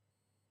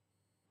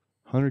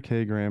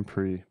 100K Grand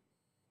Prix.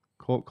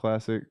 Cult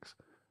Classics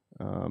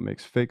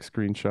makes fake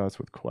screenshots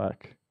with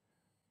Quack.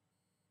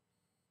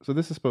 So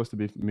this is supposed to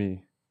be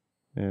me.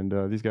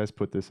 And these guys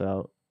put this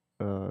out.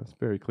 It's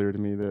very clear to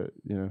me that,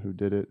 who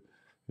did it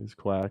is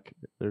Quack.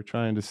 They're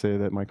trying to say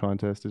that my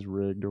contest is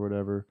rigged or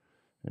whatever.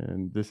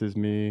 And this is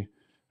me.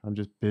 I'm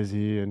just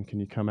busy. And can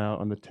you come out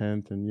on the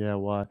 10th? And yeah,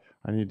 why?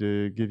 I need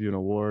to give you an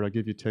award. I'll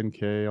give you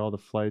 $10K. All the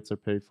flights are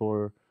paid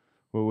for.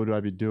 What would I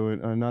be doing?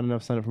 Not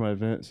enough sign up for my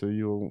event, so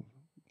you'll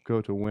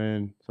go to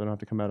win, so I don't have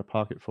to come out of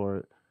pocket for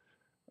it.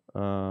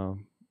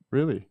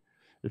 Really,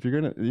 if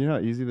you're gonna, you know how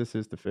easy this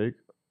is to fake.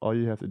 All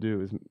you have to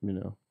do is,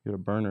 get a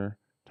burner,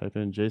 type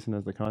in Jason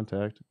as the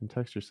contact, and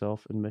text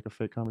yourself and make a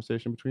fake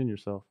conversation between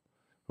yourself.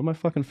 Put my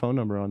fucking phone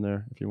number on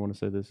there if you want to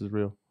say this is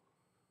real.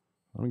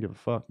 I don't give a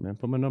fuck, man.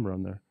 Put my number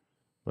on there.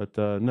 But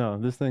no,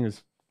 this thing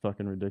is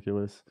fucking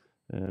ridiculous.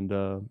 And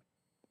the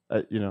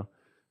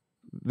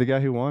guy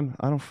who won,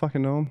 I don't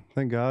fucking know him.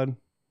 Thank God.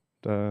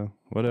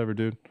 Whatever,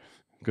 dude.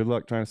 Good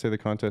luck trying to say the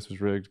contest was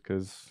rigged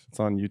because it's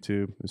on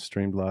YouTube. It's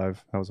streamed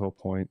live. That was the whole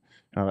point.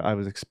 I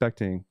was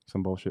expecting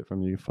some bullshit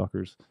from you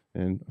fuckers,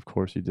 and of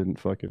course you didn't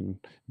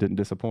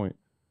disappoint.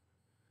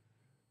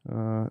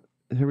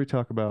 Here we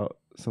talk about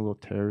some little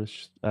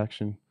terrorist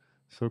action.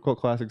 So Cult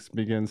Classics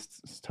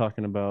begins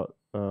talking about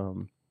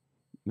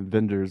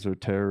vendors are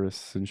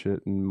terrorists and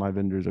shit, and my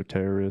vendors are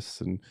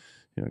terrorists, and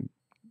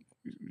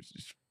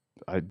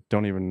I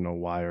don't even know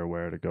why or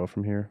where to go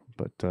from here.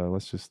 But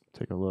let's just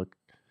take a look.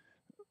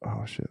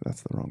 Oh shit,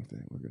 that's the wrong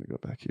thing. We're gonna go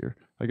back here.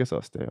 I guess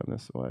I'll stay on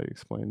this while I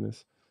explain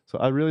this. So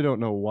I really don't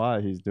know why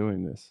he's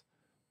doing this,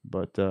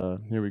 but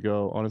here we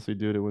go. Honestly,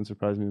 dude, it wouldn't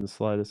surprise me in the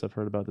slightest. I've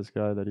heard about this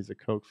guy that he's a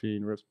coke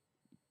fiend, rips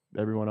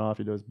everyone off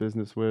he does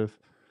business with.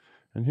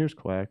 And here's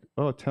Quack.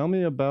 Oh, tell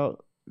me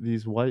about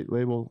these white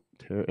label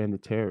and the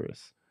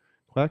terrorists.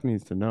 Quack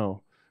needs to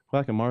know.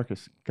 Quack and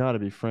Marcus got to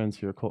be friends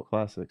here at Cult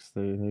Classics.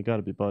 They got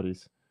to be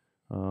buddies.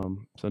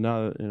 So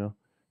now that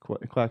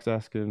Quack's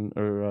asking,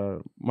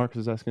 or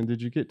Marcus is asking,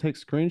 did you take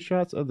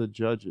screenshots of the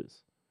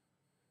judges?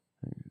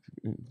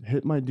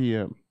 Hit my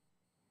DM.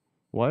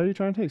 Why are you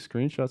trying to take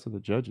screenshots of the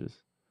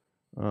judges?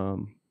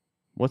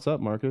 What's up,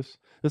 Marcus?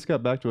 This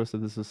got back to us that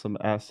this is some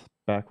ass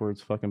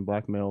backwards fucking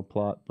blackmail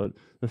plot. But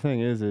the thing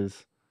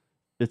is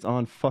It's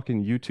on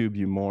fucking YouTube,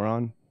 you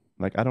moron.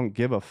 Like, I don't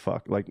give a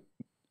fuck. Like,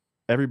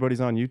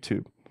 everybody's on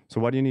YouTube. So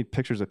why do you need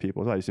pictures of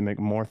people? What, you should make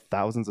more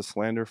thousands of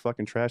slander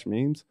fucking trash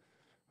memes?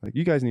 Like,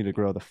 you guys need to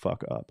grow the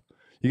fuck up.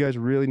 You guys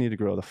really need to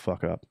grow the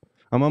fuck up.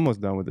 I'm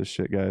almost done with this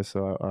shit, guys.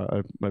 So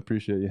I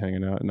appreciate you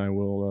hanging out, and I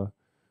will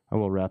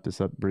wrap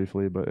this up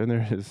briefly. But and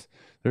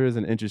there is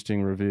an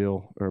interesting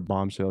reveal, or a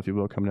bombshell, if you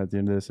will, coming at the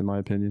end of this, in my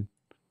opinion.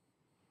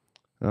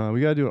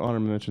 We gotta do an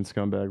honorable mention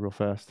scumbag real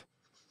fast.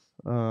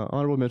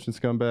 Honorable mention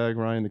scumbag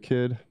Ryan the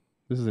Kid.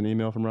 This is an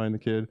email from Ryan the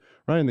Kid.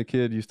 Ryan the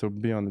Kid used to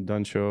be on the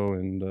Dunn Show,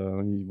 and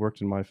he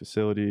worked in my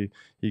facility.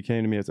 He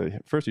came to me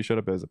first he showed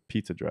up as a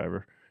pizza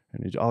driver,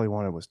 and all he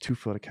wanted was 2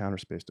 foot of counter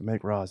space to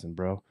make rosin,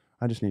 bro.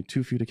 I just need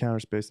 2 feet of counter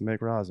space to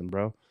make rosin,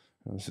 bro.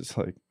 I was just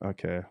like,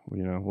 okay,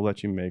 we'll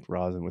let you make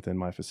rosin within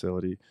my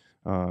facility.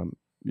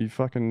 You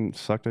fucking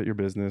sucked at your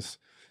business,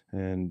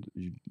 and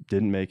you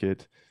didn't make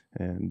it.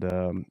 And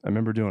I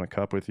remember doing a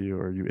cup with you,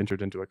 or you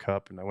entered into a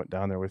cup, and I went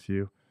down there with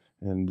you.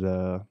 And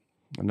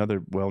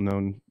another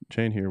well-known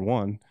chain here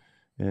won,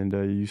 and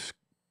you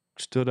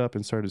stood up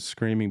and started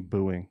screaming,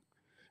 booing.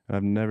 And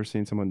I've never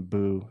seen someone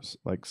boo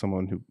like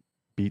someone who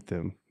beat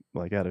them,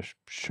 like at a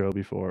show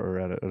before, or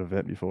at an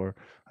event before.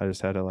 I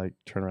just had to like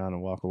turn around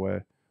and walk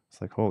away.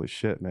 It's like, holy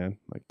shit, man.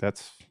 Like,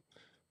 that's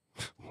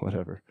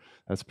whatever.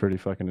 That's pretty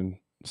fucking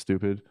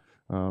stupid.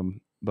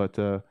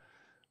 But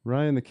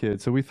Ryan the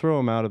Kid, so we throw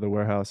him out of the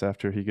warehouse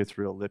after he gets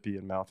real lippy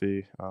and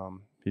mouthy.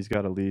 He's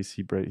got a lease.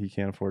 He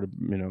can't afford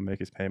to make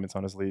his payments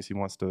on his lease. He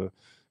wants to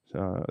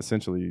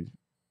essentially,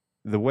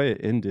 the way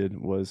it ended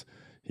was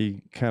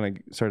he kind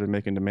of started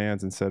making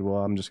demands and said,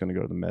 well, I'm just going to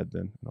go to the med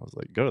then. And I was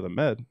like, go to the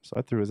med? So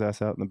I threw his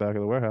ass out in the back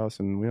of the warehouse,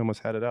 and we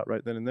almost had it out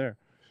right then and there.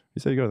 He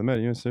said, you go to the med.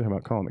 You didn't say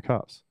about calling the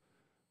cops.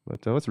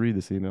 But let's read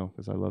this email,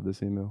 because I love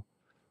this email.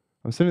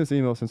 I'm sending this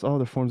email since all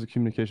other forms of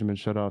communication have been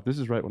shut off. This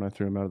is right when I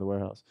threw him out of the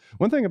warehouse.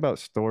 One thing about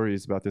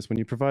stories about this, when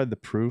you provide the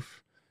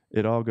proof,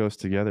 it all goes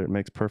together. It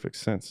makes perfect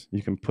sense.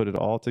 You can put it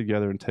all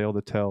together and tale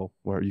to tell,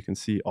 where you can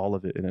see all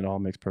of it, and it all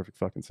makes perfect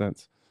fucking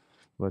sense.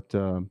 But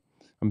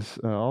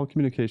all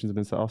communications have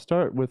been said. I'll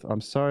start with,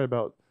 I'm sorry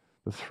about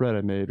the threat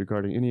I made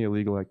regarding any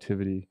illegal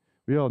activity.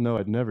 We all know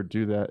I'd never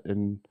do that,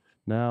 and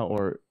now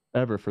or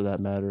ever for that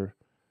matter.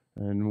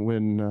 And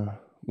when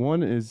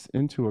one is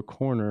into a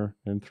corner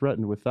and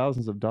threatened with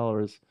thousands of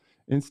dollars,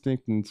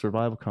 instinct and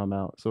survival come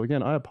out. So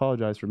again, I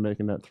apologize for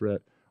making that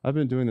threat. I've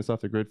been doing this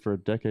off the grid for a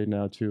decade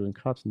now too, and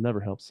cops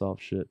never help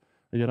solve shit.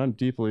 Again, I'm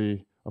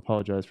deeply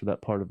apologize for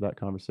that part of that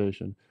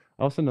conversation.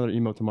 I'll send another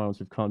email tomorrow once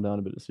we've calmed down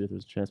a bit to see if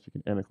there's a chance we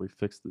can amicably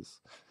fix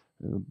this.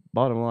 And the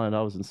bottom line,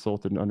 I was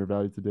insulted and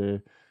undervalued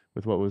today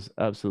with what was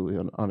absolutely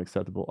an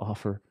unacceptable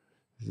offer.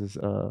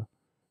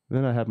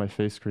 Then I had my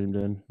face screamed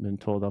in and been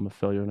told I'm a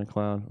failure and a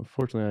clown.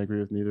 Unfortunately, I agree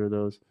with neither of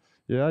those.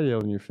 Yeah, I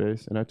yelled in your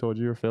face, and I told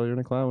you you're a failure and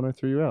a clown when I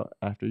threw you out,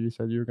 after you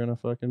said you were going to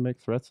fucking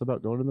make threats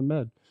about going to the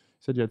med. You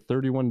said you had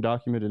 31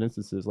 documented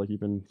instances, like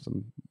you've been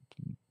some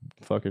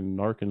fucking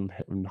narc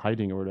in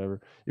hiding or whatever,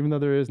 even though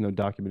there is no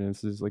documented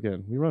instances.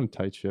 Again, we run a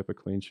tight ship, a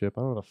clean ship.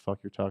 I don't know what the fuck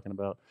you're talking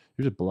about.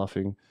 You're just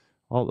bluffing.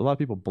 A lot of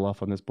people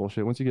bluff on this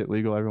bullshit. Once you get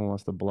legal, everyone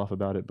wants to bluff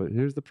about it, but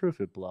here's the proof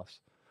it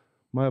bluffs.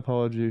 My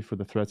apology for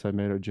the threats I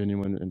made are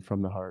genuine and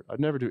from the heart. I'd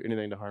never do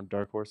anything to harm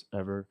Dark Horse,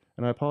 ever,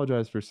 and I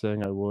apologize for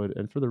saying I would,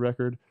 and for the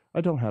record,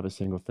 I don't have a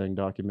single thing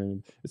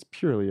documented. It's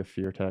purely a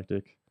fear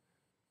tactic.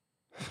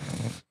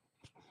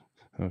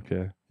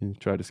 Okay, you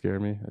tried to scare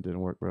me? That didn't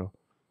work, bro.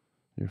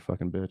 You're a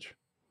fucking bitch.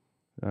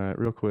 Alright,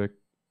 real quick,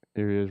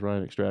 here he is,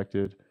 Ryan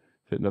Extracted,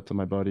 hitting up to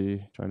my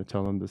buddy, trying to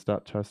tell him to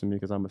stop trusting me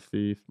because I'm a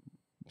thief,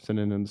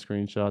 sending him the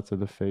screenshots of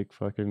the fake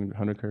fucking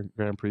 100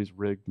 Grand Prix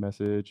rigged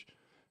message.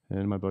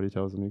 And my buddy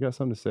tells him, you got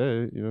something to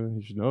say,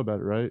 you should know about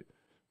it, right?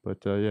 But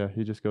yeah,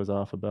 he just goes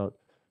off about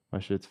my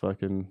shit's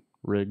fucking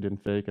rigged and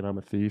fake and I'm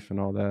a thief and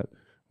all that.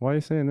 Why are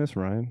you saying this,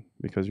 Ryan?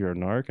 Because you're a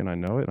narc and I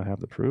know it and I have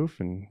the proof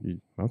and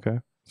okay,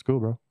 it's cool,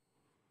 bro.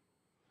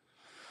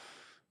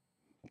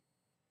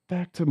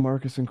 Back to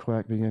Marcus and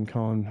Quack began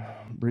calling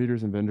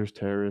breeders and vendors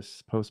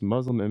terrorists, post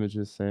Muslim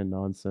images saying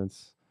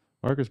nonsense.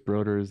 Marcus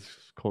Broder is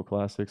cult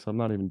classic, so I'm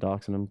not even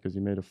doxing him because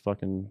you made a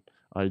fucking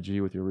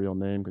IG with your real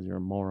name because you're a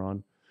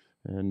moron.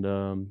 And,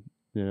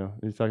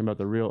 he's talking about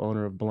the real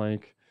owner of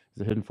blank.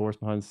 He's a hidden force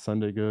behind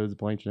Sunday Goods,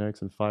 Blank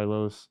Genetics, and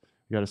Phylos.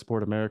 You got to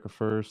support America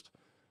first.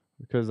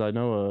 Because I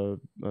know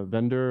a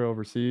vendor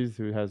overseas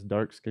who has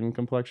dark skin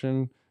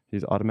complexion,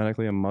 he's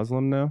automatically a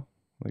Muslim now.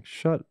 Like,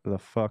 shut the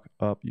fuck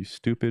up, you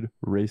stupid,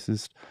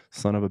 racist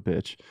son of a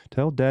bitch.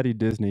 Tell Daddy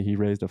Disney he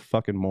raised a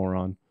fucking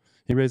moron.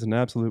 He raised an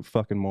absolute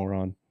fucking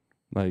moron.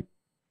 Like,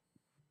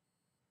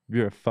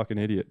 you're a fucking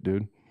idiot,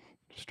 dude.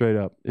 Straight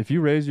up. If you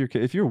raise your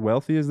kid, if you're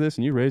wealthy as this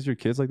and you raise your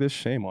kids like this,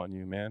 shame on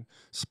you, man.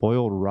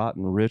 Spoiled,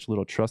 rotten, rich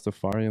little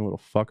trustafarian little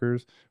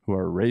fuckers who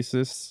are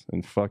racists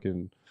and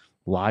fucking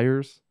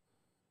liars.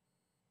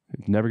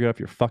 You've never got off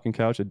your fucking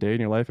couch a day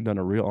in your life and done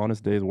a real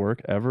honest day's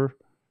work ever.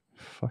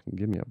 Fucking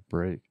give me a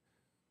break.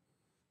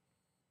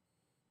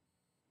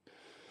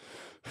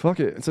 Fuck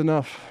it, it's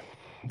enough.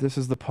 This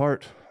is the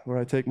part where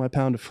I take my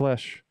pound of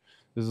flesh.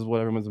 This is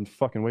what everyone's been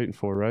fucking waiting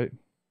for, right?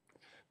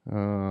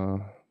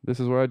 This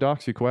is where I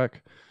dox you,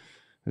 Quack.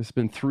 It's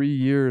been 3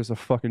 years of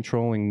fucking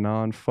trolling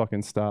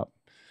non-fucking stop.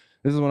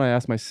 This is when I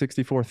asked my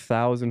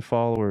 64,000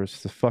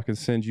 followers to fucking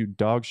send you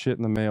dog shit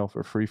in the mail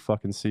for free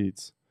fucking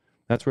seats.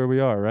 That's where we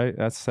are, right?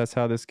 That's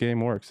how this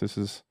game works. It's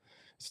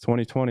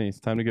 2020. It's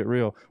time to get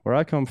real. Where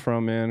I come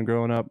from, man,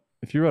 growing up,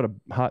 if you wrote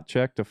a hot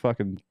check to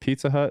fucking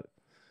Pizza Hut,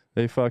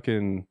 they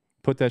fucking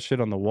put that shit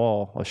on the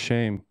wall, a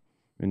shame,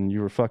 and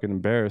you were fucking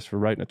embarrassed for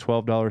writing a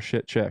 $12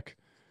 shit check.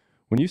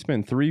 When you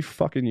spend 3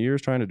 fucking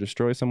years trying to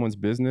destroy someone's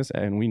business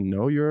and we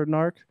know you're a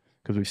narc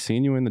because we've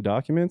seen you in the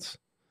documents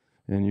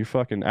and you're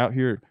fucking out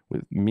here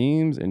with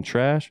memes and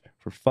trash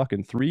for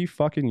fucking 3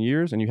 fucking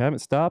years and you haven't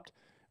stopped.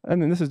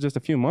 And then this is just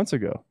a few months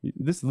ago.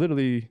 This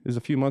literally is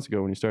a few months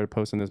ago when you started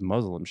posting this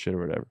Muslim shit or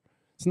whatever.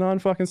 It's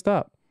non-fucking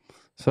stop.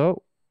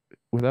 So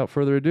without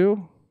further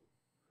ado,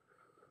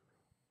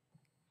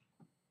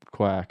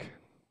 Quack.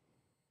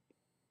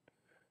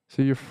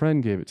 So your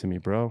friend gave it to me,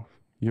 bro.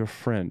 Your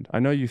friend. I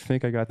know you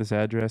think I got this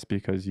address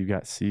because you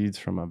got seeds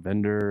from a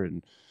vendor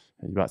and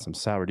you bought some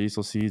sour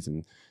diesel seeds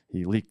and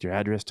he leaked your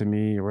address to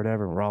me or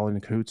whatever. And we're all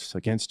in cahoots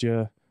against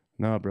you.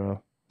 No,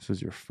 bro. This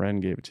is your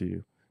friend gave it to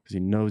you because he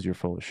knows you're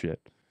full of shit.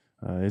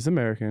 He's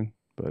American,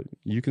 but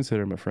you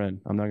consider him a friend.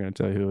 I'm not going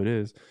to tell you who it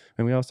is.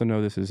 And we also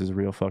know this is his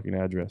real fucking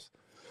address.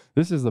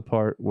 This is the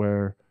part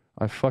where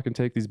I fucking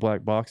take these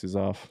black boxes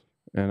off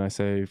and I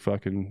say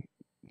fucking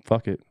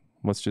fuck it.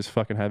 Let's just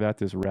fucking have at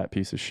this rat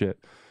piece of shit.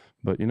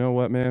 But you know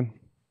what, man?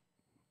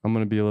 I'm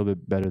going to be a little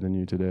bit better than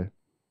you today.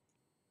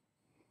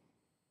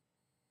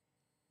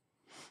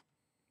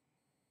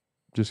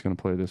 Just going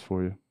to play this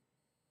for you.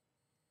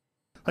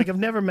 Like, I've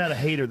never met a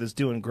hater that's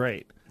doing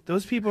great.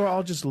 Those people are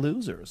all just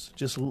losers.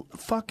 Just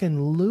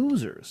fucking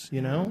losers,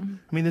 you know?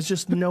 I mean, there's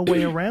just no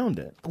way around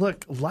it.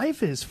 Look,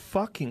 life is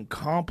fucking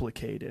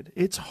complicated.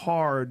 It's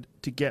hard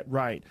to get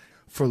right.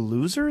 For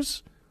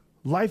losers,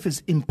 life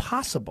is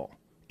impossible.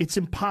 It's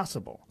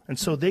impossible. And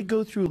so they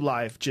go through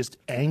life just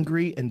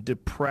angry and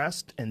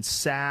depressed and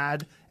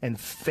sad and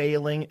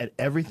failing at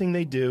everything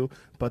they do,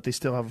 but they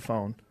still have a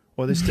phone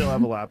or they still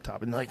have a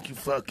laptop. And like, you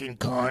fucking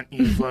cunt,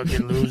 you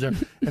fucking loser.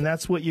 And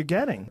that's what you're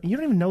getting. And you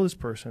don't even know this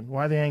person.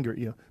 Why are they angry at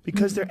you?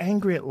 Because they're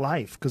angry at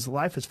life, because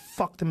life has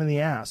fucked them in the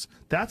ass.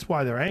 That's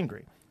why they're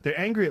angry. They're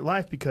angry at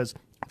life because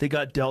they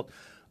got dealt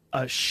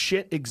a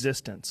shit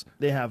existence.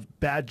 They have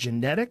bad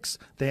genetics,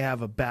 they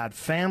have a bad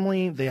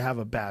family, they have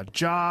a bad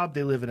job,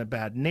 they live in a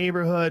bad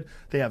neighborhood,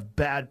 they have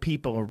bad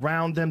people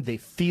around them, they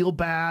feel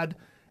bad.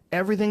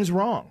 Everything's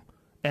wrong.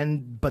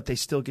 But they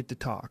still get to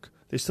talk.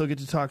 They still get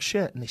to talk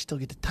shit, and they still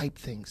get to type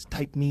things,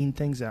 type mean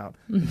things out.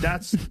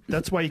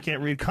 That's why you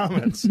can't read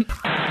comments.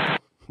 I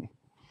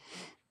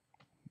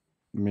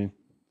mean,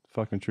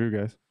 fucking true,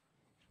 guys.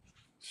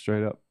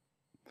 Straight up.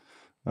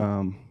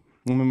 I'm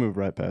going to move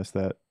right past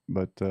that,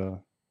 but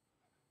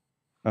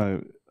I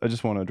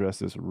just want to address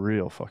this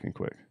real fucking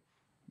quick.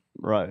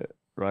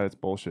 Riot's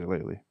bullshit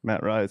lately.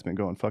 Matt Riot's been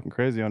going fucking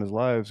crazy on his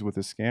lives with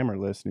his scammer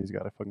list, and he's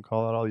got to fucking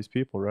call out all these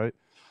people, right?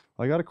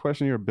 I got to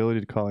question your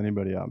ability to call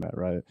anybody out, Matt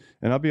Riot.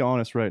 And I'll be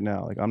honest right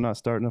now, like, I'm not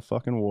starting a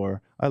fucking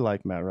war. I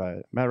like Matt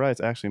Riot. Matt Riot's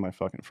actually my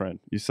fucking friend.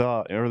 You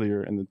saw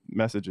earlier in the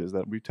messages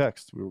that we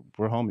text.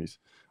 We're homies.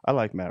 I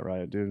like Matt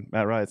Riot, dude.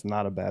 Matt Riot's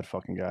not a bad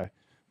fucking guy.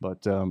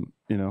 But,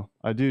 you know,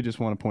 I do just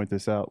want to point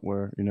this out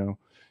where, you know,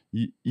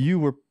 you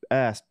were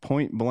asked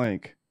point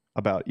blank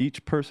about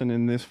each person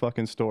in this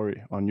fucking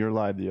story on your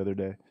live the other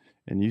day.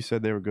 And you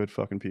said they were good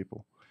fucking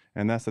people.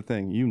 And that's the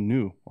thing. You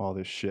knew all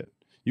this shit.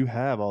 You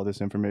have all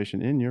this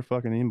information in your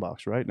fucking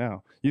inbox right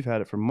now. You've had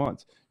it for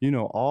months. You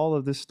know all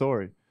of this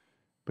story,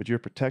 but you're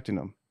protecting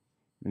them.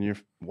 And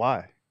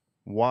why?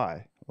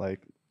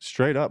 Like,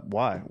 straight up,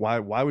 why?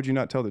 Why would you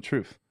not tell the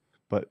truth?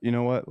 But you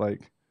know what?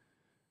 Like,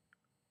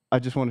 I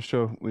just want to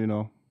show, you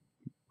know,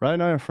 Riot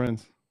and I are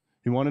friends.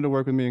 He wanted to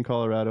work with me in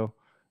Colorado,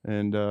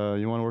 and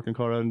you want to work in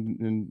Colorado,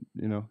 and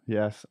you know, he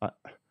asked,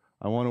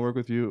 I want to work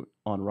with you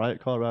on Riot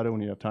Colorado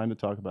when you have time to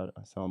talk about it.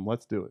 I tell him,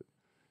 let's do it.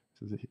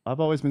 I've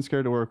always been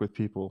scared to work with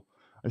people.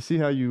 I see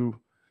how you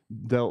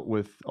dealt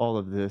with all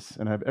of this,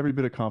 and I have every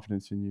bit of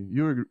confidence in you.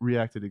 You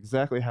reacted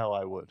exactly how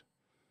I would.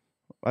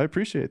 I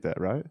appreciate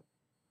that, right?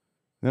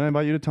 Then I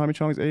invite you to Tommy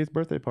Chong's 8th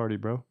birthday party,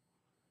 bro.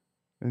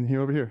 And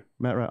over here,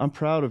 Matt Riot, I'm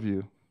proud of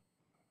you.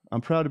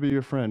 I'm proud to be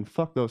your friend.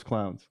 Fuck those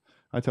clowns.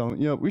 I tell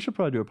him, you know, we should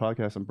probably do a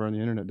podcast and burn the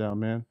internet down,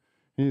 man.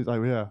 He's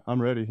like, yeah, I'm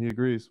ready. He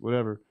agrees,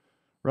 whatever.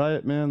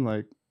 Riot, man,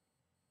 like,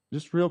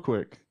 just real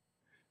quick.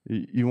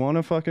 You want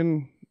to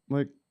fucking,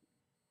 like,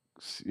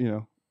 you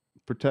know,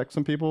 protect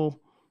some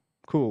people?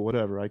 Cool,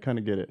 whatever. I kind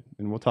of get it.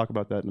 And we'll talk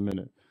about that in a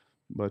minute.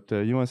 But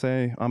you want to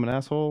say I'm an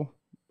asshole?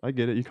 I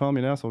get it. You call me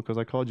an asshole because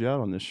I called you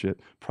out on this shit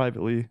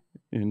privately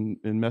in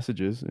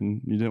messages,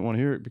 and you didn't want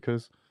to hear it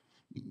because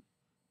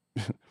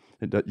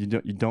you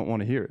don't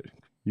want to hear it,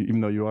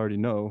 even though you already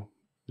know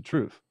the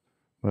truth.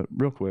 But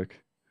real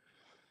quick,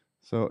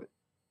 so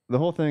the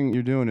whole thing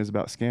you're doing is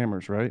about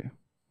scammers, right?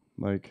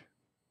 Like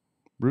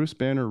Bruce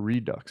Banner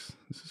Redux.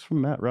 This is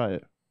from Matt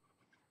Riot.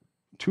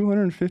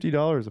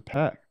 $250 a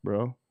pack,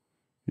 bro.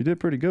 You did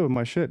pretty good with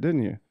my shit,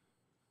 didn't you?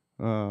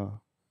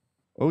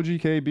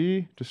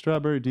 OGKB to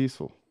Strawberry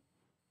Diesel.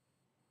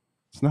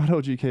 It's not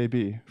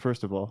OGKB,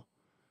 first of all.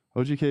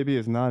 OGKB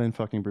is not in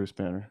fucking Bruce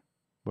Banner,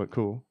 but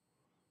cool.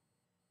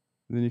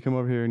 And then you come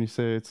over here and you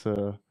say it's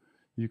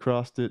you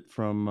crossed it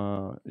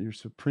from your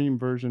supreme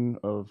version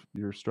of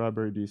your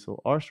Strawberry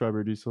Diesel. Our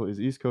Strawberry Diesel is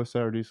East Coast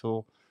Sour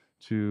Diesel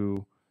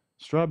to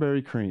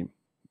Strawberry Cream.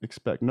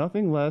 Expect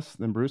nothing less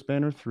than Bruce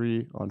Banner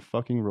 3 on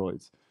fucking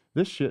roids.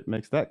 This shit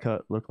makes that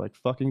cut look like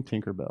fucking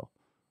Tinkerbell.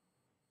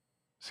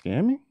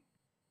 Scamming?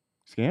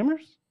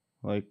 Scammers?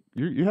 Like,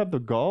 you have the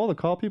gall to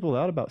call people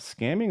out about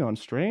scamming on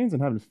strains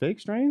and having fake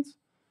strains?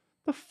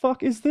 The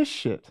fuck is this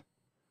shit?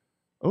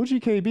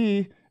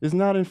 OGKB is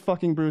not in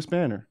fucking Bruce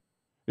Banner.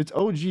 It's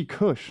OG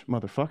Kush,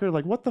 motherfucker.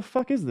 Like, what the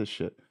fuck is this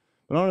shit?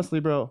 But honestly,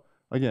 bro,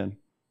 again,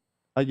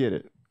 I get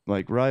it.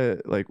 Like,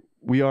 Riot, like,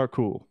 we are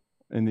cool.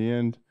 In the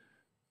end,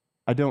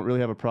 I don't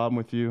really have a problem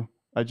with you.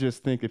 I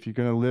just think if you're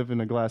gonna live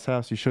in a glass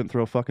house, you shouldn't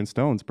throw fucking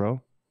stones,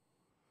 bro.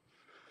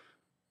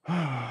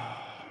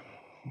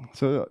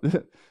 So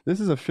this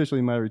is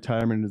officially my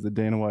retirement as the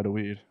Dana White of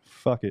weed.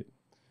 Fuck it.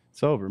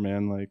 It's over,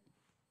 man. Like,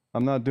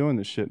 I'm not doing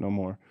this shit no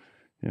more.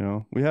 You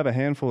know, we have a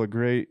handful of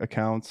great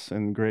accounts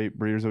and great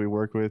breeders that we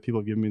work with.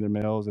 People give me their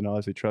mails and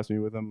obviously trust me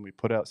with them. We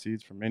put out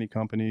seeds for many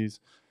companies,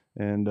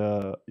 and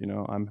you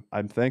know,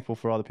 I'm thankful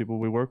for all the people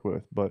we work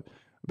with. But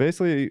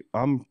basically,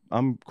 I'm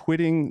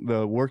quitting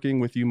the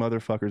working with you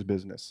motherfuckers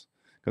business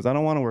because I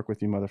don't want to work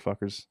with you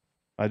motherfuckers.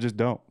 I just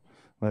don't.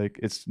 Like,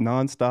 it's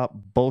nonstop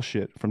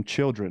bullshit from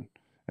children,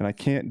 and I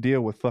can't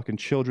deal with fucking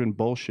children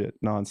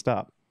bullshit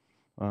nonstop.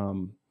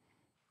 And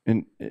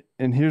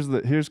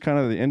here's kind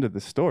of the end of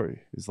the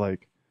story. Is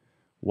like,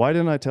 why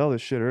didn't I tell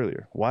this shit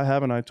earlier? Why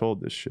haven't I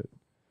told this shit?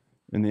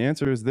 And the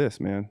answer is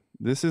this, man.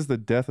 This is the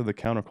death of the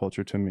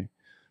counterculture to me.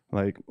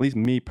 Like, at least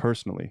me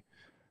personally.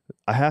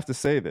 I have to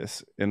say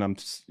this, and I'm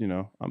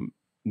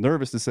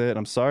nervous to say it.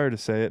 I'm sorry to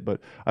say it, but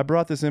I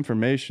brought this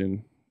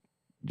information,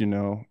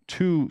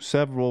 to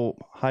several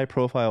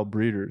high-profile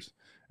breeders,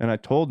 and I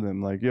told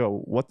them, like, yo,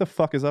 what the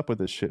fuck is up with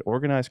this shit?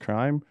 Organized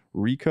crime,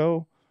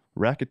 RICO,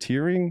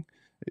 racketeering,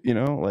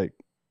 like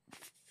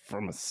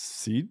from a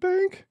seed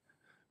bank?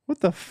 What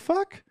the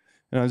fuck?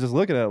 And I was just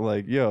looking at it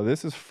like, yo,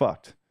 this is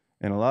fucked.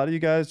 And a lot of you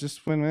guys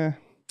just went,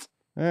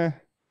 you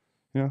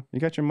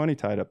got your money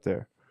tied up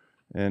there.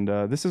 And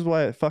this is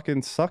why it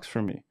fucking sucks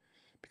for me.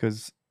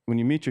 Because when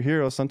you meet your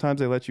heroes,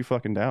 sometimes they let you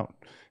fucking down.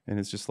 And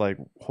it's just like,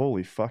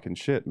 holy fucking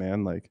shit,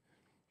 man. Like,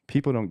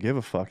 people don't give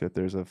a fuck that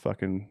there's a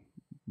fucking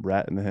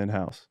rat in the hen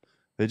house.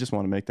 They just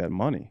want to make that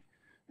money.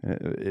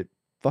 And it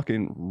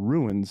fucking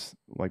ruins,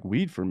 like,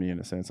 weed for me in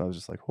a sense. I was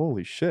just like,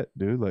 holy shit,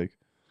 dude. Like,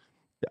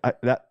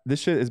 this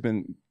shit has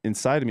been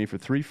inside of me for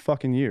 3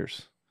 fucking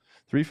years.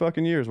 3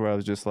 fucking years where I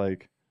was just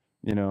like,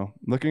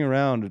 looking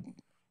around,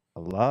 a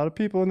lot of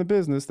people in the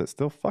business that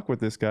still fuck with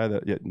this guy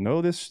that yet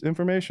know this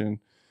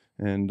information.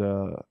 And,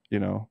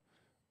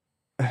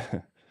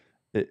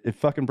 it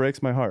fucking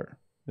breaks my heart.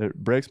 It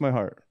breaks my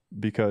heart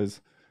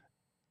because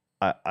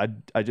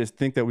I just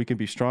think that we can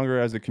be stronger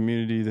as a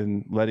community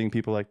than letting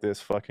people like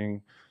this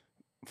fucking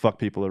fuck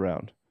people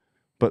around.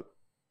 But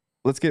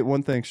let's get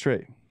one thing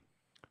straight.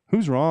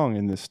 Who's wrong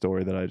in this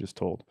story that I just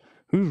told?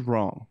 Who's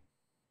wrong?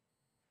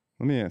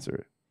 Let me answer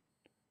it.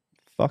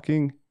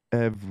 Fucking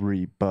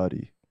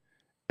everybody.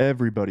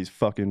 Everybody's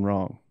fucking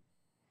wrong.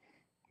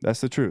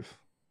 That's the truth.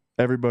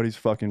 Everybody's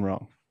fucking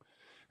wrong.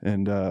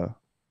 And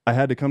I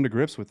had to come to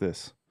grips with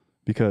this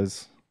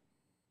because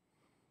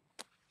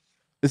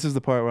this is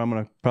the part where I'm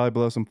going to probably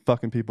blow some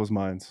fucking people's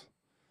minds.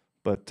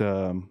 But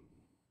I'm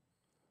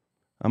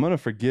going to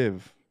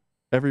forgive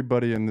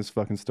everybody in this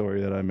fucking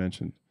story that I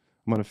mentioned.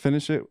 I'm going to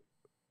finish it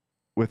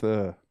with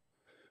I'm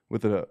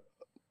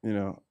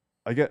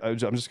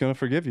just going to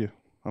forgive you.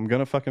 I'm going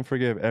to fucking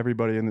forgive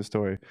everybody in this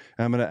story.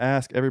 And I'm going to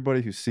ask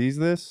everybody who sees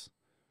this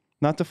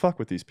not to fuck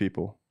with these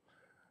people.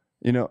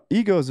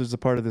 Egos is a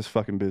part of this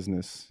fucking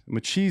business.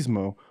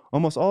 Machismo.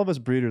 Almost all of us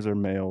breeders are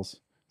males.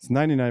 It's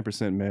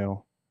 99%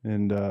 male.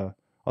 And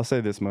I'll say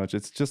this much.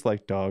 It's just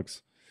like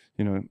dogs.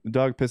 The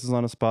dog pisses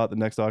on a spot. The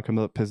next dog comes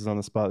up, pisses on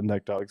the spot. The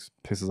next dog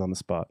pisses on the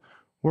spot.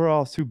 We're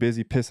all too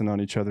busy pissing on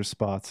each other's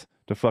spots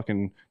to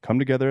fucking come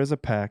together as a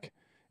pack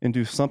and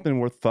do something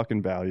worth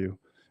fucking value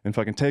and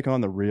fucking take on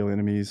the real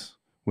enemies,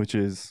 which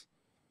is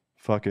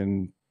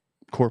fucking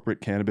corporate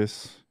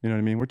cannabis. You know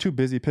what I mean? We're too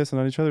busy pissing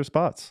on each other's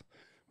spots.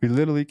 We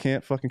literally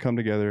can't fucking come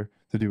together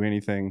to do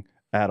anything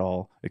at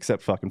all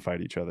except fucking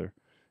fight each other.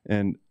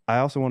 And I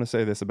also want to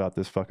say this about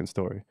this fucking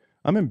story.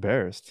 I'm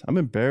embarrassed. I'm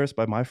embarrassed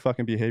by my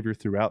fucking behavior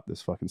throughout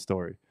this fucking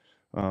story.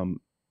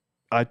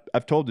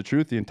 I've told the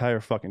truth the entire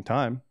fucking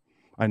time.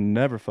 I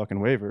never fucking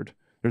wavered.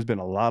 There's been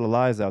a lot of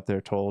lies out there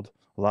told.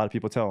 A lot of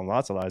people telling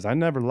lots of lies. I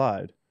never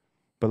lied.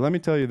 But let me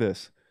tell you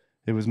this.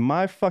 It was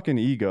my fucking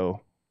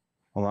ego,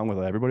 along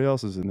with everybody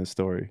else's in this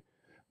story,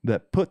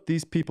 that put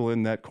these people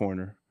in that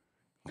corner.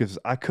 Because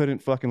I couldn't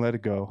fucking let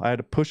it go. I had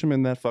to push him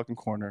in that fucking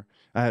corner.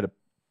 I had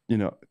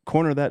to,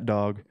 corner that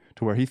dog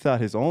to where he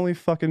thought his only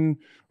fucking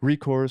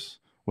recourse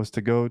was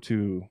to go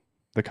to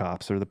the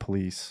cops or the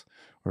police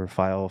or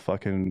file a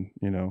fucking,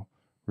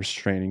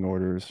 restraining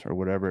orders or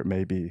whatever it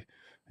may be.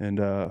 And,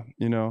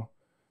 you know,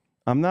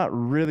 I'm not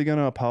really going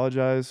to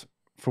apologize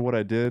for what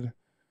I did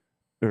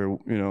or,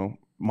 you know,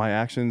 my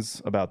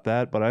actions about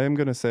that, but I am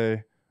going to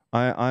say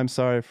I'm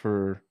sorry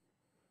for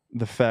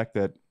the fact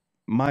that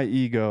my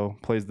ego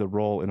plays the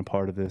role in a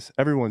part of this.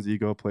 Everyone's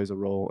ego plays a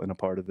role in a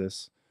part of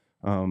this.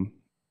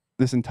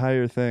 This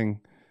entire thing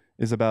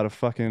is about a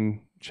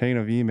fucking chain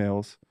of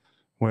emails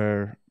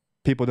where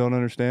people don't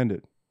understand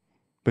it,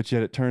 but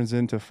yet it turns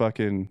into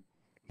fucking,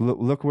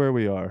 look where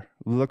we are.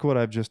 Look what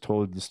I've just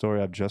told, the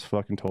story I've just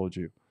fucking told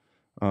you.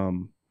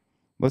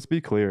 Let's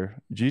be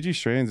clear. GG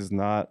Strains is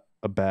not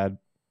a bad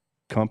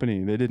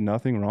company. They did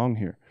nothing wrong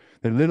here.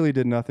 They literally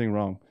did nothing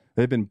wrong.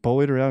 They've been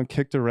bullied around,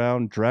 kicked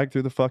around, dragged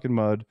through the fucking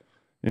mud.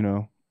 You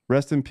know,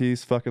 rest in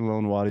peace, fucking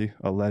Lone Waddy,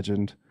 a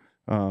legend.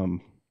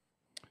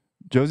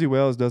 Josie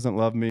Wales doesn't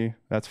love me.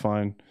 That's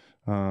fine.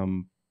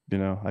 You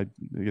know, I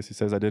guess he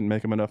says I didn't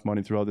make him enough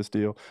money through all this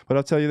deal. But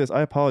I'll tell you this,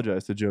 I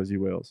apologize to Josie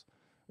Wales.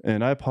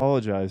 And I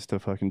apologize to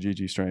fucking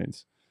GG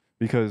Strains.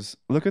 Because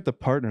look at the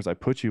partners I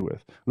put you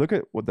with. Look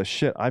at what the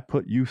shit I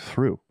put you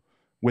through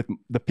with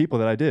the people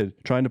that I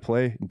did trying to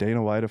play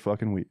Dana White a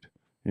fucking wheat,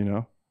 you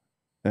know?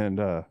 And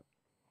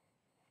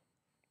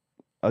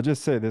I'll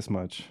just say this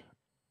much.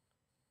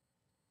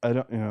 I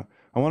don't, you know,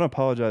 I want to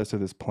apologize to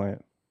this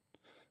plant.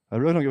 I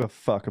really don't give a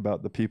fuck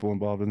about the people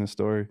involved in this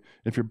story.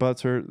 If your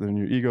butt's hurt, then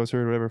your ego's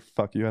hurt, whatever,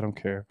 fuck you, I don't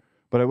care.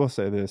 But I will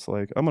say this,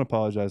 like, I'm going to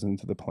apologize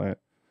to the plant.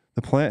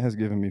 The plant has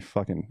given me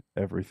fucking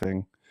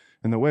everything.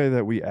 And the way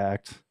that we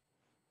act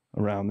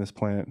around this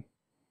plant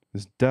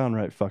is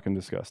downright fucking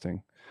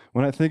disgusting.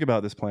 When I think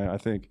about this plant, I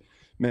think,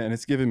 man,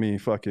 it's given me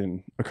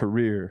fucking a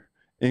career,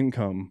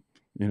 income,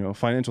 you know,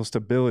 financial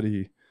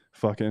stability,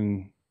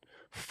 fucking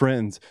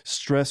friends,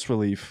 stress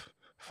relief,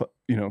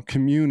 you know,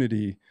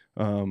 community.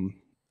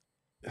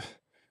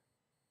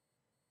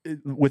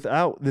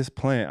 Without this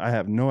plant, I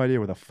have no idea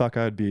where the fuck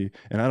I'd be,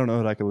 and I don't know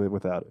that I could live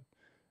without it.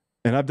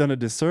 And I've done a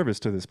disservice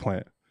to this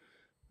plant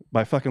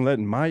by fucking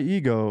letting my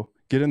ego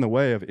get in the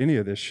way of any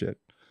of this shit.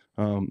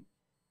 And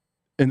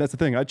that's the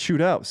thing. I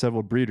chewed out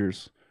several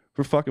breeders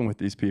for fucking with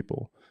these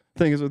people.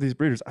 Thing is with these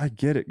breeders, I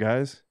get it,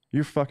 guys.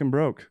 You're fucking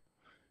broke.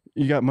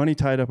 You got money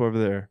tied up over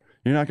there.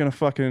 You're not gonna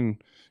fucking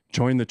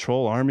join the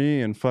troll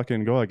army and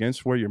fucking go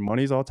against where your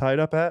money's all tied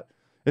up at.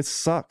 It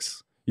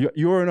sucks.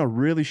 You're in a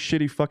really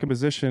shitty fucking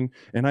position,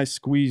 and I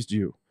squeezed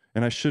you,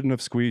 and I shouldn't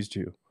have squeezed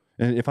you.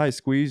 And if I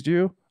squeezed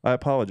you, I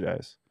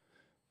apologize.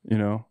 You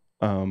know,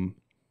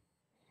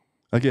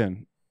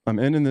 again, I'm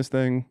ending this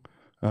thing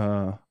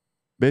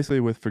basically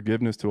with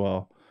forgiveness to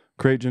all.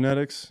 Crate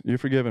Genetics, you're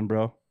forgiven,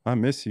 bro. I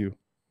miss you.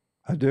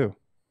 I do.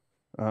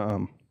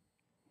 Don't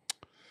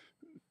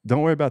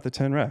worry about the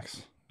 10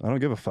 racks. I don't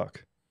give a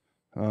fuck.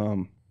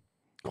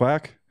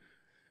 Quack,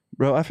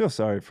 bro, I feel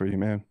sorry for you,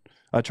 man.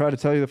 I tried to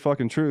tell you the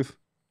fucking truth.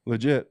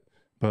 Legit,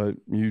 but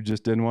you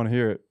just didn't want to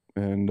hear it,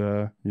 and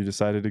you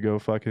decided to go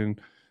fucking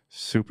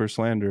super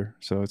slander,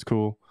 so it's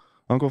cool.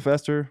 Uncle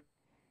Fester,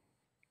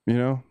 you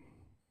know,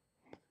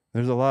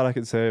 there's a lot I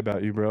could say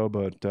about you, bro,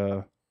 but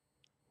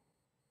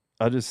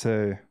I'll just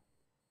say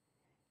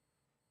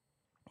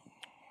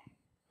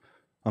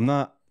I'm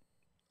not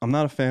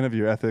a fan of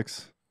your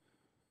ethics,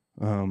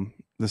 the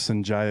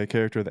Sanjaya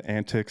character, the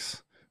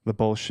antics, the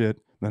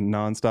bullshit, the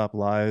nonstop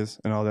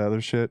lies, and all that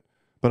other shit.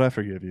 But I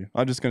forgive you.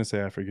 I'm just going to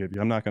say I forgive you.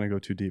 I'm not going to go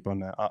too deep on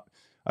that.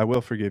 I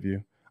will forgive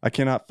you. I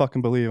cannot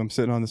fucking believe I'm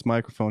sitting on this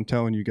microphone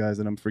telling you guys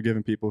that I'm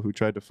forgiving people who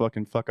tried to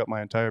fucking fuck up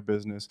my entire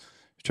business,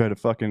 who tried to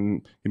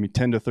fucking give me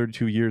 10 to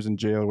 32 years in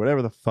jail,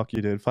 whatever the fuck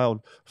you did,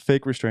 filed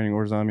fake restraining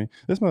orders on me.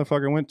 This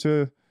motherfucker went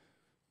to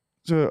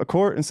a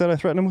court and said I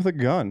threatened him with a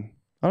gun.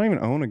 I don't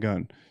even own a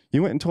gun.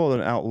 You went and told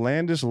an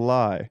outlandish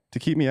lie to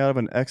keep me out of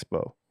an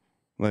expo.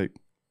 Like,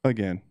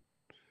 again,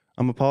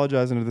 I'm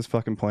apologizing to this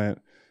fucking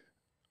plant.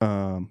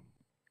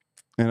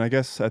 And I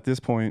guess at this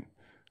point,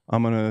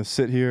 I'm going to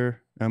sit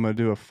here. I'm going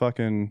to do a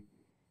fucking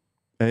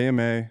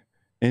AMA.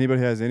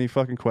 Anybody has any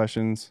fucking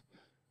questions,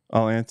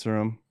 I'll answer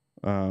them.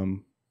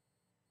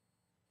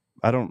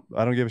 I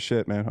don't give a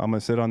shit, man. I'm going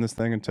to sit on this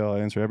thing until I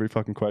answer every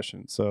fucking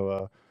question.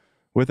 So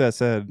with that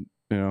said,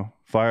 you know,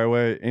 fire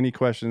away any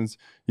questions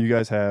you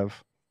guys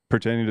have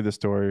pertaining to this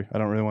story. I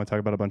don't really want to talk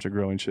about a bunch of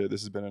growing shit.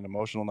 This has been an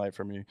emotional night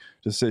for me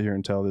to sit here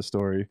and tell this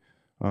story.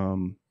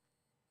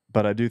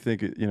 But I do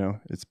think, you know,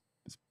 it's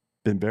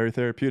been very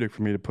therapeutic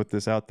for me to put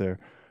this out there.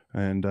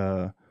 And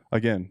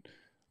again,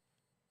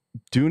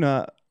 do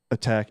not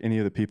attack any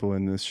of the people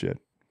in this shit.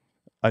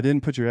 I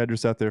didn't put your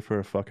address out there for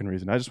a fucking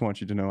reason. I just want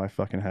you to know I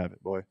fucking have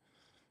it, boy.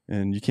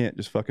 And you can't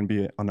just fucking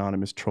be an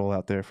anonymous troll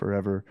out there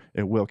forever.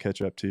 It will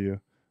catch up to you.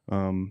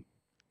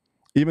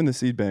 Even the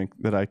seed bank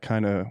that I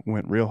kind of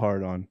went real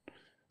hard on,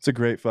 it's a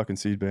great fucking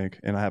seed bank,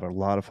 and I have a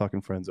lot of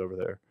fucking friends over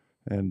there.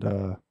 And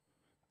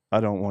I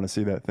don't want to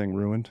see that thing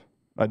ruined.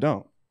 I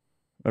don't.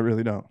 I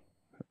really don't.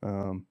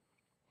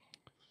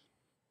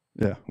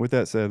 Yeah, with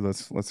that said,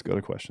 let's go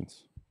to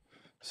questions.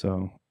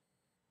 So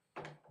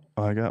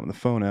I got the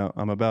phone out.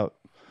 I'm about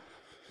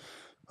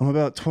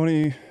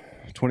 20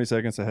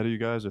 seconds ahead of you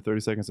guys, or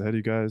 30 seconds ahead of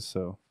you guys.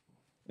 So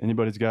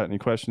anybody's got any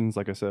questions,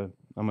 like I said,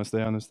 I'm gonna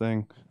stay on this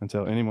thing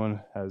until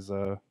anyone has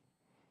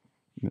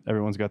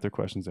everyone's got their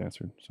questions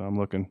answered. So I'm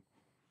looking.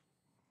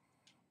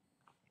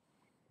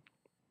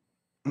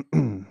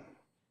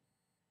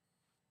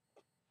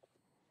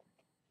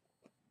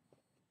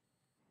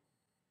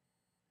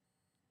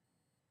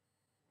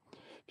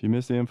 If you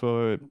miss the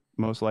info, it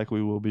most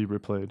likely will be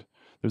replayed.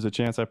 There's a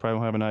chance I probably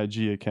won't have an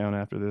IG account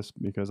after this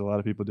because a lot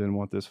of people didn't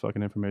want this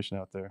fucking information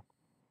out there.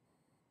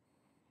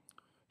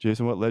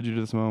 Jason, what led you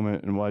to this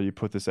moment and why do you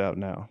put this out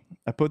now?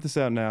 I put this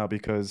out now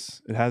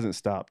because it hasn't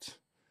stopped.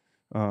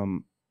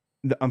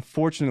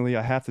 Unfortunately,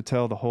 I have to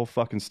tell the whole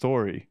fucking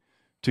story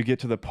to get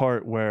to the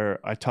part where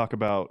I talk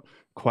about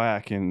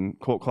Quack and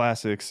Cult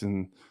Classics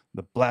and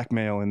the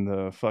blackmail and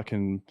the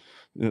fucking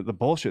the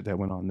bullshit that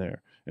went on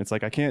there. It's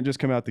like I can't just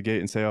come out the gate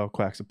and say, oh,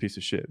 Quack's a piece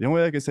of shit. The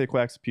only way I can say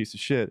Quack's a piece of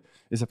shit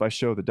is if I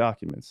show the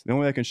documents. The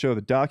only way I can show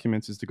the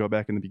documents is to go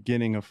back in the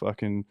beginning of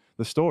fucking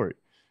the story.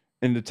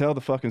 And to tell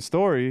the fucking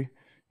story,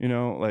 you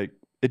know, like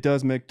it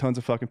does make tons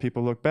of fucking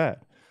people look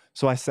bad.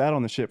 So I sat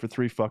on the shit for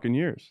 3 fucking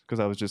years because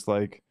I was just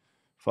like,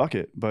 fuck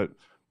it. But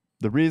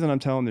the reason I'm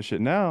telling this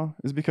shit now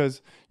is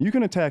because you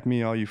can attack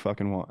me all you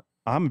fucking want.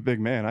 I'm a big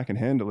man. I can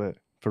handle it.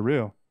 For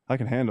real. I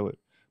can handle it.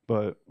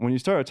 But when you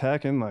start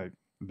attacking like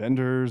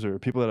vendors or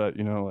people that are,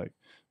 you know, like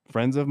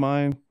friends of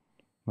mine,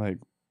 like,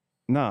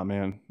 nah,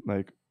 man,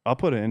 like I'll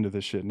put an end to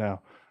this shit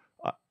now.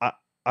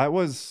 I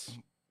was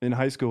in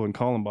high school in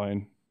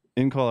Columbine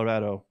in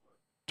Colorado,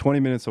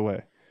 20 minutes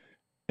away.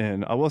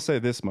 And I will say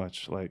this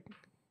much, like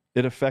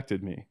it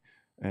affected me.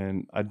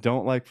 And I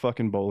don't like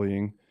fucking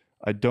bullying.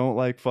 I don't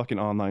like fucking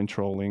online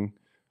trolling.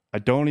 I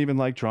don't even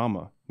like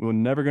drama. We're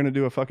never going to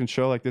do a fucking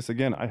show like this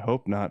again. I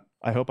hope not.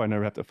 I hope I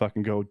never have to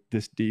fucking go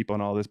this deep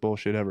on all this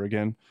bullshit ever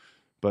again.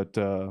 But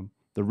the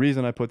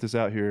reason I put this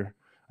out here,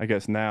 I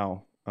guess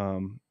now,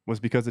 was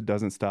because it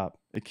doesn't stop.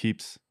 It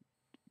keeps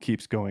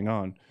going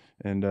on.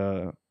 And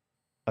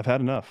I've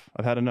had enough.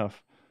 I've had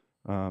enough.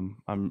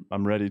 I'm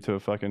ready to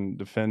fucking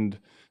defend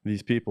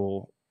these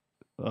people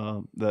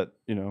that,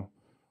 you know,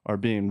 are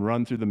being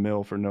run through the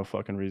mill for no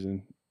fucking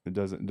reason. It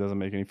doesn't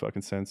make any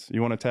fucking sense.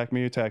 You want to attack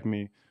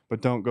me,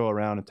 but don't go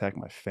around and attack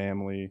my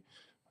family,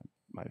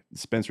 my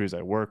dispensaries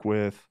I work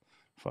with,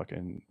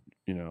 fucking,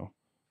 you know,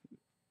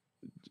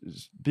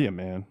 just be a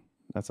man.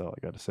 That's all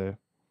I got to say.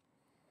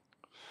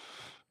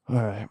 All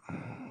right.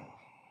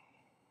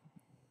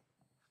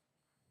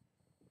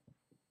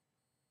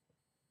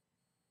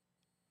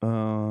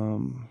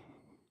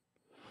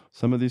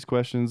 Some of these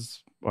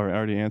questions are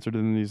already answered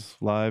in these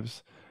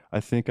lives.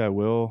 I think I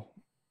will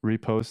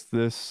repost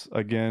this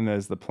again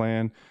as the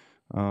plan.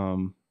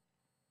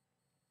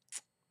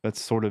 That's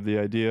sort of the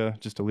idea,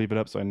 just to leave it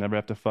up so I never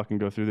have to fucking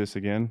go through this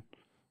again.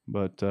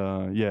 But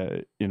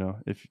yeah, you know,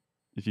 if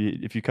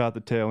you caught the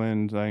tail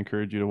end, I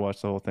encourage you to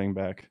watch the whole thing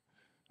back.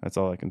 That's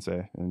all I can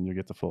say, and you'll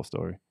get the full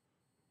story.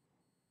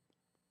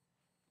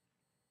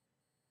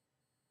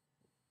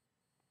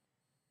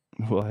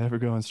 Will I ever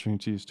go on String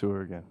Cheese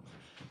tour again?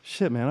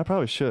 Shit, man, I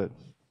probably should.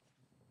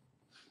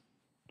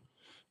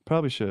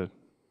 Probably should.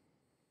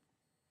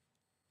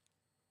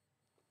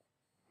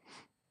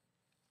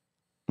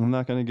 I'm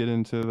not going to get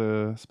into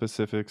the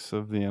specifics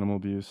of the animal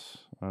abuse.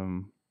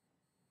 You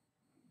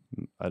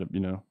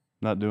know,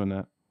 not doing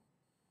that.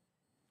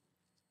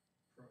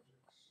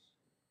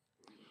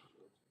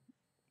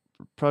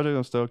 Project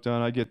I'm stoked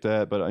on, I get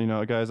that, but you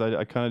know, guys,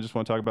 I kind of just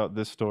want to talk about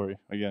this story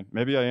again.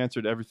 Maybe I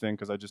answered everything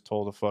because I just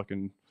told a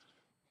fucking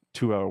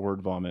 2-hour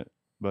word vomit.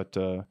 But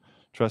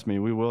trust me,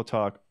 we will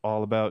talk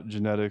all about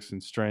genetics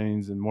and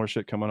strains and more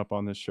shit coming up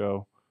on this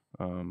show.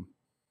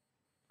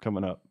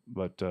 Coming up,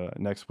 but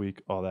next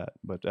week, all that.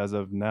 But as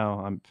of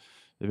now,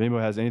 if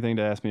anybody has anything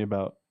to ask me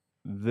about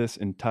this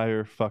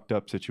entire fucked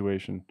up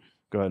situation,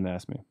 go ahead and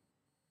ask me.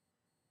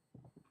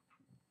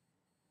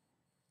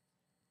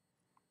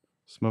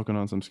 Smoking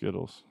on some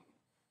Skittles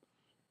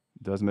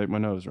does make my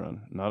nose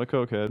run. Not a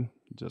cokehead,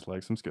 just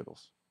like some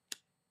Skittles.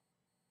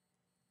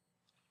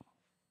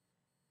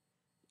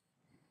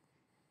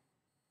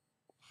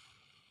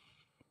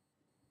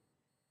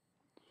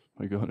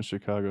 We're going to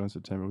Chicago in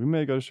September. We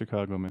may go to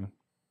Chicago, man.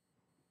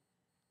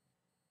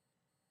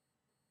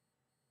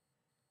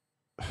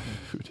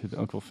 Who did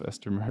Uncle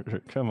Fester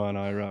murder? Come on,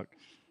 IROC.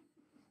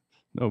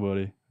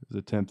 Nobody was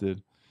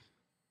attempted.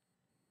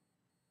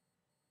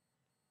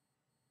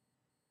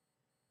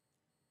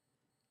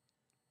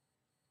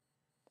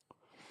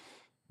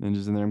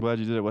 Ninjas in there. I'm glad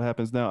you did it. What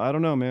happens now? I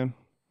don't know, man.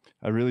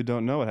 I really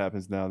don't know what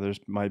happens now. There's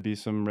might be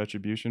some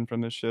retribution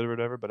from this shit or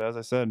whatever. But as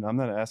I said, I'm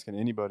not asking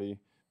anybody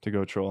to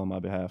go troll on my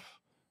behalf.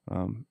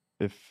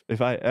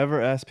 If I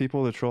ever ask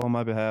people to troll on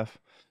my behalf,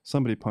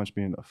 somebody punch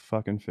me in the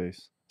fucking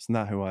face. It's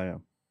not who I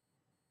am.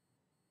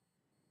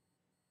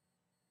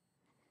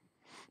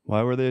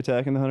 Why were they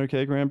attacking the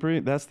 100K Grand Prix?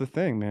 That's the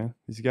thing, man.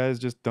 These guys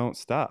just don't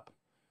stop.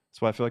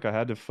 That's why I feel like I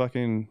had to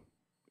fucking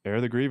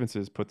air the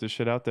grievances, put this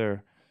shit out there,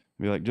 and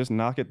be like, just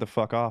knock it the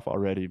fuck off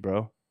already,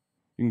 bro.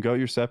 You can go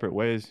your separate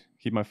ways.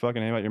 Keep my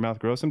fucking name out your mouth.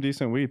 Grow some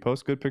decent weed.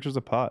 Post good pictures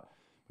of pot.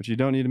 But you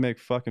don't need to make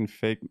fucking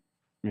fake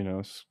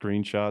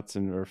screenshots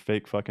and or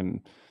fake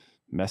fucking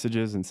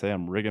messages and say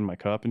I'm rigging my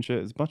cup and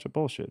shit. It's a bunch of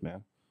bullshit,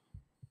 man.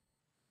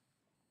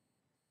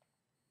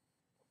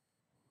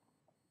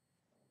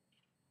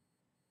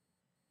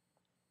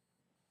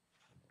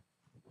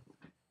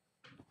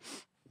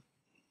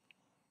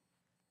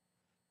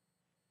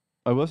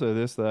 I will say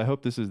this, that I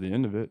hope this is the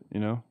end of it,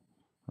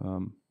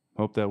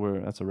 hope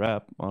that that's a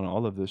wrap on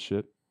all of this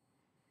shit.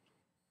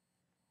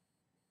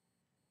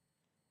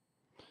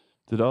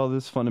 Did all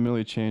this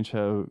fundamentally change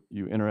how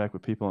you interact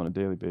with people on a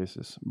daily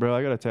basis? Bro,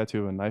 I got a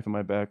tattoo of a knife in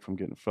my back from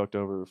getting fucked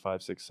over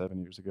 5, 6, 7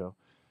 years ago.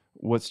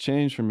 What's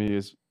changed for me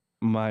is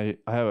I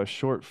have a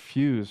short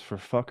fuse for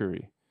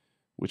fuckery,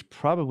 which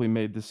probably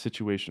made this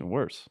situation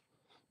worse.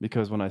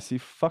 Because when I see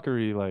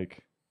fuckery,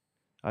 like,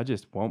 I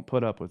just won't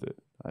put up with it.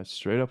 I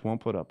straight up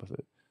won't put up with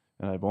it.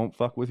 And I won't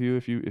fuck with you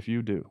if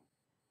you do.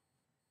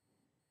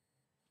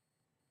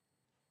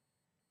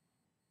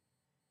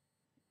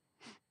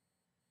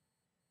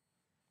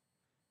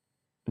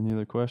 Any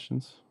other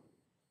questions?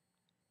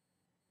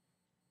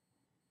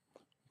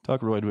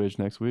 Talk roid rage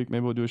next week.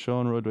 Maybe we'll do a show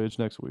on roid rage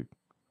next week.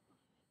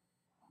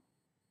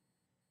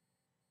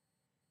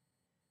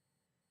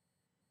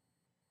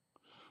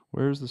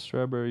 Where's the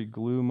strawberry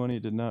glue money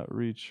did not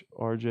reach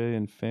RJ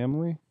and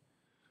family?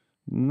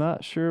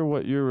 Not sure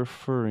what you're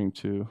referring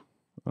to.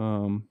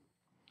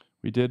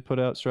 We did put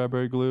out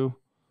strawberry glue.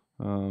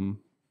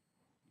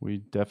 We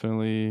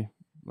definitely,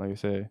 like I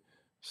say,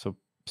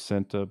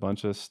 sent a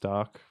bunch of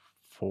stock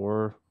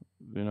for,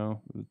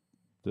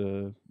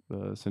 the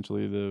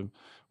essentially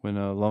when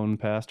a loan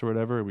passed or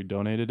whatever, we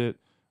donated it.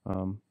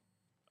 I'm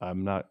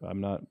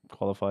not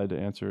qualified to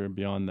answer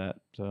beyond that.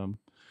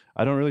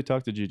 I don't really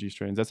talk to GG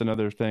Strains. That's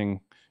another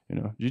thing.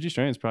 GG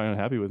Strains probably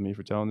unhappy with me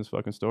for telling this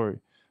fucking story.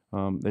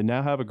 They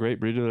now have a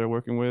great breeder they're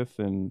working with,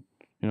 and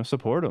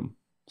support them.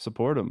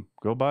 Support them.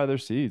 Go buy their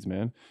seeds,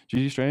 man.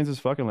 GG Strains is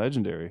fucking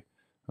legendary.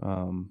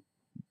 Go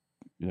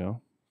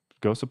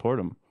support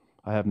them.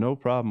 I have no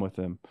problem with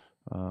them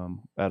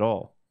at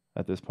all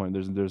at this point.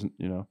 There's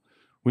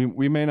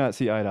we may not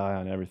see eye to eye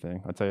on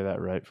everything. I'll tell you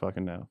that right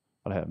fucking now.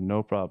 But I have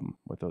no problem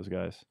with those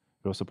guys.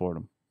 Go support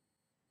them.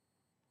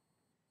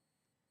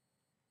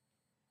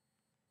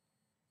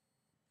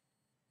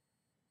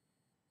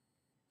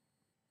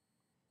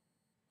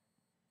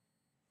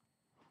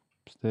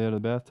 Stay out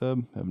of the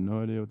bathtub. I have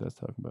no idea what that's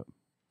talking about.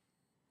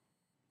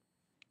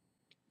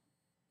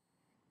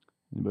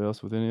 Anybody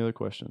else with any other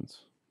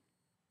questions?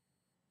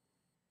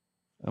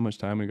 How much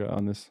time we got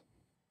on this?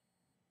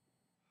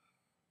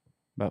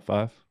 About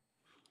 5.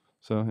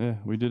 So yeah,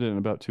 we did it in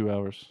about 2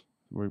 hours.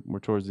 We're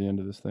towards the end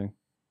of this thing.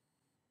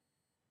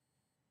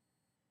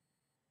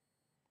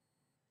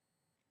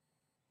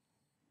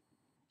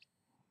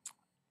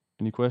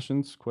 Any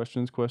questions?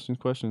 Questions?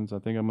 I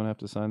think I'm gonna have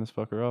to sign this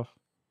fucker off.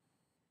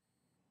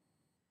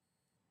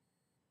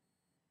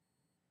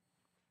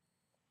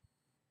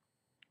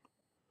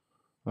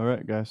 All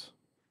right, guys.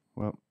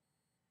 Well,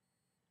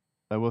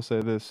 I will say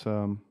this.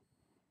 I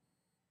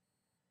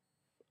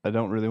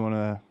don't really want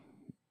to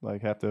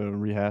have to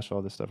rehash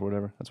all this stuff or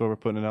whatever. That's why we're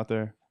putting it out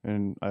there.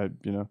 And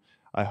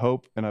I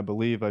hope and I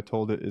believe I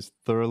told it as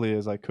thoroughly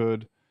as I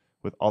could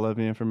with all of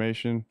the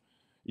information,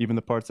 even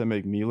the parts that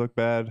make me look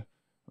bad.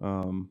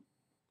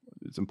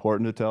 It's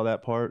important to tell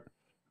that part.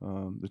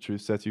 The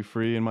truth sets you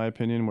free, in my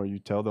opinion, where you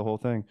tell the whole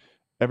thing.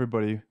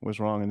 Everybody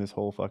was wrong in this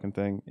whole fucking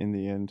thing in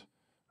the end.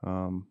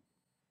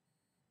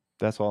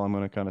 That's all I'm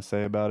going to kind of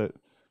say about it.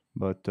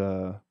 But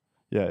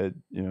yeah,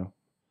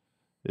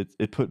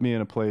 it put me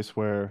in a place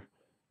where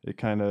it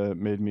kind of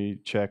made me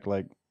check,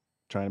 like,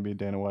 trying to be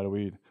Dana White of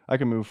weed. I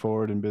can move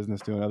forward in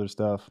business doing other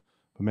stuff,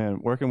 but man,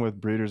 working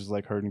with breeders is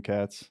like herding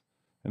cats.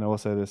 And I will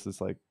say this: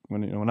 it's like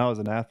when I was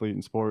an athlete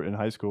in sport in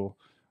high school,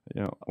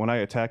 when I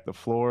attacked the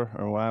floor,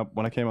 or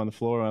when I came on the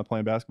floor when I was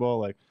playing basketball,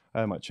 like,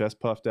 I had my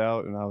chest puffed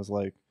out and I was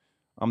like,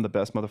 I'm the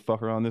best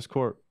motherfucker on this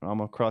court. I'm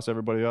gonna cross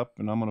everybody up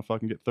and I'm gonna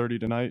fucking get 30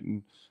 tonight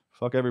and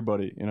fuck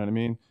everybody. You know what I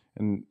mean?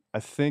 And I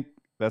think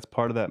that's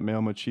part of that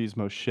male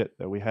machismo shit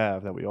that we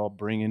have, that we all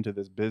bring into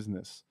this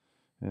business.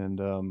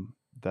 And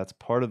that's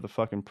part of the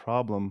fucking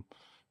problem,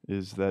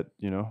 is that,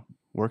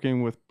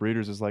 working with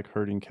breeders is like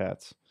herding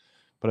cats.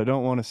 But I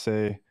don't want to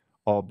say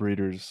all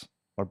breeders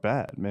are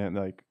bad, man.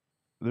 Like,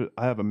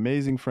 I have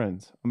amazing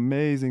friends,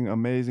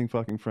 amazing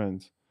fucking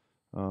friends.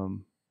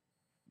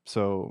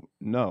 So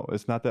no,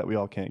 it's not that we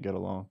all can't get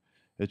along.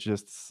 It's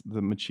just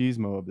the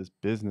machismo of this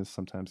business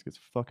sometimes gets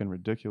fucking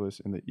ridiculous,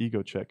 and the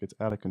ego check gets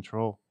out of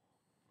control.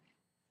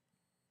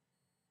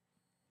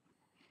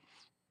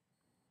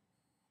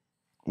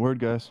 Word,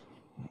 guys.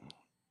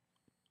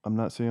 I'm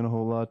not seeing a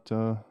whole lot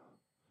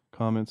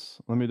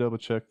comments. Let me double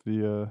check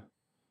the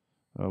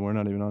we're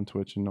not even on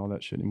Twitch and all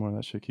that shit anymore.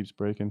 That shit keeps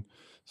breaking.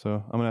 So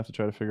I'm gonna have to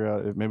try to figure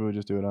out if maybe we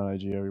just do it on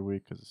IG every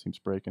week, because it seems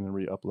breaking, and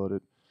re-upload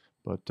it.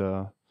 But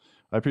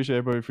I appreciate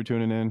everybody for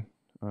tuning in.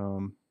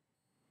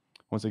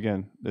 Once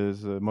again,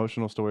 there's an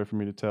emotional story for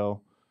me to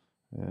tell,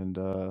 and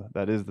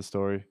that is the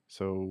story.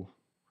 So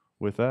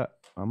with that,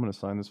 I'm gonna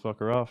sign this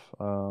fucker off.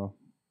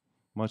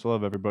 Much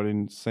love, everybody.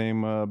 And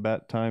same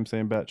bat time,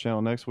 same bat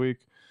channel next week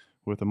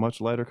with a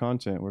much lighter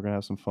content. We're going to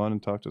have some fun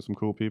and talk to some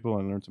cool people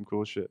and learn some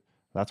cool shit.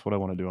 That's what I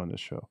want to do on this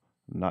show.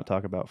 Not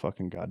talk about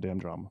fucking goddamn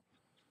drama.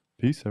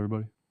 Peace,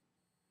 everybody.